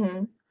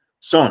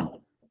 Son,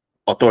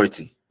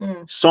 authority.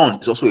 Son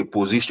is also a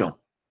position,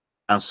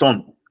 and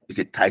son is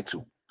a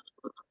title.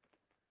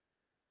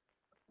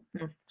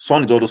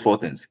 Son is all those four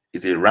things.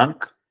 Is a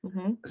rank,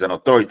 is an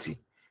authority,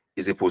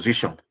 is a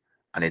position,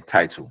 and a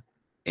title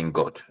in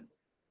God.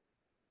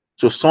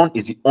 So son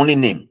is the only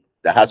name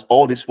that has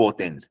all these four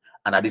things,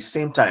 and at the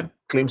same time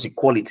claims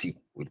equality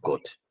with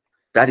God.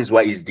 That is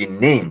why it's the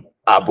name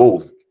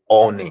above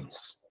all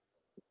names.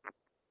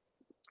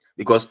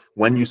 Because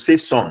when you say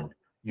son,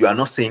 you are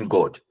not saying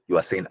God, you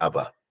are saying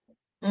Abba.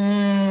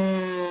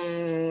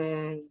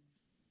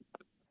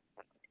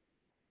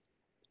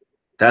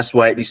 That's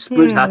why the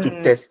Spirit had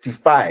to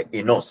testify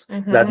in us.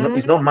 That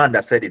it's not man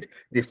that said it.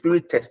 The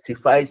Spirit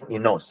testifies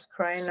in us,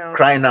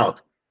 crying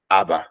out,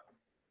 Abba.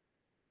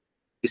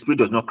 The Spirit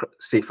does not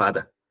say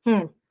Father.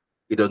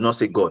 It does not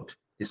say God.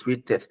 The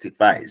Spirit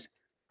testifies,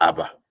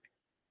 Abba.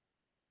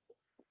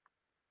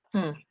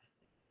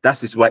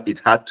 That is why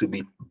it had to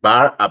be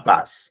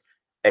Bar-Abbas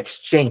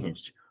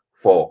exchanged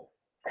for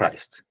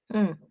Christ.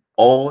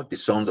 All the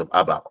sons of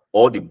Abba,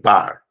 all the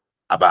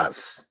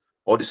Bar-Abbas,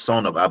 all the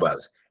son of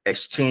Abbas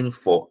exchanged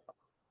for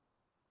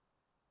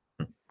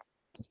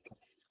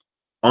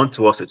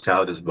unto us a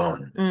child is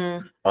born,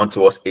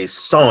 unto us a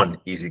son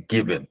is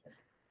given.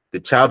 The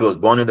child was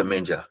born in the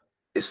manger,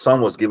 a son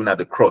was given at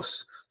the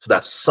cross, so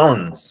that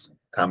sons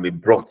can be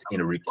brought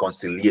in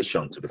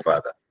reconciliation to the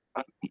Father.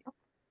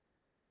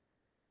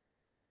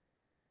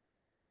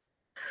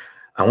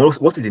 And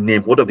what is the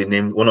name? One of the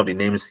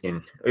names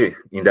in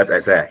that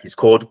Isaiah? He's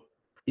called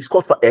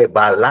for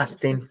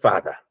everlasting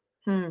Father.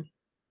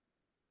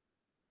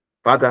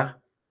 Father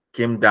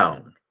came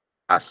down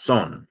as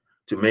son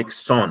to make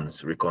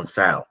sons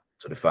reconcile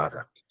to the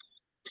Father.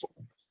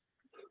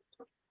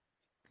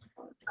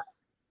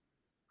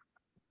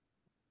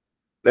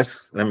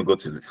 Let me go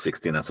to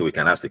 16, and so we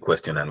can ask the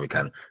question and we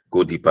can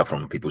go deeper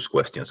from people's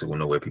questions, so we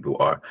know where people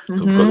are.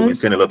 So because we've been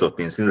saying a lot of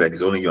things, seems like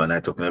it's only you and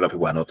I talking, a lot of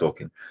people are not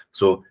talking.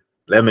 So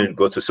let me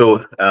go to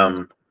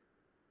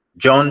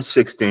John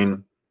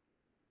 16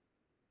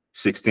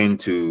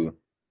 to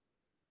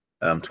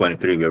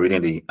 23. We're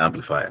reading the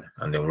Amplified,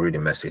 and then we'll read the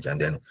Message, and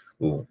then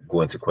we'll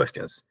go into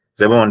questions.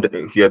 So everyone,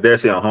 if you're there,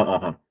 say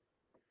A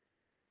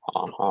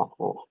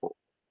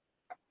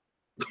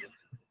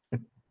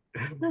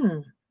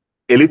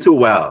little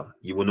while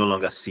you will no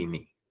longer see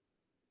me,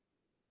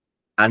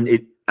 and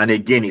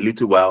again a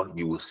little while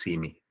you will see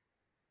me.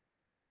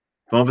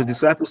 Some of his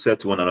disciples said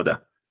to one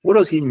another, what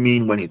does he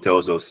mean when he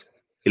tells us,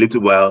 a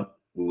little while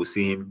we will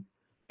see him,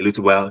 a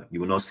little while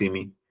you will not see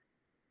me,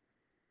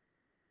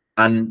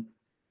 and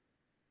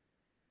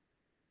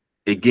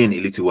again a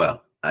little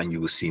while and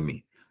you will see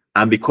me,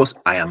 and because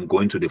I am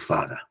going to the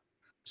Father.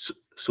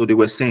 So they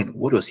were saying,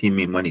 what does he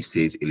mean when he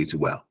says a little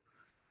while?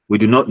 We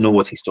do not know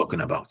what he's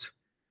talking about.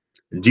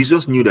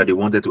 Jesus knew that they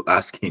wanted to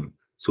ask him,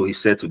 so he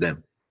said to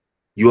them,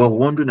 you are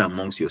wondering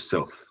amongst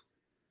yourself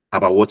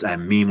about what I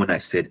mean when I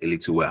said a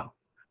little while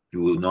you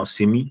will not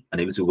see me,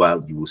 and a little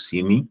while you will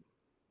see me.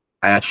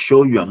 I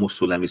assure you, I most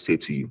solemnly say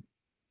to you,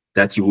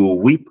 that you will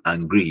weep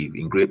and grieve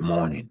in great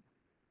mourning,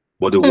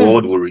 but the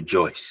world will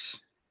rejoice.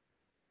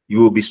 You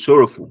will be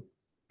sorrowful,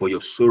 but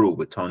your sorrow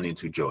will turn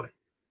into joy.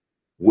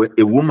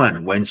 A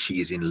woman, when she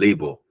is in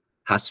labor,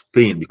 has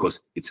pain because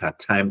it's her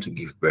time to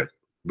give birth,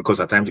 because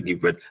her time to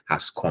give birth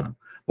has come.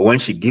 But when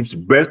she gives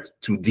birth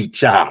to the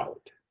child,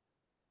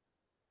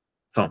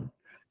 son,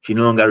 she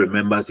no longer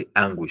remembers the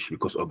anguish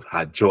because of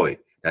her joy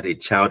that a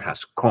child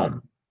has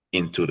come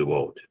into the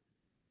world.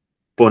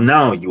 For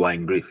now you are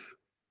in grief,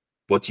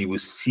 but I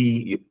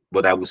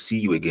will see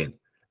you again,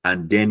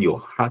 and then your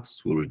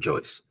hearts will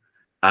rejoice,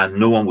 and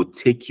no one will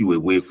take you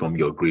away from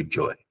your great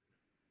joy.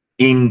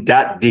 In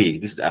that day,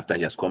 this is after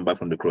he has come back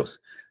from the cross,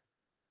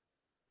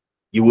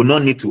 you will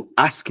not need to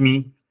ask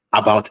me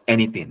about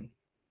anything.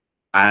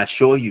 I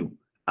assure you,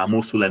 and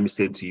also let me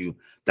say to you,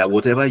 that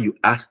whatever you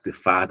ask the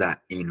Father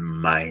in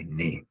my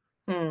name,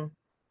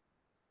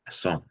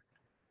 Son,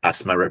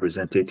 as my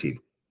representative,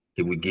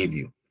 he will give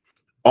you.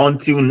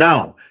 Until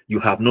now, you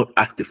have not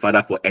asked the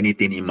Father for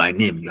anything in my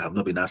name. You have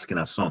not been asking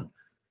a Son.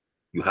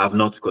 You have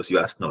not, because you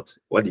asked not.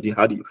 How did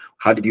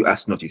you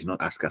ask not? You did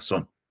not ask a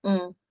Son.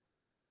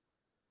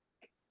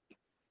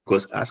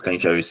 Because ask and you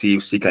shall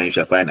receive, seek and you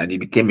shall find, and it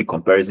became a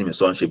comparison in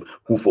sonship.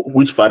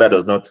 Which father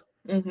does not?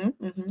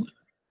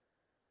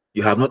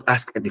 You have not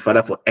asked the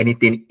Father for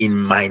anything in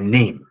my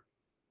name,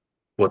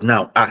 but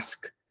now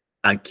ask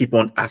and keep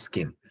on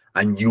asking,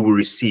 and you will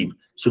receive,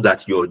 so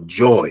that your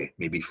joy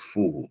may be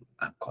full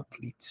and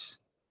complete.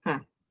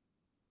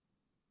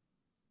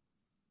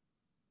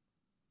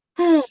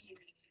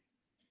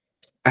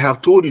 I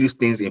have told you these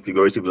things in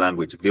figurative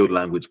language, veiled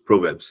language,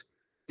 proverbs.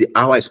 The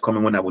hour is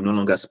coming when I will no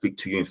longer speak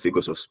to you in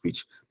figures of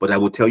speech, but I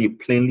will tell you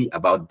plainly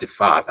about the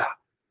Father.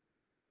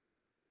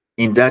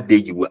 In that day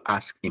you will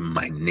ask in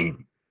my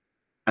name.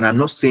 And I'm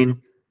not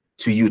saying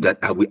to you that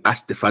I will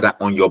ask the Father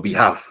on your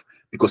behalf,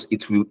 because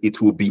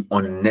it will be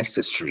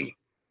unnecessary.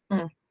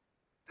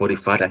 For the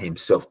Father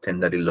himself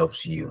tenderly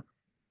loves you,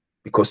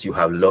 because you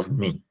have loved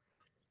me,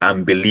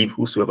 and believe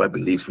whosoever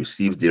believes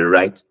receives the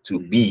right to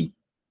be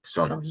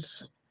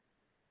sons.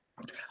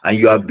 And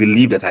you have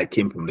believed that I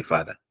came from the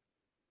Father.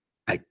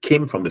 I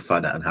came from the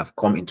Father and have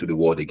come into the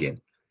world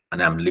again,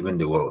 and I'm leaving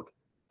the world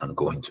and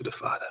going to the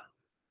Father.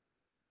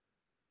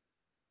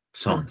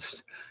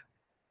 Sons.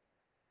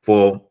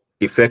 For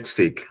effect's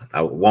sake,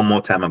 one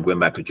more time, I'm going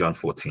back to John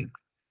 14,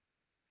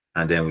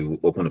 and then we will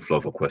open the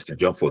floor for questions.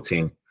 John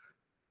 14,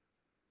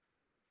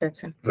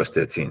 13. Verse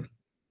 13.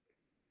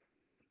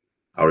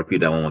 I'll repeat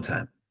that one more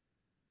time.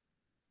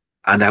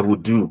 And I will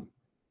do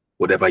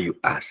whatever you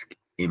ask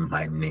in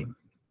my name.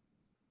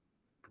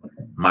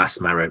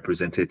 As my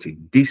representative,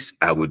 this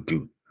I will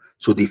do,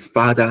 so the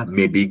Father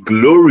may be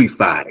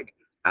glorified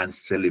and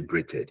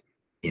celebrated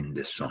in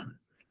the Son.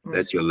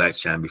 Let your light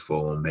shine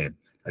before all men,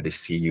 that they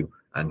see you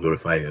and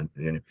glorify you.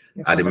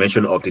 At the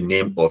mention of the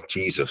name of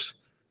Jesus,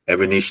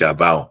 every knee shall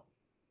bow,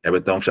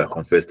 every tongue shall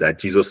confess that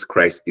Jesus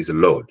Christ is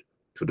Lord,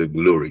 to the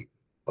glory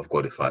of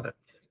God the Father.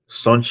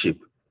 Sonship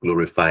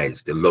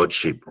glorifies the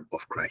Lordship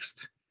of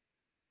Christ,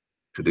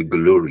 to the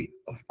glory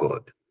of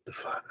God the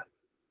Father.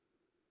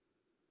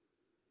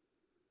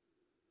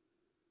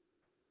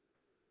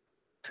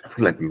 I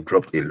feel like we've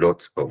dropped a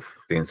lot of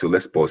things, so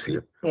let's pause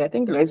here. Yeah, I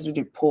think let's do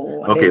the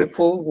poll. And then the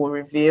poll will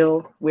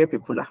reveal where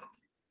people are.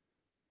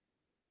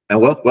 And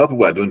while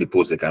people are doing the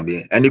polls, there can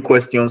be any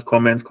questions,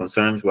 comments,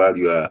 concerns while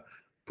you are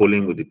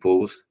polling with the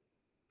polls?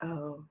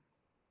 Oh,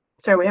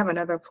 sorry, we have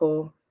another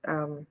poll.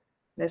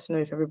 Let's know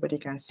if everybody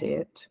can see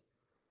it.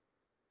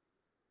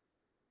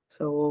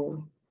 So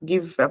we'll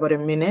give about a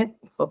minute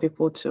for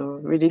people to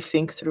really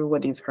think through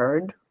what they've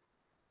heard.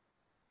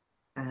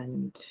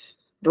 And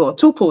there were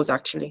two polls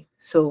actually,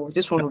 so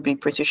this one will be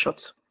pretty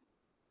short.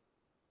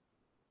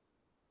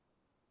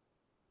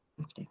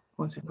 Okay,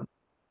 1 second.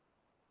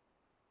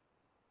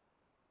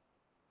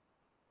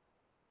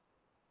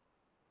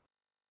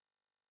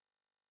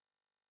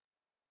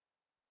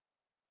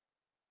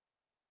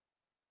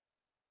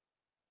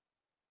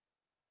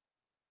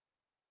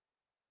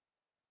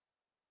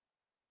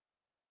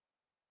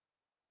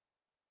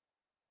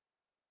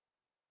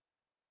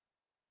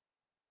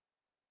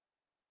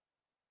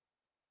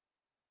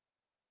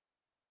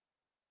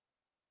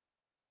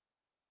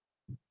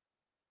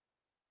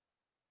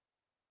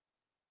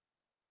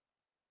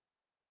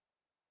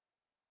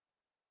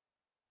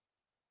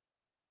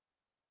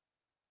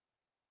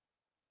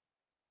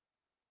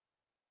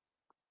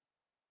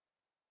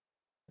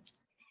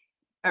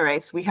 All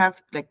right, so we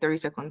have like 30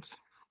 seconds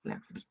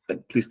left.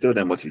 Please tell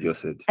them what you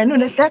just said. I know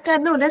let's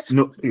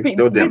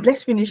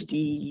finish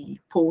the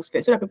polls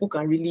first so that people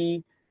can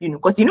really,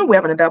 because we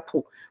have another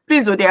poll.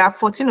 Please, so there are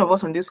 14 of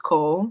us on this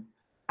call,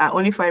 and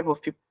only 5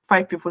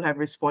 people have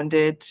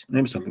responded.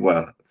 Maybe some people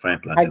are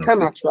fine I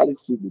can't actually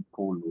see the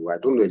poll. I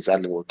don't know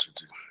exactly what to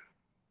do.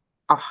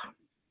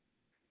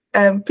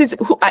 Please,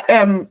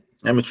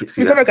 let me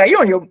see that. Are you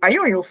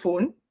on your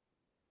phone?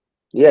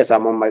 Yes,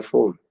 I'm on my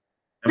phone.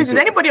 Please, is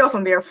anybody else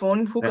on their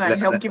phone who can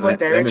help give us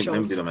directions?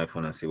 Let me do it on my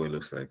phone and see what it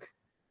looks like.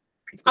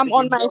 I'm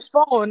on my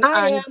phone.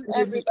 I am,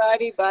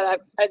 everybody,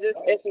 but I just,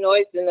 it's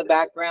noise in the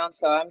background,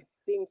 so I'm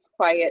being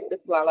quiet.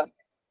 This Lala.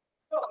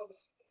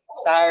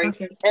 Sorry.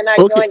 Okay. And I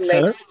joined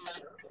late.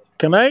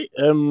 Can I,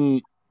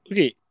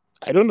 okay,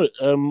 I don't know,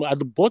 at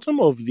the bottom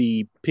of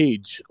the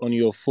page on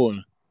your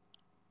phone,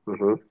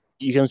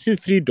 you can see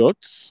 3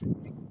 dots.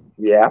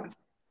 Yeah.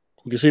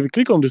 Okay, so if you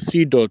click on the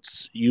 3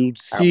 dots, you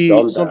see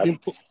something.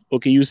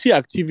 Okay, you see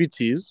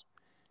activities.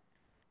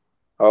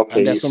 Okay,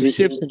 and there's some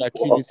shapes in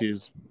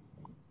activities.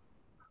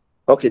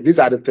 Okay, these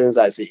are the things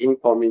I see: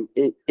 incoming,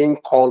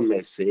 in-call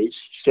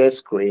message, share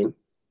screen,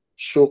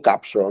 show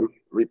caption,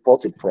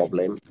 report a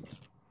problem,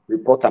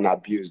 report an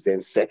abuse,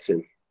 then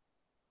setting.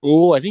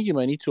 Oh, I think you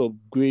might need to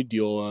upgrade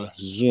your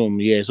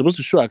Zoom. Yeah, it's supposed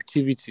to show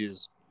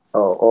activities.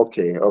 Oh,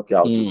 okay. Okay,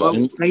 I'll do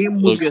that. Can you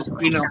move your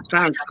screen up?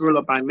 Try and scroll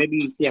up, and maybe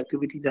you see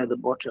activities at the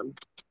bottom.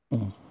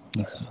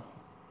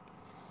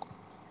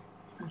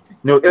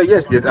 No,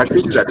 yes, there's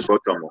activities at the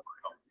bottom.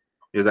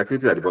 There's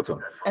activity at the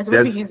bottom. As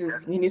maybe he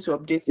needs to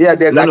update. Yeah,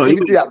 there's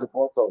activity at the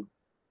bottom.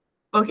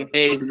 Okay.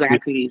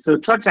 Exactly. So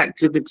touch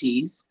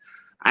activities,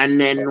 and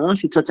then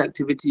once you touch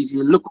activities,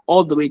 you look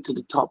all the way to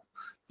the top.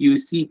 You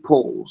see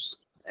polls,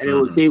 and it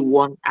will say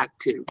 1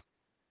 active.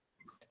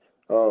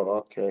 Oh,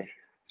 okay.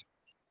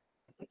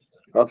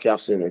 Okay,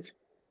 I've seen it.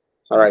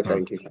 All right,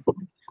 thank you.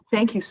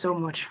 Thank you so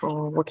much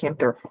for working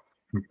through.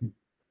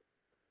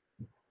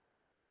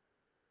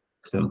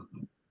 So,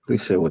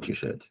 please share what you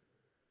shared.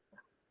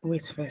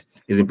 Wait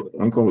first.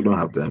 Uncle, we don't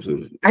have time.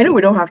 So I know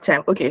we don't have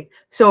time. Okay,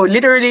 so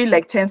literally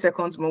like 10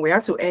 seconds more. We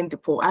have to end the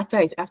poll.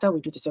 After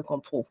we do the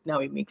second poll, now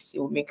it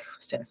will make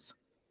sense.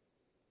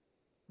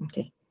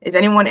 Okay. Is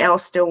anyone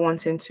else still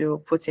wanting to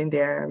put in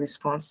their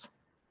response?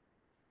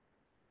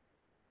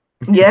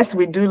 Yes,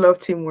 we do love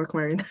teamwork,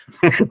 Marina.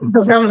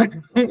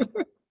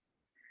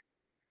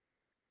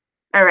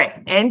 All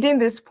right, ending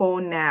this poll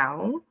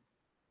now.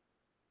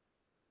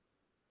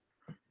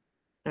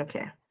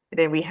 Okay,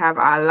 then we have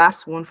our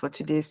last one for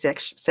today's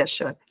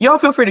session. Y'all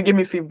feel free to give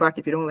me feedback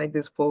if you don't like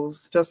these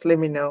polls. Just let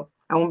me know.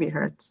 I won't be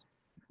hurt.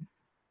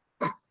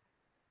 Oh,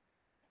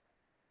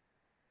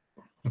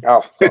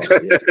 of course,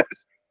 yes.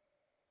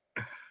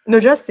 No,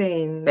 just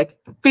saying, like,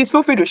 please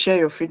feel free to share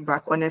your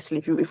feedback,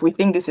 honestly, if we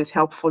think this is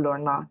helpful or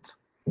not.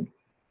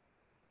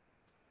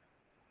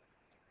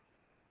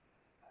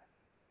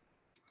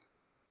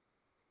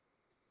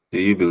 Do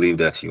you believe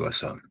that you are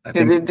son?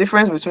 There's a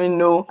difference between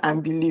know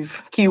and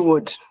believe.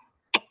 Keyword.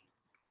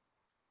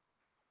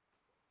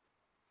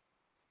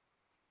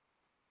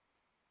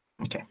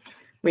 Okay.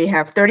 We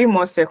have 30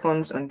 more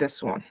seconds on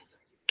this one.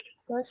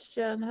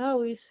 Question: how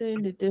are we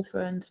saying the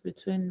difference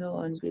between know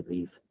and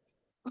believe?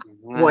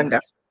 Wonder.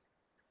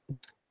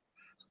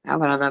 I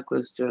have another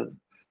question.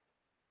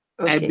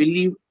 Okay. I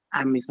believe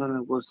I'm a son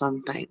of God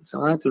sometimes. I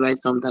wanted to write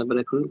sometimes, but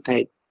I couldn't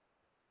type.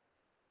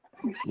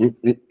 This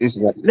is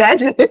what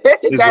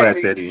I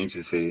said you need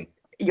to say.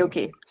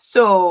 Okay.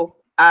 So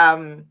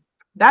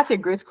that's a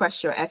great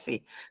question,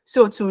 Effie.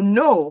 So to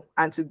know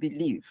and to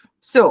believe.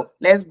 So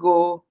let's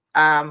go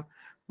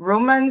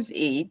Romans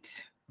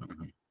 8.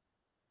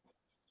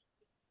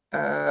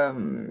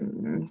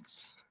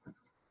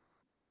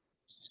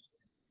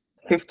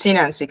 15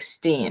 and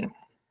 16.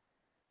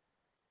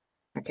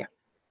 Okay.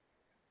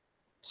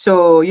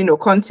 So,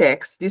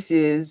 context, this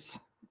is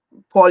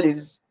Paul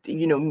is,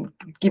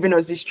 giving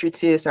us this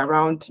treatise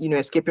around,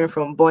 escaping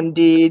from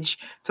bondage,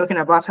 talking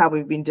about how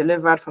we've been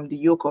delivered from the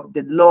yoke of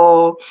the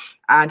law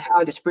and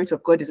how the Spirit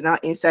of God is now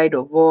inside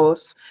of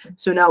us.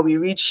 So now we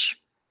reach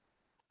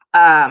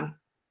from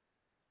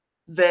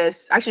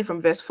verse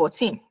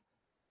 14,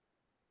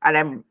 and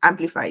I'm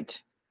amplified.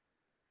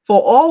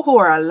 For all who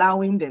are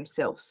allowing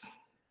themselves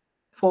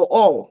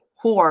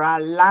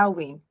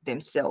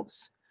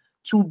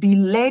to be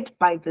led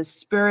by the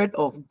Spirit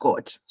of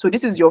God. So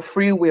this is your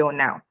free will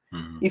now.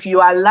 If you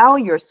allow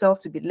yourself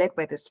to be led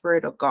by the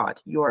Spirit of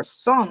God, you are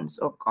sons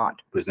of God.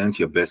 Present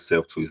your best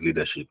self to his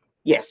leadership.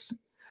 Yes.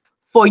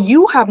 For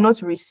you have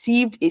not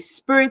received a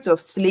spirit of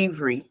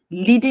slavery,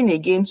 leading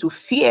again to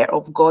fear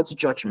of God's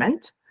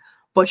judgment,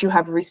 but you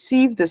have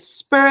received the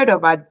spirit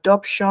of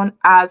adoption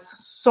as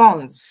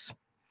sons,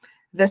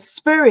 the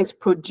Spirit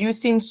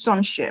producing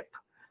sonship,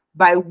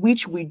 by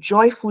which we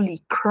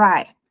joyfully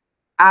cry,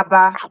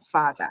 Abba,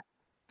 Father.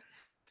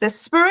 The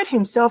Spirit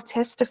himself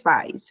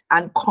testifies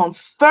and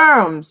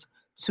confirms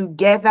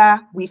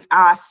together with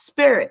our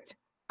spirit,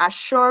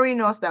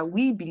 assuring us that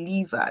we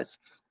believers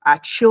are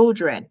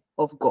children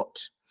of God.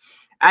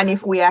 And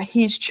if we are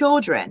his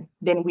children,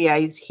 then we are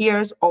his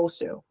heirs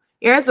also,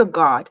 heirs of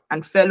God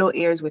and fellow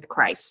heirs with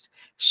Christ,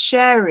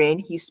 sharing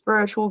his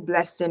spiritual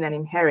blessing and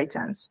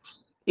inheritance,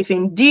 if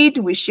indeed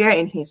we share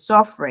in his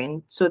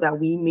suffering, so that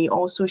we may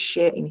also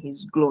share in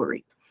his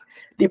glory.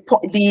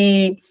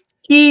 The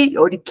key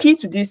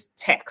to this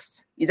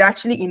text is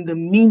actually in the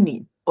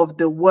meaning of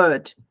the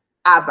word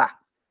Abba.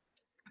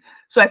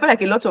 So I feel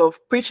like a lot of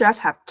preachers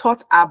have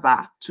taught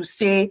Abba to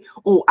say,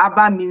 oh,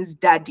 Abba means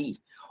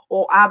daddy,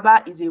 or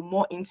Abba is a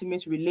more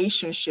intimate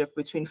relationship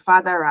between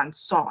father and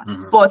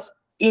son. But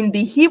in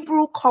the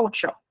Hebrew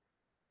culture,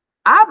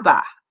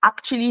 Abba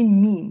actually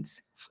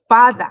means,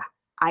 Father,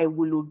 I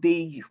will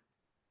obey you.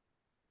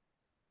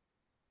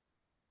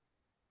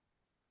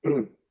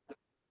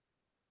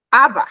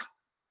 Abba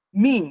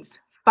means,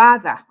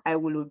 Father, I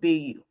will obey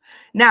you.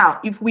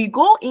 Now, if we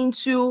go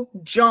into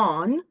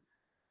John,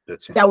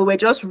 that we were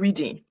just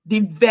reading, the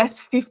verse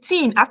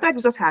 15, after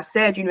Jesus has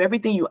said,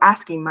 everything you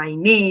ask in my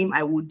name,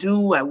 I will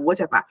do, I will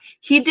whatever.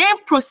 He then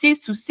proceeds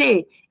to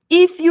say,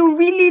 if you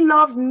really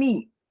love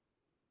me,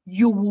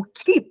 you will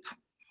keep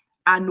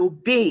and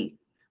obey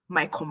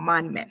my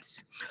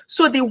commandments.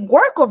 So the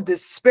work of the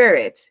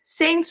Spirit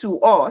saying to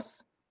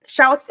us,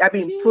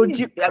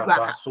 produce.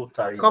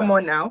 Come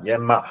on now. Yeah,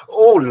 ma.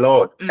 Oh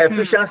Lord.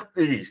 Ephesians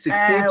 3,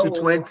 16 to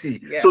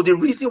 20. Yes. So the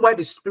reason why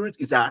the Spirit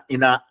is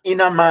in our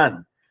inner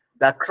man,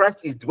 that Christ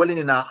is dwelling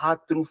in our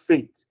heart through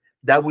faith,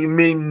 that we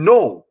may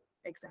know.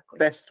 Exactly.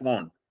 First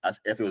one, as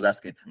Effie was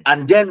asking,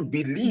 and then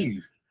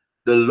believe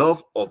the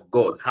love of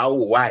God, how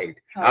wide,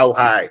 how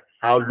high,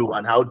 how low,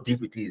 and how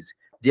deep it is,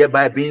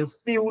 thereby being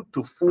filled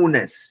to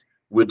fullness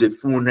with the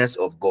fullness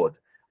of God.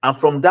 And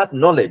from that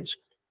knowledge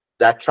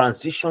that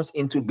transitions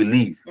into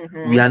belief,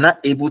 we are not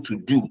able to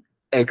do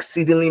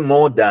exceedingly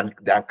more than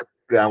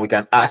we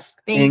can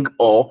ask, think,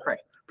 or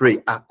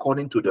pray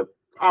according to the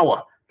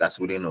power that's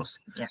within us.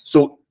 Yes.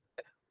 So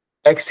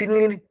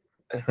exceedingly,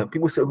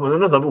 people say, well,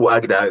 no, people will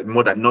argue that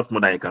not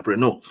more than you can pray.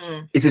 No,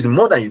 it is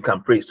more than you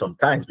can pray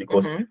sometimes,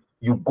 because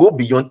you go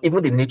beyond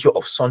even the nature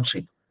of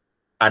sonship,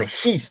 and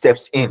he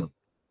steps in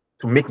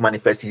to make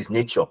manifest his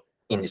nature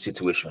in the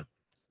situation.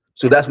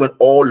 So that's when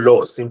all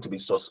laws seem to be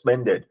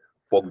suspended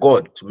for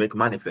God to make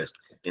manifest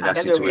in that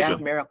situation. Where we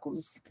have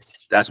miracles.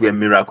 That's where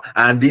miracle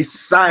and these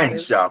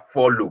signs shall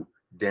follow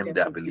them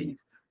that believe.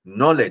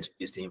 Knowledge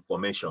is the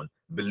information.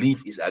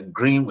 Belief is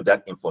agreeing with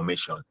that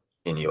information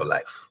in your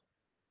life.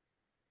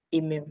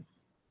 Amen.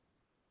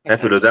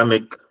 Does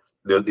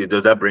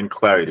that bring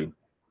clarity?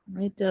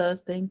 It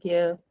does. Thank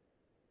you.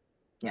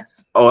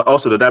 Yes. Oh,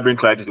 also, does that bring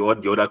clarity to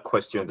what the other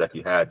questions that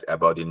you had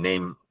about the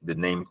name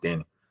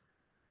thing?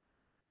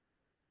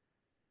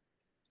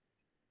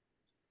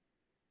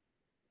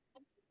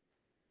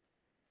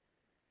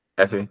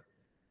 Effie?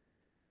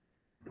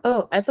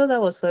 Oh, I thought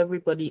that was for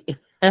everybody.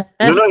 No,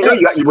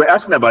 you were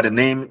asking about the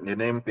name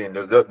thing.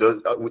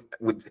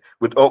 With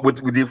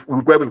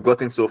where we've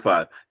gotten so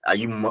far, are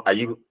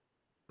you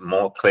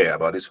more clear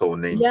about this whole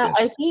name thing?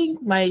 I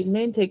think my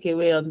main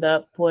takeaway on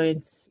that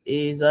point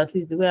is, or at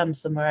least the way I'm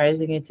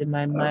summarizing it in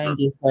my mind,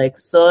 is like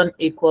Son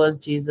equals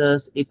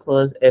Jesus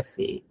equals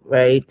Effie,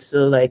 right?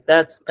 So like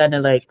that's kind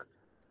of like,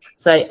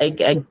 so I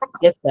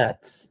get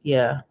that.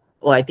 Yeah.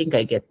 Well, I think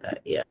I get that.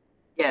 Yeah.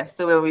 Yeah.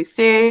 So when we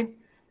say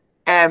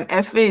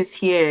Effie is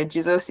here,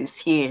 Jesus is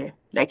here,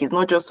 like it's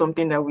not just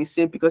something that we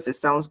say because it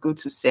sounds good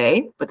to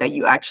say, but that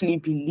you actually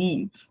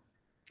believe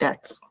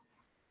that's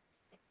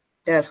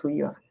who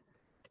you are.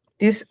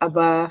 This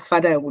Abba,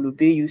 Father, I will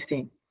obey you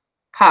thing.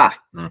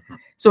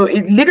 So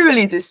it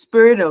literally is the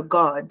Spirit of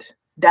God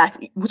that,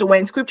 so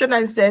when Scripture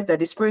then says that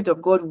the Spirit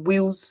of God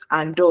wills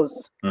and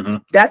does,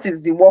 that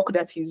is the work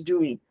that he's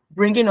doing,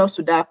 bringing us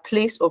to that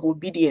place of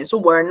obedience. So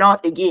we're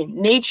not, again,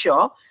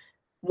 nature,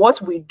 what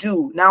we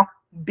do now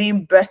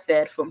being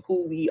birthed from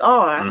who we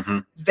are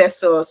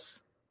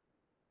versus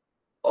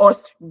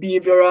us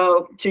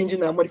behavioral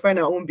changing and modifying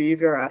our own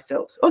behavior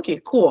ourselves. Okay,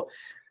 cool.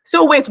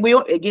 So wait,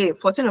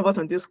 14 of us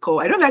on this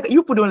call. I don't like,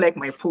 you people don't like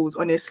my polls,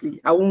 honestly.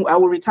 I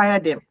will retire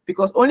them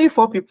because only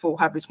 4 people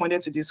have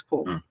responded to this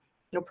poll.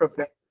 No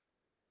problem.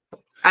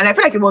 And I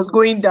feel like it was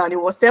going down.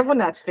 It was 7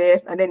 at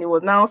first, and then it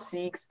was now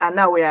 6, and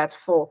now we're at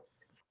 4.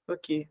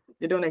 Okay,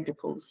 they don't like the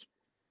polls.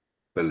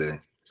 Really?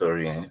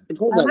 Sorry. I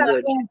don't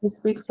want to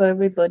speak for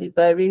everybody,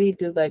 but I really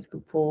do like the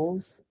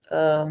polls.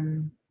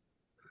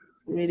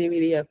 Really,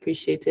 really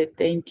appreciate it.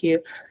 Thank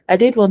you. I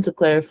did want to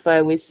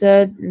clarify. We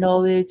said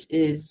knowledge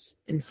is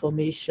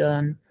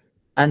information,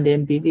 and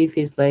then belief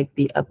is like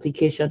the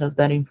application of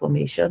that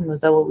information.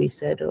 Was that what we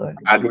said? Or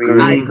agree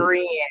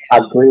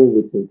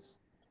with it.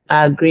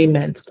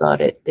 Agreement.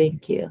 Got it.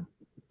 Thank you.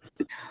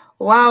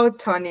 Wow,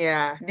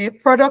 Tonya, the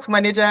product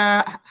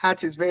manager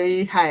hat is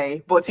very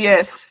high, but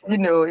yes, they're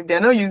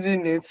not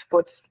using it.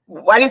 But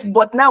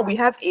now we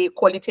have a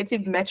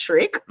qualitative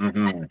metric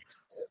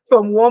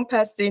from one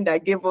person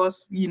that gave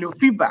us,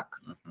 feedback.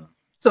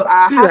 So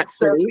our hat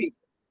survey.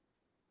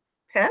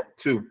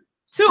 Two.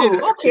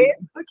 Okay.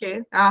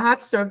 Our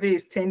hat survey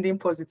is trending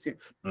positive.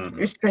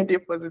 It's trending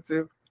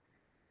positive.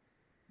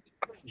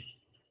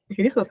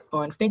 Okay, this was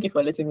fun. Thank you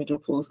for letting me do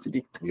polls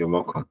today. You're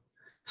welcome.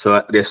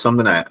 So there's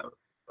something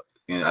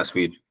as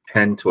we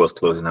tend towards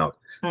closing out,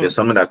 there's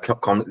something that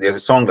there's a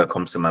song that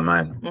comes to my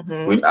mind.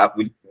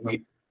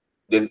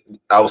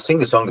 I'll sing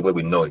the song the way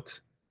we know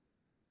it.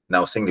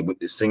 Now sing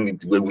it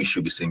the way we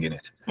should be singing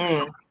it.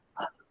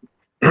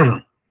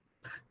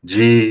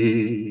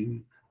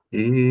 Jesus,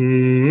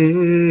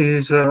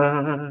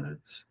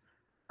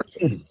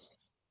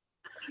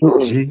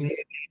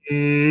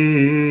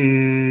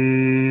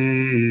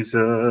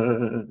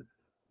 Jesus,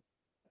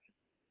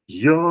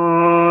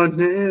 your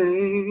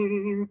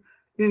name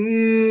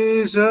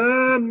is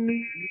a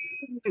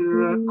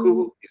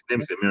miracle. His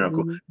name is a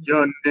miracle.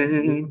 Your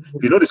name,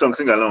 you know the song,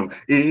 sing along.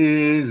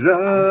 Is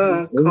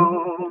a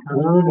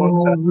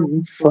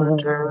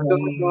comforter.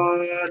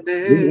 Your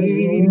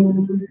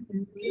name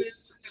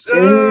is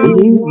a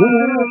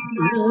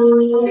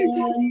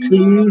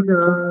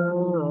Jesus.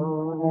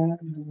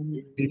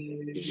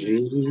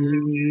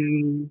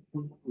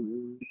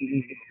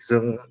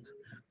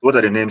 What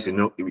are the names you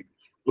know?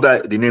 What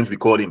are the names we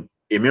call him?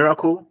 A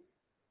miracle,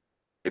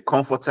 a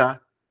comforter,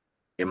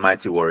 a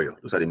mighty warrior.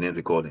 Those are the names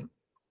we call him.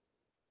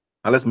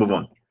 Now let's move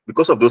on.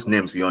 Because of those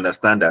names, we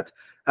understand that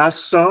as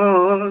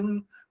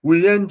son,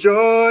 we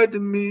enjoy the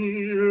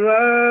miraculous.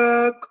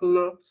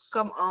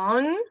 Come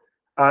on.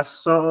 As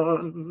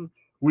son,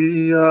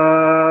 we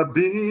are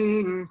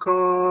being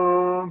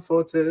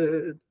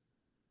comforted.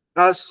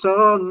 Our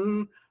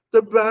son,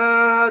 the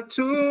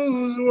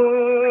battle's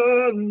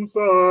won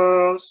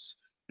for us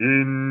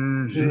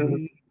in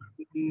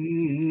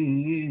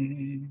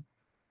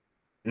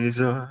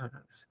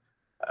Jesus.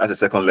 At the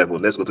second level,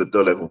 let's go to the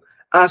third level.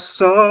 Our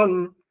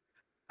son,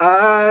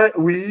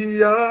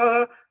 we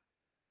are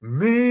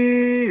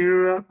miracles.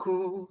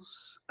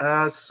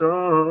 Our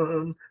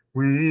son,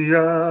 we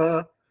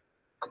are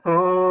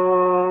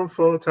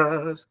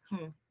comforters.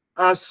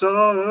 Our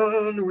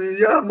son,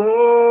 we are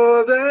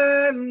more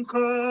than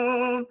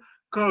conquerors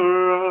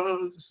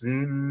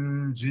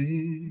in Jesus.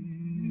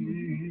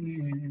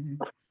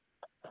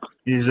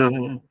 Let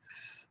me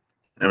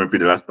repeat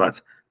the last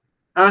part.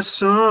 Our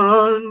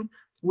son,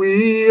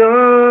 we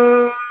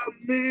are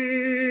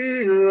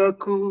miracles.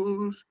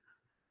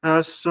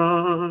 Our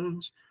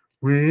sons,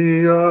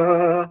 we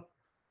are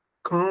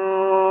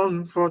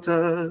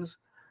comforters.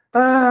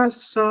 Our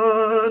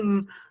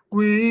son,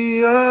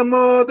 we are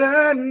more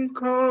than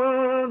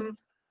conquerors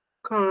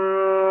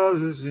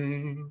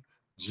in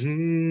Jesus.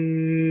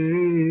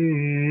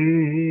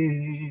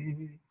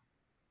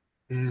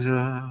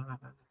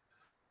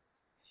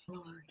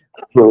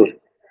 Lord.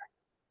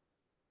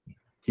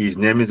 His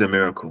name is a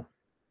miracle.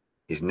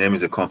 His name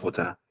is a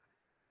comforter.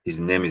 His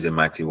name is a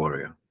mighty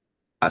warrior.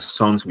 As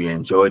sons, we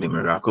enjoy the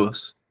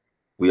miraculous.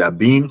 We are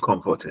being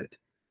comforted,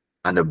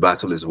 and the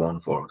battle is won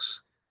for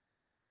us.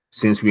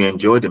 Since we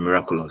enjoy the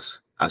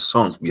miraculous, as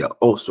sons, we are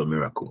also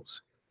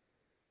miracles.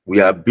 We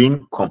are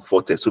being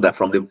comforted, so that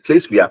from the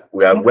place we are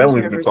when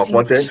we be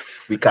comforted,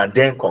 we can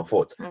then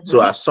comfort.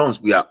 So as sons,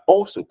 we are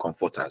also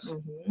comforters.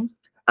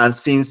 And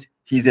since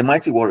he's a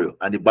mighty warrior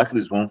and the battle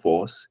is won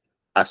for us,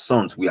 as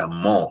sons, we are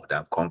more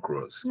than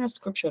conquerors. That's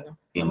scripture.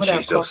 In more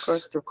Jesus. Than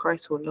conquerors through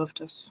Christ who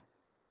loved us.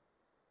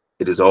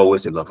 It is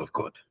always the love of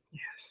God.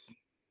 Yes.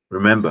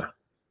 Remember,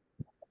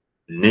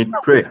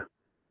 prayer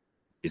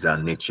is our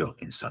nature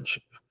in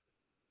sonship.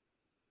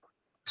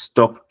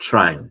 Stop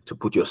trying to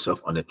put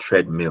yourself on a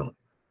treadmill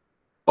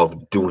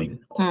of doing,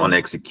 on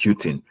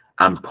executing,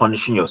 and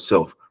punishing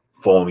yourself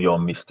for your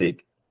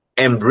mistake.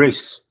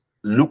 Embrace,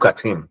 look at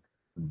him,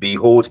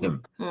 behold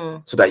him,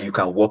 so that you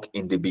can walk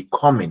in the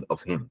becoming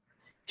of him.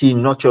 He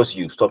nurtures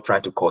you. Stop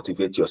trying to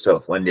cultivate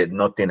yourself when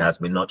nothing has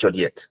been nurtured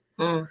yet.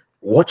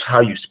 Watch how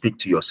you speak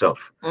to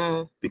yourself,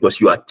 because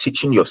you are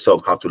teaching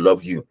yourself how to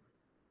love you.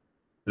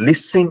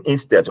 Listen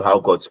instead to how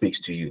God speaks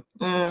to you,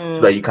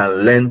 so that you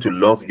can learn to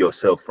love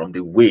yourself from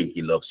the way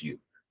he loves you.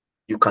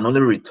 You can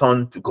only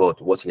return to God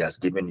what he has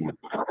given you.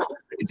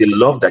 It's a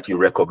love that you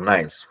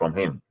recognize from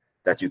him,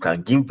 that you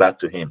can give back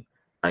to him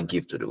and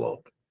give to the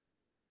world. I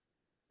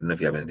don't know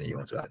if you have anything you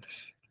want to add.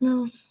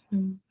 No.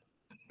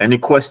 Any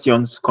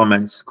questions,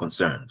 comments,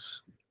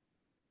 concerns?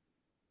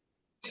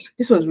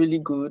 This was really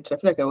good. I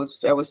feel like I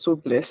was so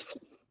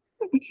blessed.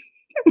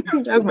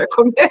 That's my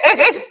comment.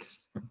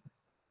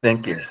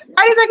 Thank you. And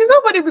it's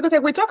so funny because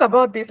we talk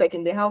about this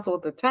in the house all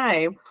the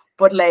time,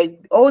 but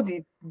all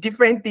the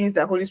different things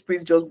that Holy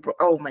Spirit just brought.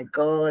 Oh my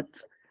God.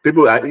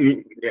 People, I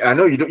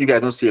know you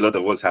guys don't see a lot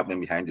of what's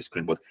happening behind the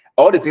screen, but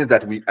all the things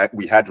that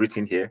we had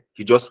written here,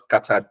 he just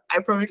scattered. I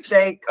promise,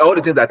 all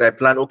the things that I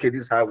planned. Okay,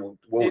 this is how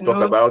we'll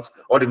talk about.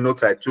 All the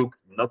notes I took,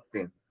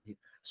 nothing.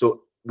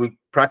 So we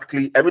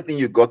practically everything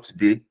you got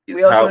today is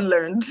we also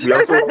learned. We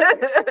also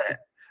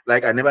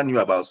I never knew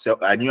about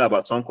self. I knew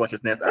about some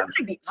consciousness and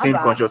sin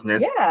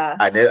consciousness. Yeah.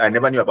 I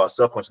never knew about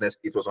self consciousness.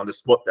 It was on the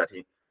spot that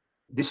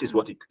this is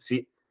what he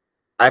see.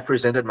 I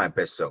presented my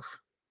best self,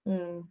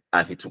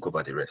 and he took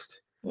over the rest.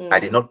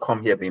 I did not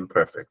come here being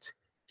perfect.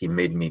 He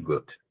made me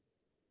good.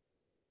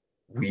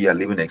 We are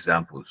living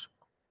examples.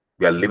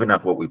 We are living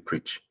up what we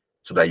preach,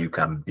 so that you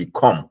can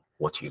become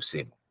what you've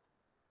seen.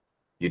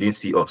 You didn't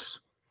see us.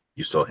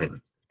 You saw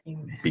him.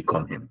 Amen.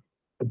 Become him.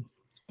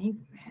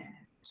 Amen.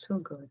 So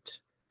good.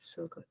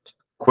 So good.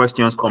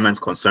 Questions, comments,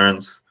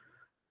 concerns?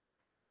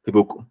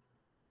 People,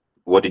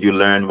 what did you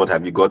learn? What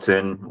have you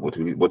gotten?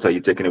 What are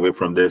you taking away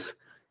from this?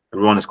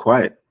 Everyone is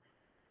quiet.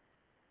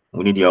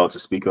 We need you all to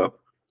speak up.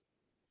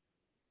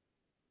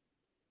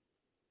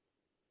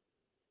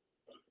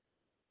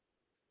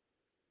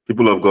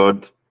 People of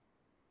God,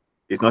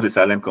 it's not a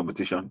silent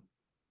competition.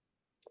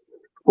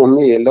 For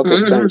me, a lot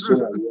of times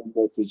when I hear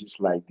messages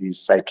like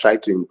this, I try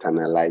to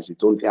internalize it.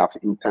 Don't have to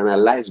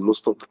internalize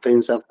most of the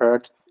things I've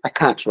heard. I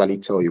can't actually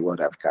tell you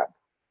what I've got,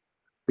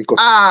 because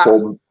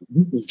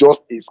it's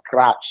just a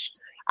scratch.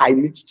 I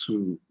need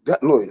to.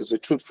 No, it's the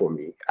truth for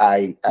me.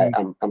 I'm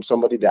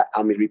somebody that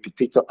I'm a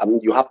repetitor. I mean,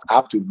 you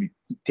have to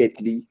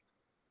repeatedly,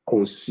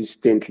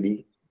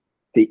 consistently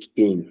take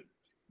in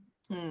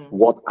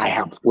what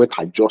I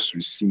just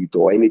received,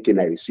 or anything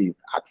I received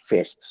at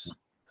first.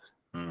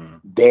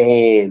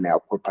 Then I'll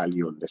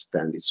properly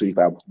understand it. So if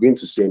I'm going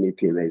to say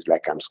anything, it's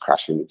like I'm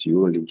scratching it.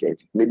 You only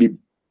get it. Maybe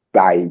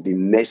by the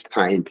next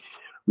time,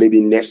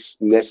 maybe next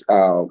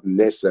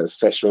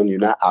session, you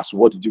know, ask,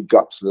 what did you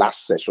got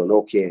last session?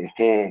 Okay,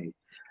 I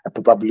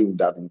probably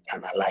would have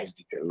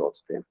internalized it a lot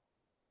then.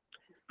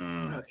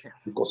 Okay.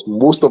 Because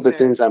most of the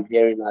things I'm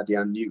hearing they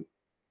are new.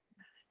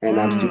 And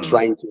I'm still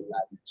trying to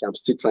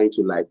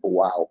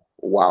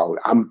wow.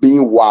 I'm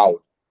being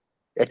wowed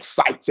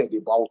excited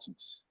about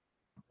it.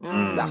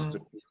 That's the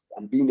truth.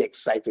 I'm being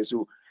excited.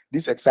 So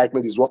this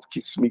excitement is what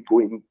keeps me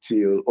going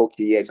till,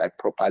 okay, yes, I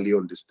properly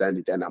understand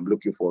it, and I'm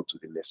looking forward to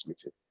the next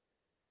meeting.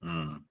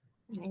 Amen.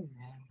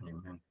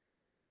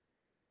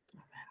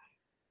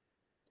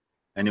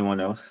 Anyone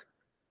else?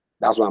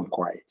 That's why I'm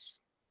quiet.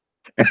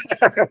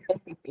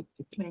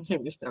 Thank you,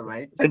 Mr.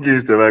 Mike. Thank you,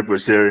 Mr. Mike, for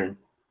sharing.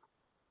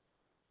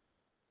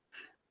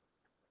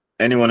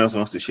 Anyone else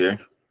wants to share?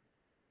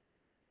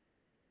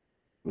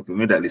 Okay,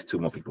 maybe at least 2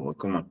 more people.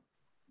 Come on.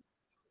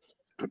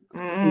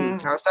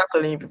 I'll start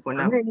calling people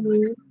now.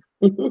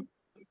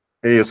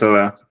 Hey,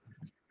 Yosola.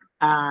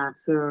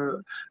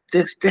 So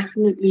there's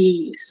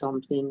definitely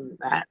something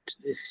that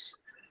this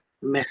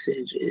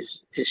message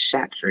is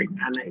shattering,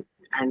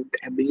 and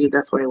I believe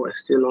that's why we're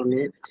still on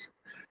it,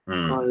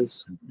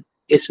 because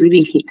it's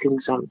really hitting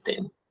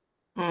something.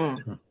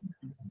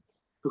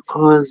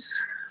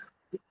 Because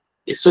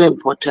it's so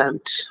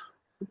important.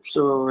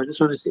 So I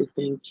just want to say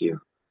thank you.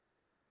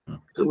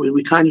 So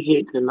we can't hear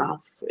it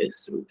enough.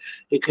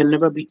 It can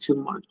never be too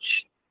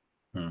much.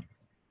 So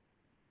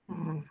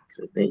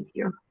thank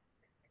you.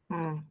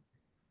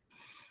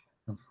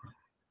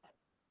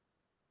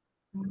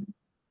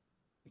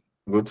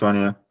 Good,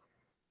 Tanya.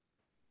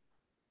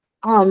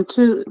 I don't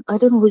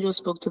know who just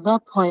spoke to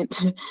that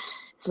point.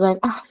 It's like,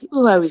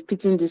 people are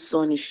repeating this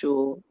Sonny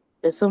show.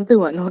 There's something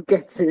we're not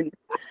getting.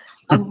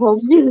 And for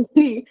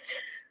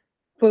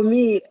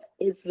me,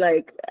 it's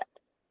like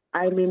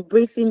I'm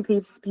embracing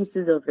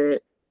pieces of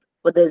it,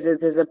 but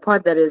there's a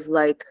part that is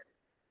like,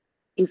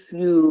 I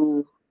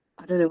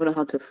don't even know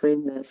how to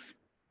frame this.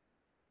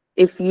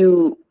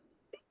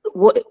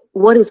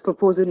 What is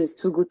proposing is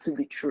too good to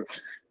be true.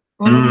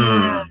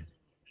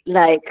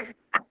 Like,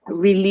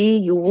 really,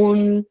 you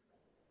won't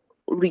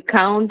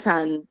recount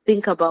and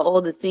think about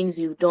all the things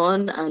you've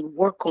done and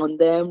work on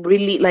them.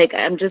 Really, like,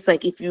 I'm just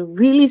like, if you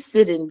really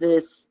sit in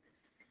this,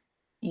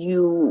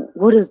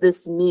 what does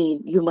this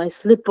mean? You might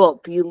slip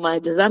up.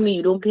 Does that mean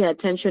you don't pay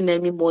attention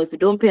anymore? If you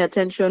don't pay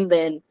attention,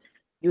 then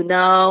you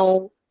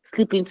now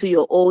slip into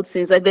your old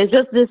sins. Like, there's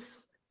just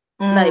this,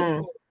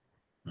 like,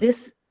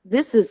 this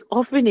is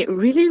offering a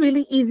really,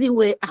 really easy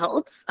way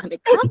out, and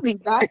it can't be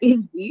that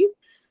easy.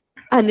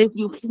 And if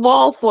you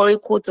fall for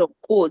it, quote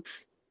unquote,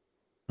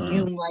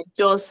 you might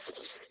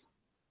just,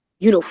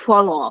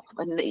 fall off.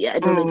 And I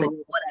don't know if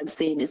what I'm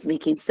saying is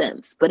making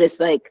sense, but it's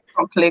like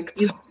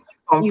you've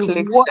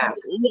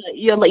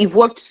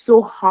worked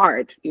so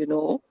hard,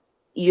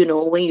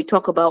 when you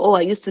talk about,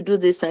 I used to do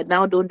this, I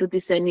now don't do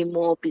this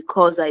anymore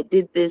because I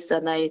did this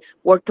and I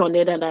worked on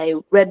it and I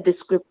read the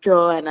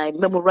scripture and I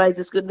memorized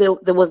the scripture.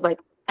 There was like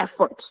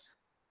effort.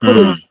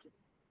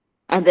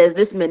 And there's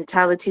this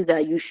mentality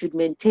that you should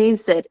maintain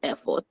said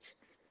effort.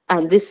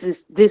 And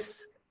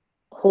this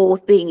whole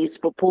thing is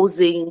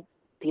proposing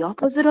the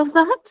opposite of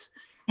that.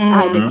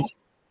 And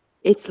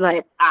it's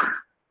like, are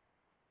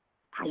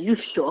you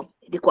sure?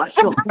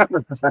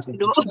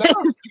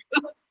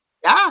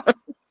 Yeah.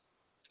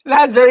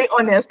 That's very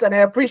honest, and I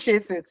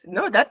appreciate it.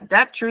 No,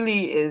 that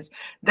truly is.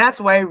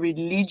 That's why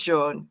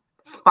religion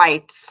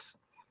fights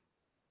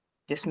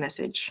this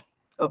message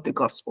of the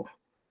gospel.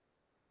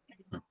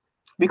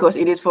 Because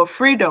it is for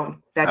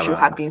freedom that you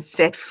have been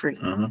set free.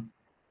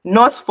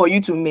 Not for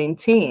you to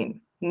maintain,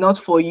 not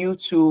for you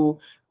to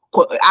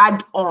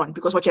add on.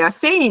 Because what you are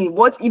saying,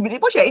 what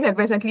you're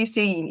inadvertently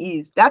saying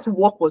is that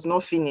work was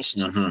not finished.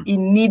 It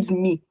needs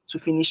me to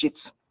finish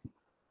it.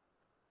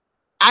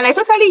 And I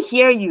totally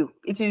hear you.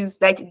 It is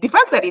like the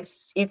fact that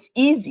it's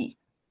easy.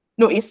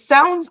 No, it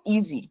sounds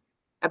easy.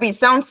 I mean, it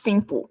sounds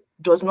simple.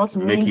 Does not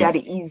mean that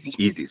it's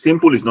easy.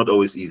 Simple is not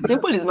always easy.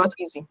 Simple is not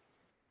easy.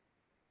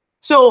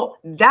 So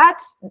that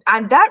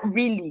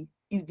really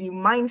is the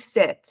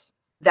mindset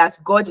that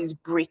God is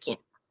breaking.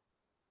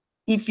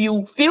 If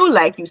you feel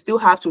like you still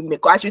have to make,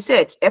 as you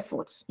said,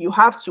 efforts, you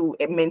have to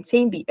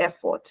maintain the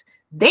effort,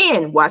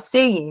 then we're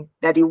saying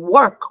that the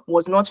work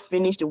was not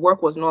finished, the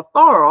work was not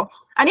thorough.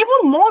 And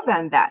even more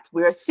than that,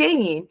 we're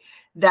saying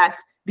that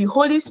the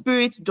Holy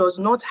Spirit does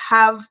not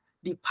have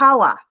the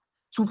power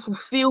to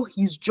fulfill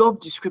his job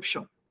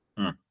description.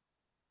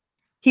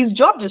 His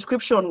job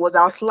description was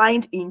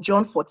outlined in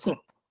John 14.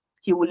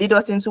 He will lead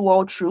us into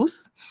all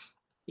truth.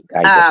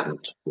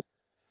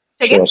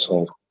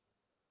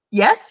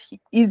 Yes,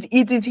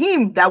 it is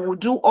him that will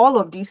do all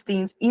of these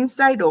things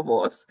inside of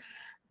us.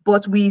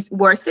 But we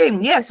were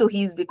saying, so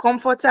he's the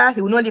comforter.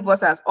 He will not leave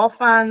us as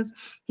orphans.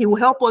 He will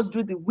help us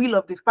do the will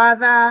of the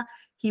Father.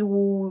 He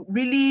will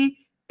really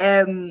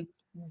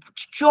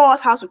show us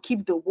how to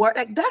keep the word.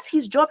 Like, that's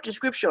his job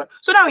description.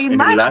 So now imagine.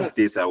 In the last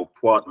days, I will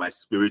pour out my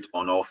spirit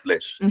on all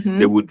flesh.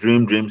 They will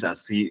dream dreams and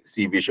see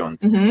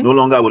visions. No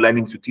longer will I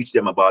need to teach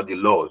them about the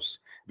laws,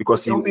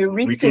 because he will be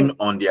written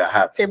on their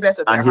hearts, and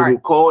he will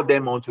call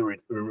them onto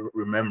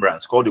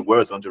remembrance, call the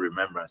words onto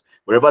remembrance.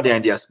 Wherever they are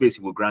in their space,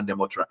 he will grant them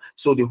utterance.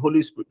 So the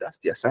Holy Spirit, that's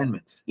the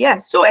assignment. Yeah.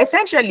 So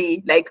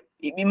essentially, like,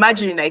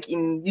 imagine, like,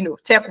 in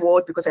tech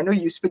world, because I know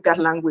you speak that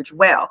language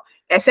well.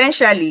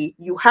 Essentially,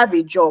 you have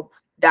a job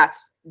that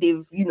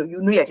you're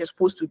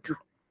supposed to do,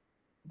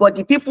 But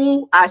the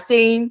people are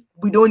saying,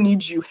 we don't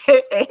need you.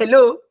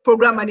 Hello,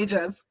 program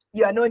managers,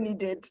 you are not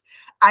needed.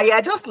 I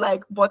are just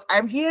like, but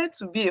I'm here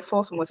to be a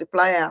force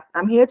multiplier.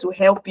 I'm here to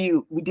help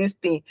you with this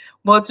thing.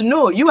 But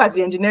no, you as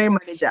the engineering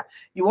manager,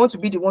 you want to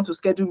be the one to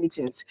schedule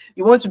meetings.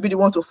 You want to be the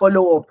one to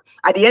follow up.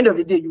 At the end of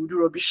the day, you do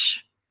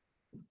rubbish.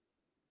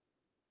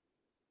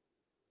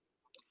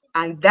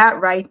 And that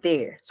right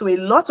there. So a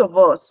lot of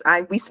us,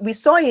 and we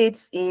saw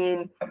it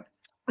in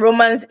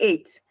Romans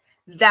 8,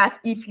 that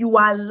if you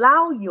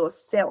allow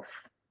yourself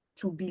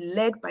to be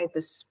led by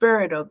the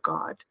Spirit of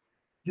God,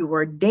 you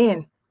are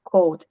then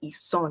called a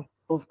son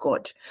of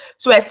God.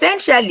 So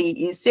essentially,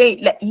 it's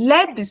saying, like,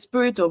 let the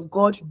Spirit of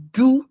God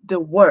do the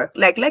work.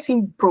 Like, let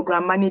him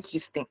program manage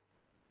this thing.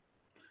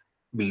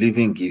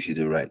 Believing gives you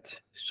the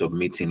right.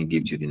 Submitting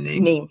gives you the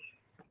name.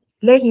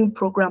 Let him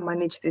program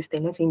manage this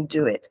thing. Let him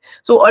do it.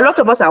 So a lot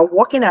of us are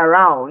walking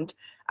around,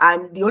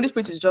 and the Holy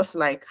Spirit is just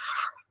like,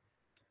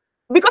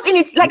 because in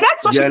it's like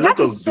that's such a lot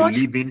of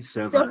believing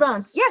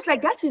servants. Yes,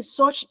 like that is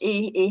such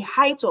a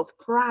height of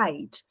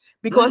pride,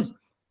 because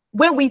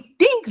when we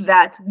think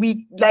that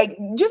we, like,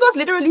 Jesus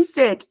literally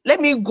said, let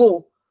me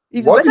go.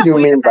 What do you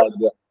mean by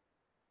that?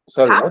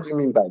 Sorry, what do you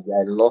mean by there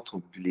are a lot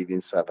of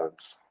believing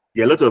servants?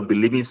 There are a lot of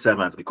believing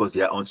servants because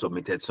they are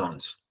unsubmitted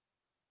sons.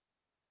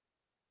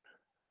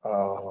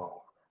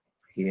 Oh,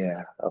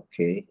 yeah,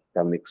 okay.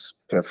 That makes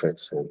perfect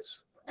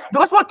sense.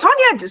 Because what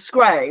Tonya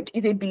described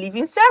is a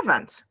believing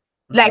servant.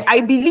 Like,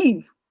 I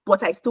believe,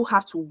 but I still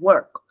have to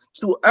work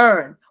to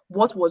earn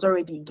what was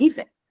already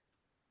given.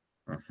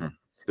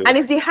 And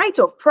it's the height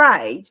of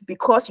pride,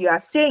 because you are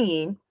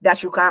saying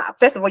that you can,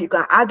 first of all, you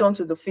can add on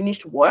to the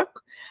finished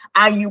work,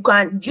 and you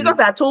can, Jesus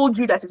had told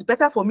you that it's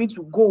better for me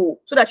to go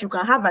so that you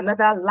can have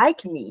another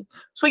like me.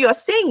 So you're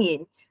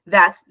saying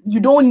that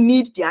you don't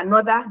need the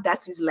another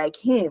that is like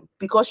him,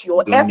 because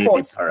your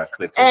effort,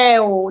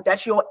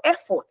 that your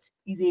effort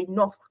is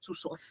enough to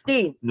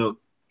sustain. No,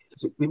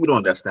 people don't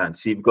understand.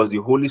 See, because the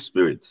Holy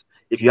Spirit,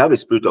 if you have a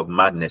spirit of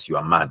madness, you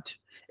are mad.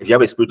 If you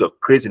have a spirit of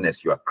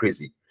craziness, you are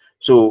crazy.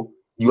 So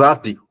you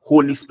have the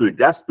Holy Spirit.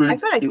 That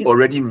spirit it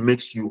already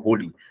makes you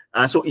holy.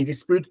 And so it's the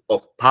spirit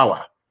of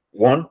power.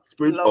 One,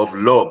 spirit of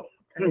love.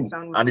 Two,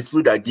 and the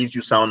spirit that gives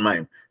you sound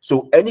mind.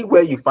 So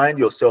anywhere you find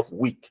yourself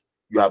weak,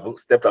 you have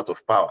stepped out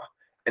of power.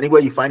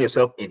 Anywhere you find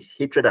yourself in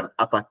hatred and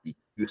apathy,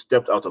 you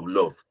stepped out of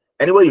love.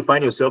 Anywhere you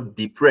find yourself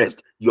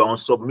depressed, you are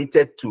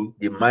unsubmitted to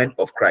the mind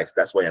of Christ.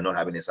 That's why you're not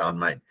having a sound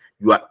mind.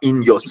 You are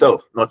in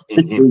yourself, not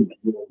in him.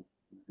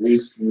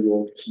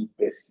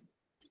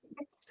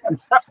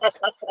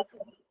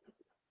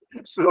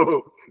 So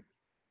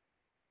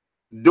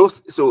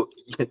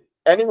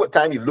any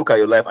time you look at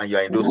your life and you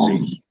are in those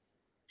things,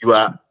 you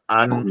are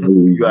a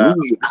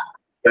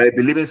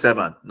believing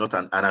servant,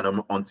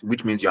 not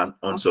which means you're an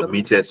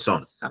unsubmitted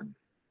son.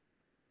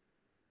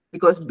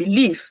 Because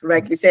belief,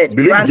 like you said,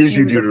 belief gives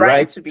you the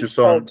right to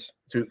son.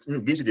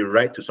 Gives you the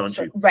right to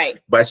sonship. Right.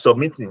 By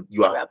submitting,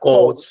 you are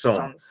called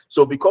sons.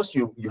 So because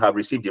you have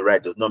received the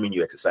right does not mean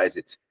you exercise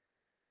it.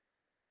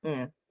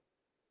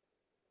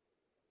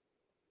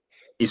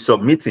 It's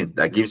submitting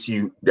that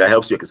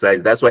helps you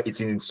exercise. That's why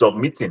it's in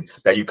submitting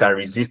that you can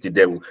resist the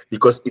devil,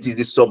 because it is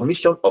the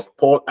submission of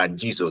Paul and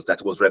Jesus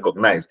that was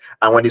recognized.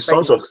 And when the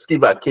sons of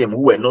Sceva came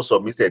who were not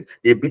submitted,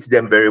 they beat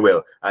them very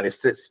well and they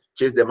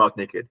chased them out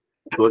naked.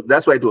 So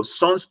that's why it was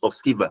sons of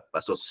Sceva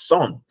versus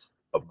sons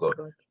of God.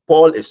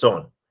 Paul a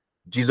son,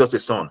 Jesus a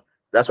son.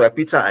 That's why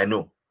Peter I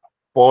know,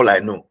 Paul I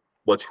know,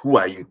 but who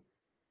are you?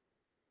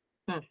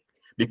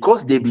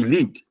 Because they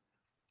believed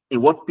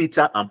in what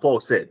Peter and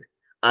Paul said,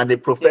 and they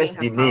profess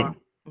the name.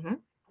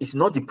 It's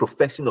not the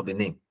professing of the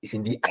name, it's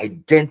in the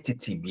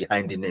identity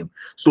behind the name.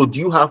 So do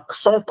you have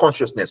some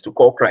consciousness to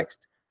call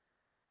Christ?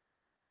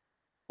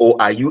 Or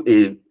are you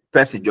a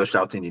person just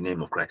shouting the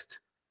name of Christ?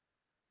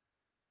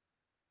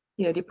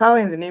 Yeah, the power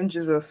in the name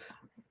Jesus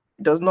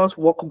does not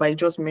work by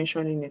just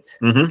mentioning it.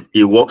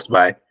 It works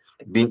by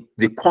being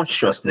the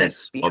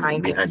consciousness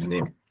behind the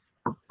name.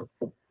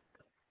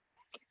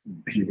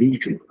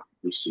 Believing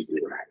we should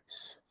be right.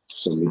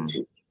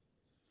 Submitting.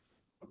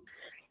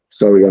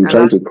 Sorry, I'm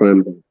trying to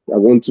cram. I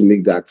want to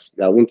make that.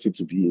 I want it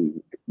to be.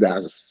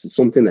 That's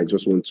something I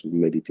just want to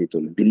meditate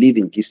on.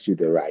 Believing gives you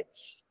the right.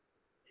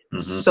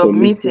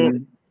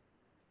 Submitting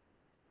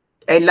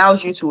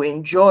allows you to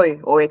enjoy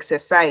or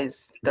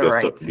exercise the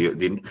right.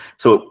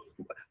 So,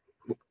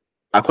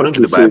 according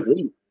to the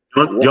Bible,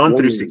 John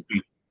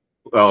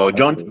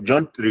 3:16,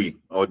 John 3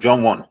 or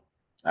John 1,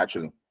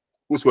 actually,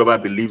 whosoever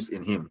believes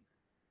in him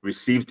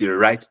receives the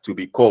right to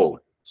be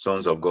called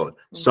sons of God.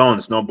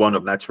 Sons not born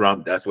of natural.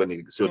 That's when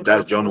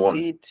that's John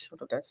 1.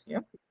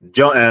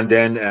 John, and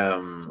then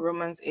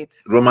Romans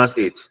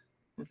 8.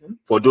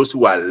 For those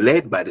who are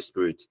led by the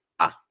Spirit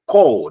are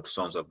called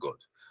sons of God.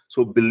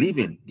 So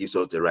believing gives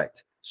us the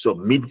right.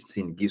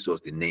 Submitting gives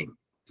us the name,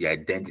 the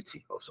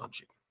identity of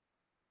sonship.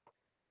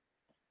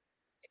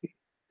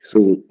 So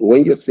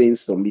when you're saying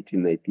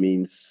submitting, it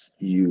means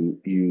you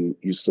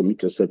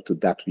submit yourself to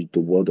that which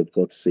the word of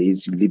God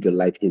says. You live your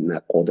life in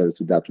accordance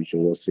to that which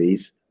your word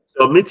says.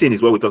 Submitting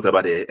is what we talked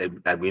about at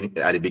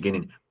the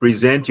beginning.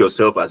 Present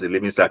yourself as a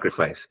living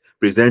sacrifice.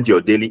 Present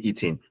your daily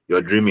eating,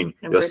 your dreaming,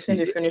 embracing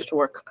the finished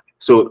work.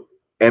 So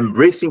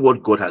embracing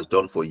what God has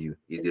done for you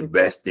is the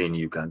best thing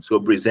you can. So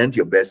present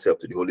your best self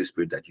to the Holy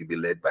Spirit, that you be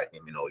led by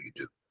Him in all you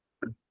do.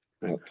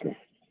 Okay.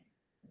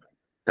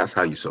 That's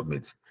how you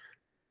submit.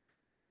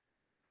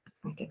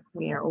 Okay,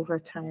 we are over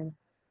time.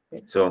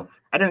 So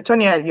I don't,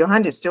 Tonya, your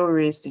hand is still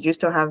raised. Did you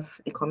still have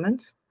a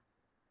comment?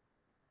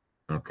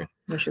 Okay.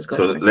 So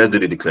let's do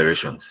the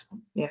declarations.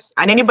 Yes,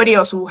 and anybody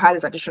else who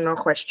has additional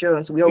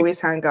questions, we always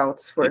hang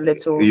out for a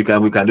little. We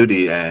can do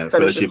the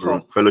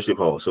fellowship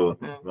hall. So if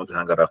you want to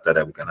hang out after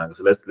that, we can hang out.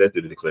 So let's do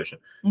the declaration.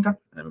 Okay.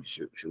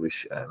 Should we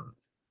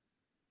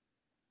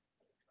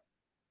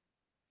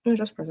no,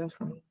 just present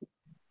from.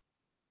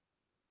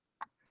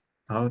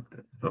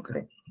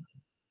 Okay.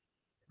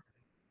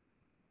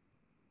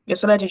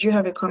 Yosola, did you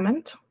have a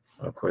comment?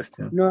 A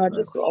question? No, I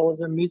was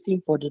a meeting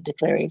for the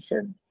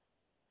declaration.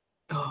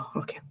 Oh,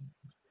 okay.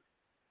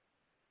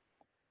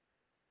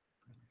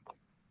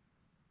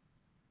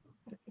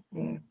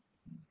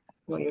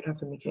 Well, you'd have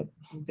to make it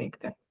big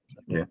then.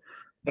 Yeah.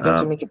 I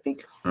got to make it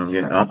big.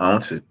 Yeah, I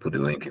want to put the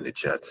link in the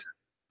chat.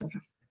 Okay.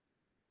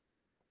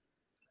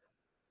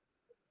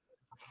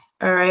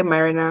 All right,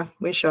 Marina,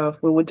 we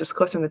will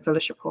discuss in the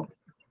fellowship hall.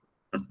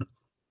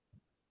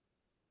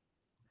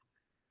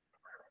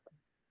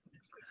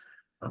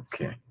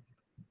 Okay.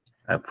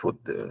 I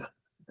put the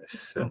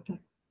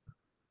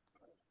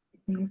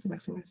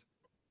Maximize.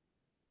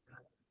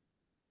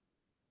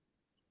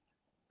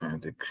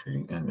 And the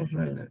tree and the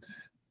violet.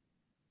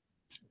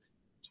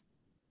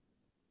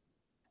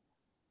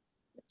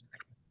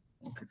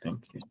 Okay, thank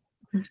you.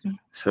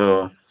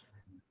 So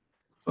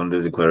on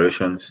the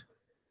declarations.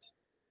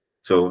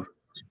 So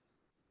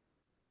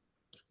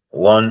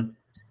 1,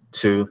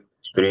 2,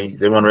 3.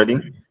 Is everyone ready?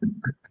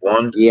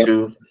 1,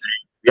 2.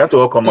 You have to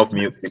all come off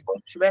mute,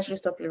 people. Should we actually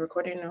stop the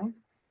recording now?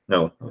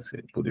 No, let's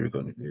see. Put the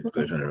recording.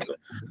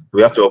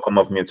 We have to all come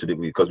off mute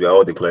because we are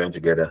all declaring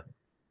together.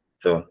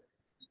 So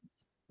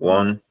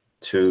 1,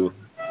 2,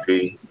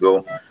 3,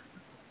 go.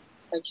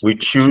 We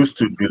choose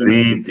to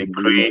believe,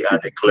 decree,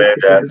 and declare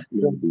that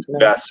we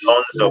are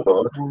sons of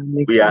God.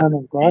 We are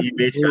the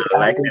image and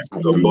likeness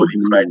of the Lord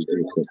in Christ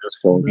Jesus.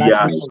 We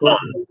are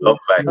sons, loved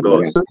by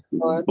God,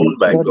 owned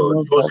by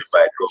God, chosen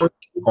by God,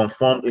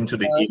 conformed into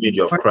the image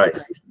of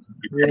Christ,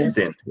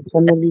 predestined,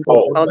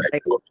 called by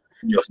God,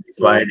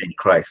 justified in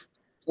Christ,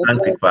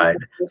 sanctified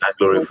and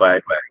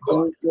glorified by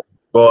God.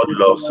 God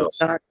loves us.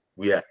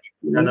 We are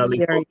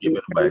eternally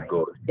forgiven by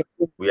God.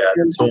 We are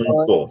atoned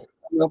for,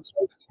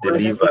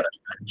 delivered,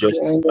 and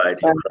justified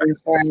in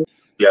Christ.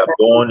 We are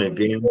born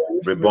again,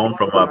 reborn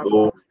from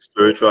above,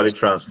 spiritually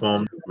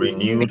transformed,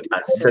 renewed,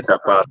 and set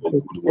apart for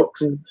good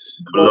works. The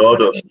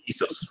blood of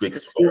Jesus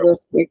speaks for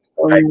us.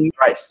 By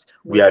Christ,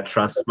 we are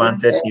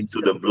transplanted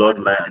into the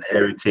bloodline and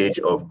heritage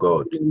of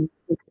God.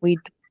 We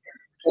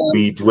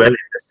dwell in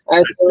the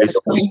secret place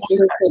of the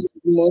Most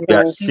High. We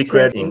are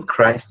secret in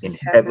Christ in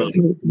heaven.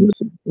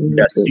 We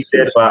are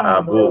seated far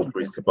above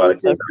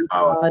principalities and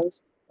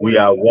powers. We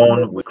are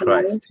one with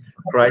Christ.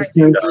 Christ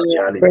is our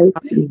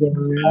reality.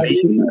 I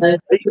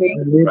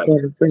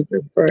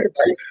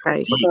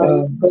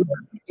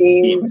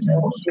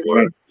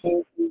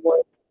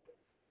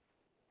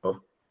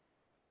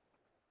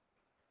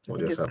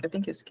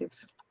think you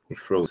skipped. It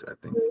froze, I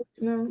think.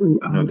 No,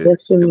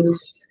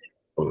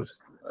 froze.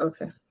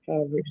 Okay.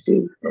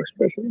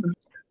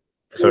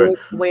 Sorry,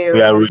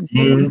 we are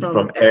redeemed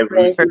from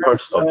every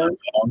curse of the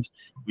land.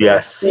 We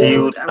are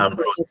sealed and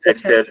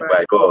protected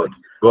by God.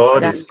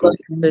 God is good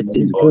to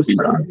us.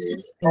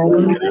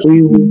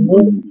 We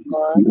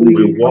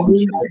walk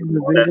in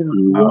the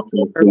vision of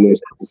the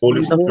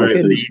Holy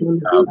Spirit leads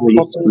our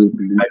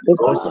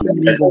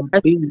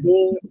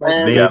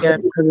they are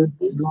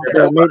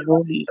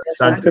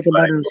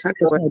sanctified.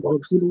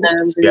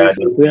 They are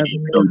the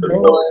leading of the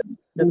Lord.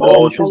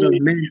 All nations of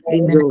men,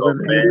 angels and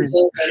men,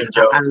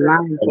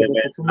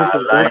 elements are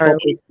alive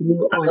in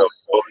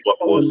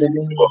the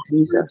name of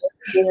Jesus.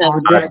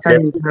 Our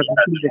destinies have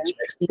received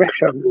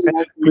expressions.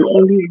 We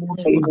only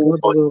walk in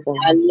God's will for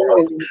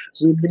us.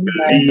 We live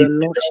in the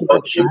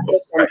Lordship of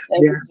Christ.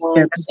 We are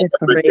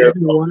separated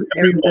from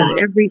everyone and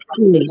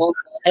everything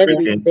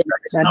that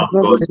not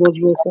God's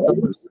will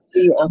for us.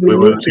 We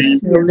live to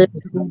see the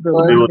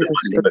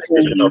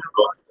manifestation of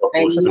God's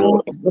purpose.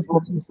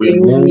 We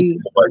move,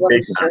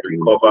 overtake, and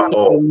recover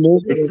all. We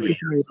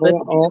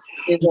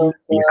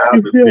have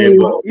the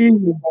favor.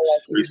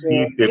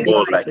 Receive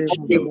favor like a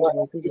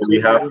shield. We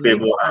have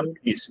favor and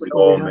peace with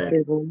all men.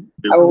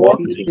 We walk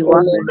in the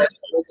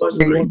fullness of God's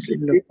grace,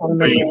 free from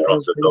the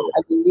law.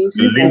 We live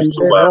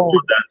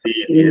superabundantly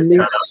in the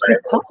eternal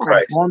life of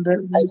Christ.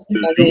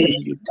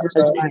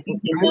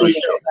 We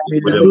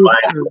live with a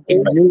mind of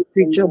new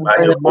creature, by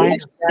the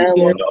mind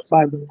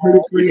by the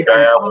Holy Spirit. We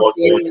desire what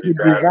we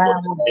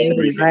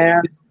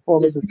desire for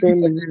the same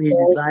reason we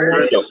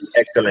desire.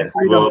 Excellence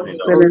dwells in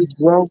us.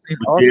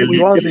 We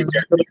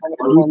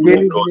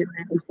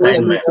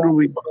daily through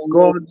with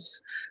God's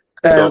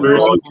Spirit of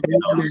God is in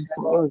us.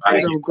 By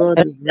His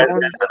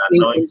presence and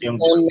anointing,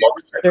 we walk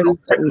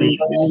perfectly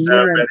in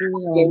discernment,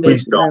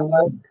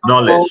 wisdom,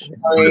 knowledge,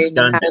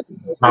 understanding,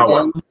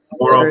 power,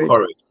 moral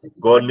courage,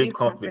 godly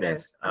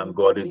confidence, and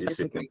godly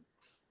discipline.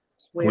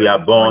 We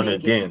are born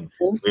again.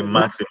 We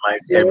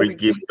maximize every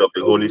gift of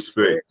the Holy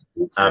Spirit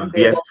and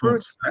bear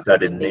fruits that are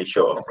the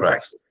nature of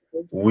Christ.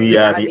 We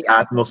are the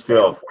atmosphere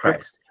of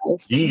Christ.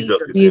 Jesus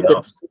is in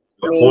us.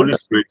 The Holy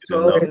Spirit is in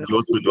us.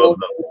 Those who don't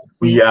know,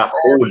 we are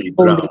holy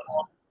ground.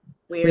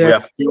 We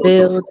are filled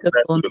to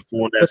the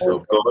fullness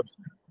of God.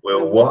 We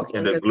walk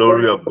in the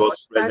glory of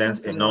God's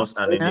presence in us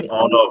and in the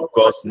honor of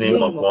God's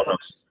name upon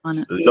us.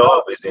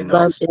 Love is in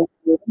us.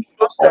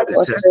 Those are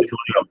the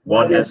testimony of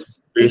oneness,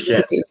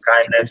 patience,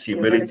 kindness,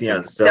 humility,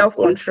 and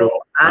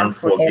self-control and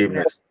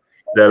forgiveness.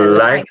 The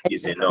life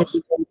is in us.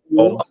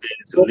 All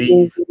things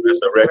live,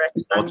 resurrect,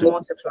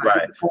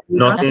 multiply.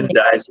 Nothing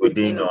dies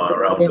within or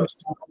around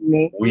us.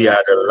 We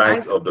are the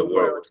light of the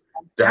world.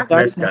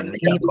 Darkness can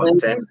neither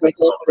contend with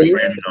nor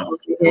comprehend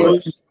nor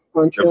us.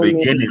 The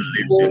beginning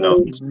lives in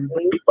us.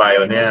 We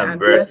pioneer and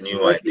birth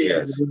new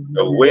ideas.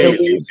 The way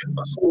lives in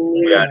us.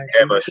 We are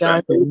never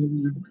stranded.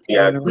 We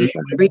agree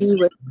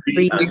with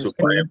and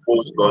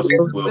superimpose God's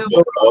will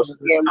for us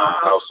in our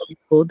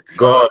household.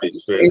 God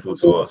is faithful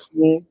to us.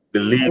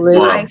 Believe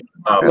more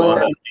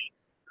abundantly.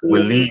 We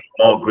live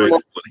more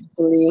gratefully.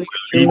 We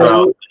live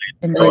out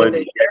and enjoy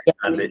the yes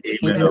and the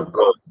amen of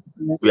God.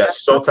 We are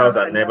sought out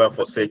and never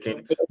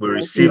forsaken. We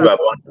receive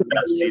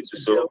abundant seed to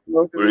sow.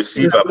 We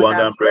receive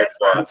abundant bread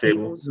for our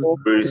tables.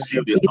 We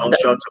receive the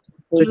unction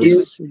to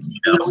produce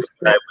and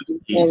supply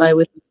with ease.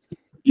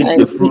 Eat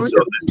the fruits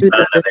of the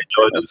land and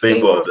enjoy the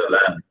favor of the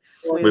land.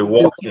 We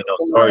walk in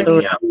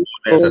authority and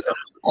boldness as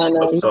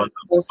the sons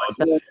of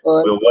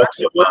God. We walk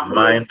of our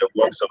mind, the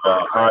works of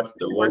our hearts,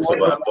 the works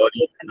of our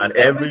body, and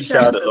every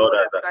child the Lord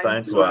has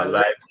assigned to our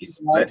life is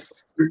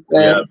blessed. We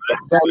are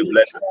blessed to be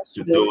blessed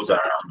to those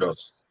around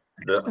us.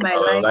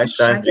 Our light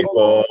shines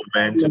before all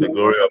men to the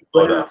glory of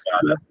God our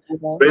Father.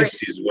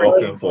 Grace is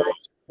working for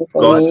us.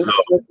 God's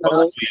love,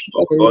 God's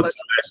favor, God's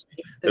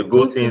mercy, the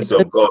good things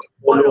of God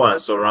follow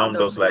and surround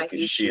us like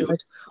a shield.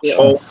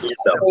 All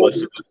things are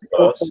possible to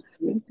us.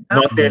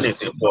 Nothing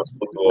is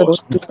impossible to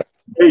us.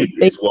 Faith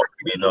is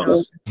working in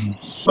us.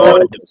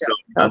 God Himself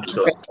helps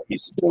us.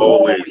 He's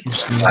always,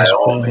 by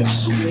all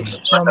means,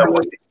 no matter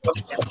what it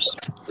costs.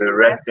 We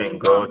rest in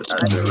God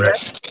and we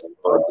rest in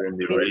God in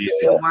the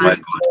reason why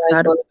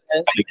God.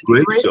 By the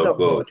grace of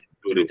God,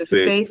 through the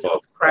faith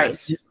of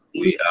Christ,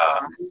 we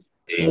are.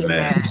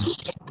 Amen.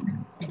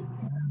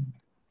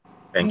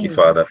 Thank you,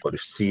 Father, for the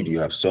seed you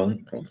have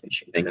sown.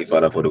 Thank you,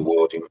 Father, for the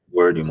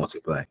word you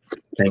multiply.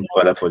 Thank you,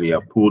 Father, for you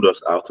have pulled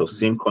us out of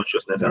sin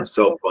consciousness and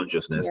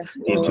self-consciousness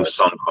into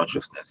son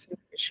consciousness.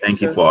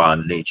 Thank you for our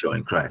nature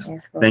in Christ.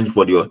 Thank you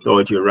for the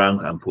authority,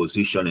 rank, and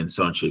position in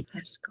sonship.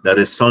 That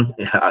the son,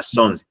 our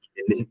sons,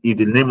 in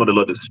the name of the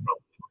Lord is strong.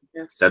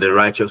 That the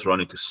righteous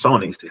run into.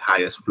 Son is the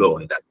highest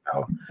floor in that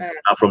tower.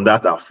 And from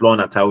that our floor,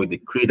 that's how we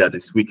decree that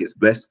this week is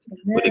blessed.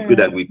 We decree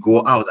that we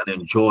go out and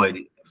enjoy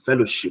the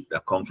fellowship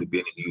that comes with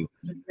being in you.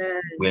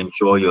 We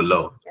enjoy your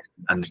love,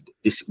 and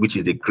this, which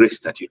is the grace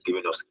that you've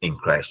given us in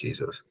Christ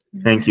Jesus.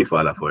 Thank you,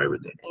 Father, for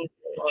everything. In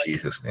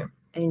Jesus' name.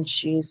 In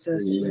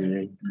Jesus'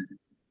 name.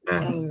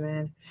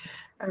 Amen.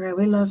 All right,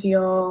 we love you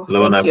all.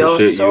 Thank you all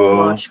so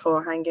much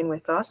for hanging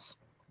with us.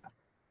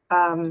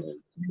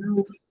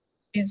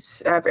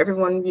 Please,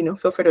 everyone,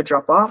 feel free to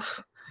drop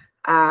off.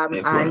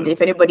 And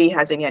if anybody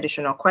has any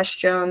additional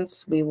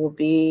questions, we will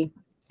be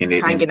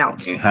hanging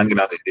out in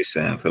this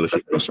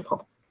fellowship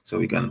hall. So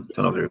we can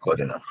turn off the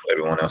recording now.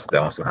 Everyone else that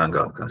wants to hang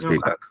out can stay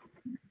back.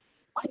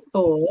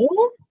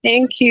 Oh,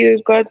 thank you.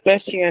 God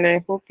bless you, and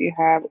I hope you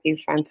have a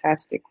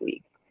fantastic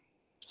week.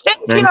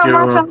 Thank you,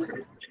 Amata.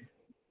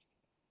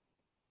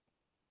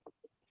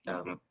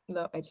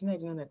 No, I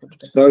didn't know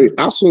that. Sorry,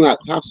 how soon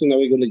are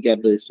we going to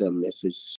get this message?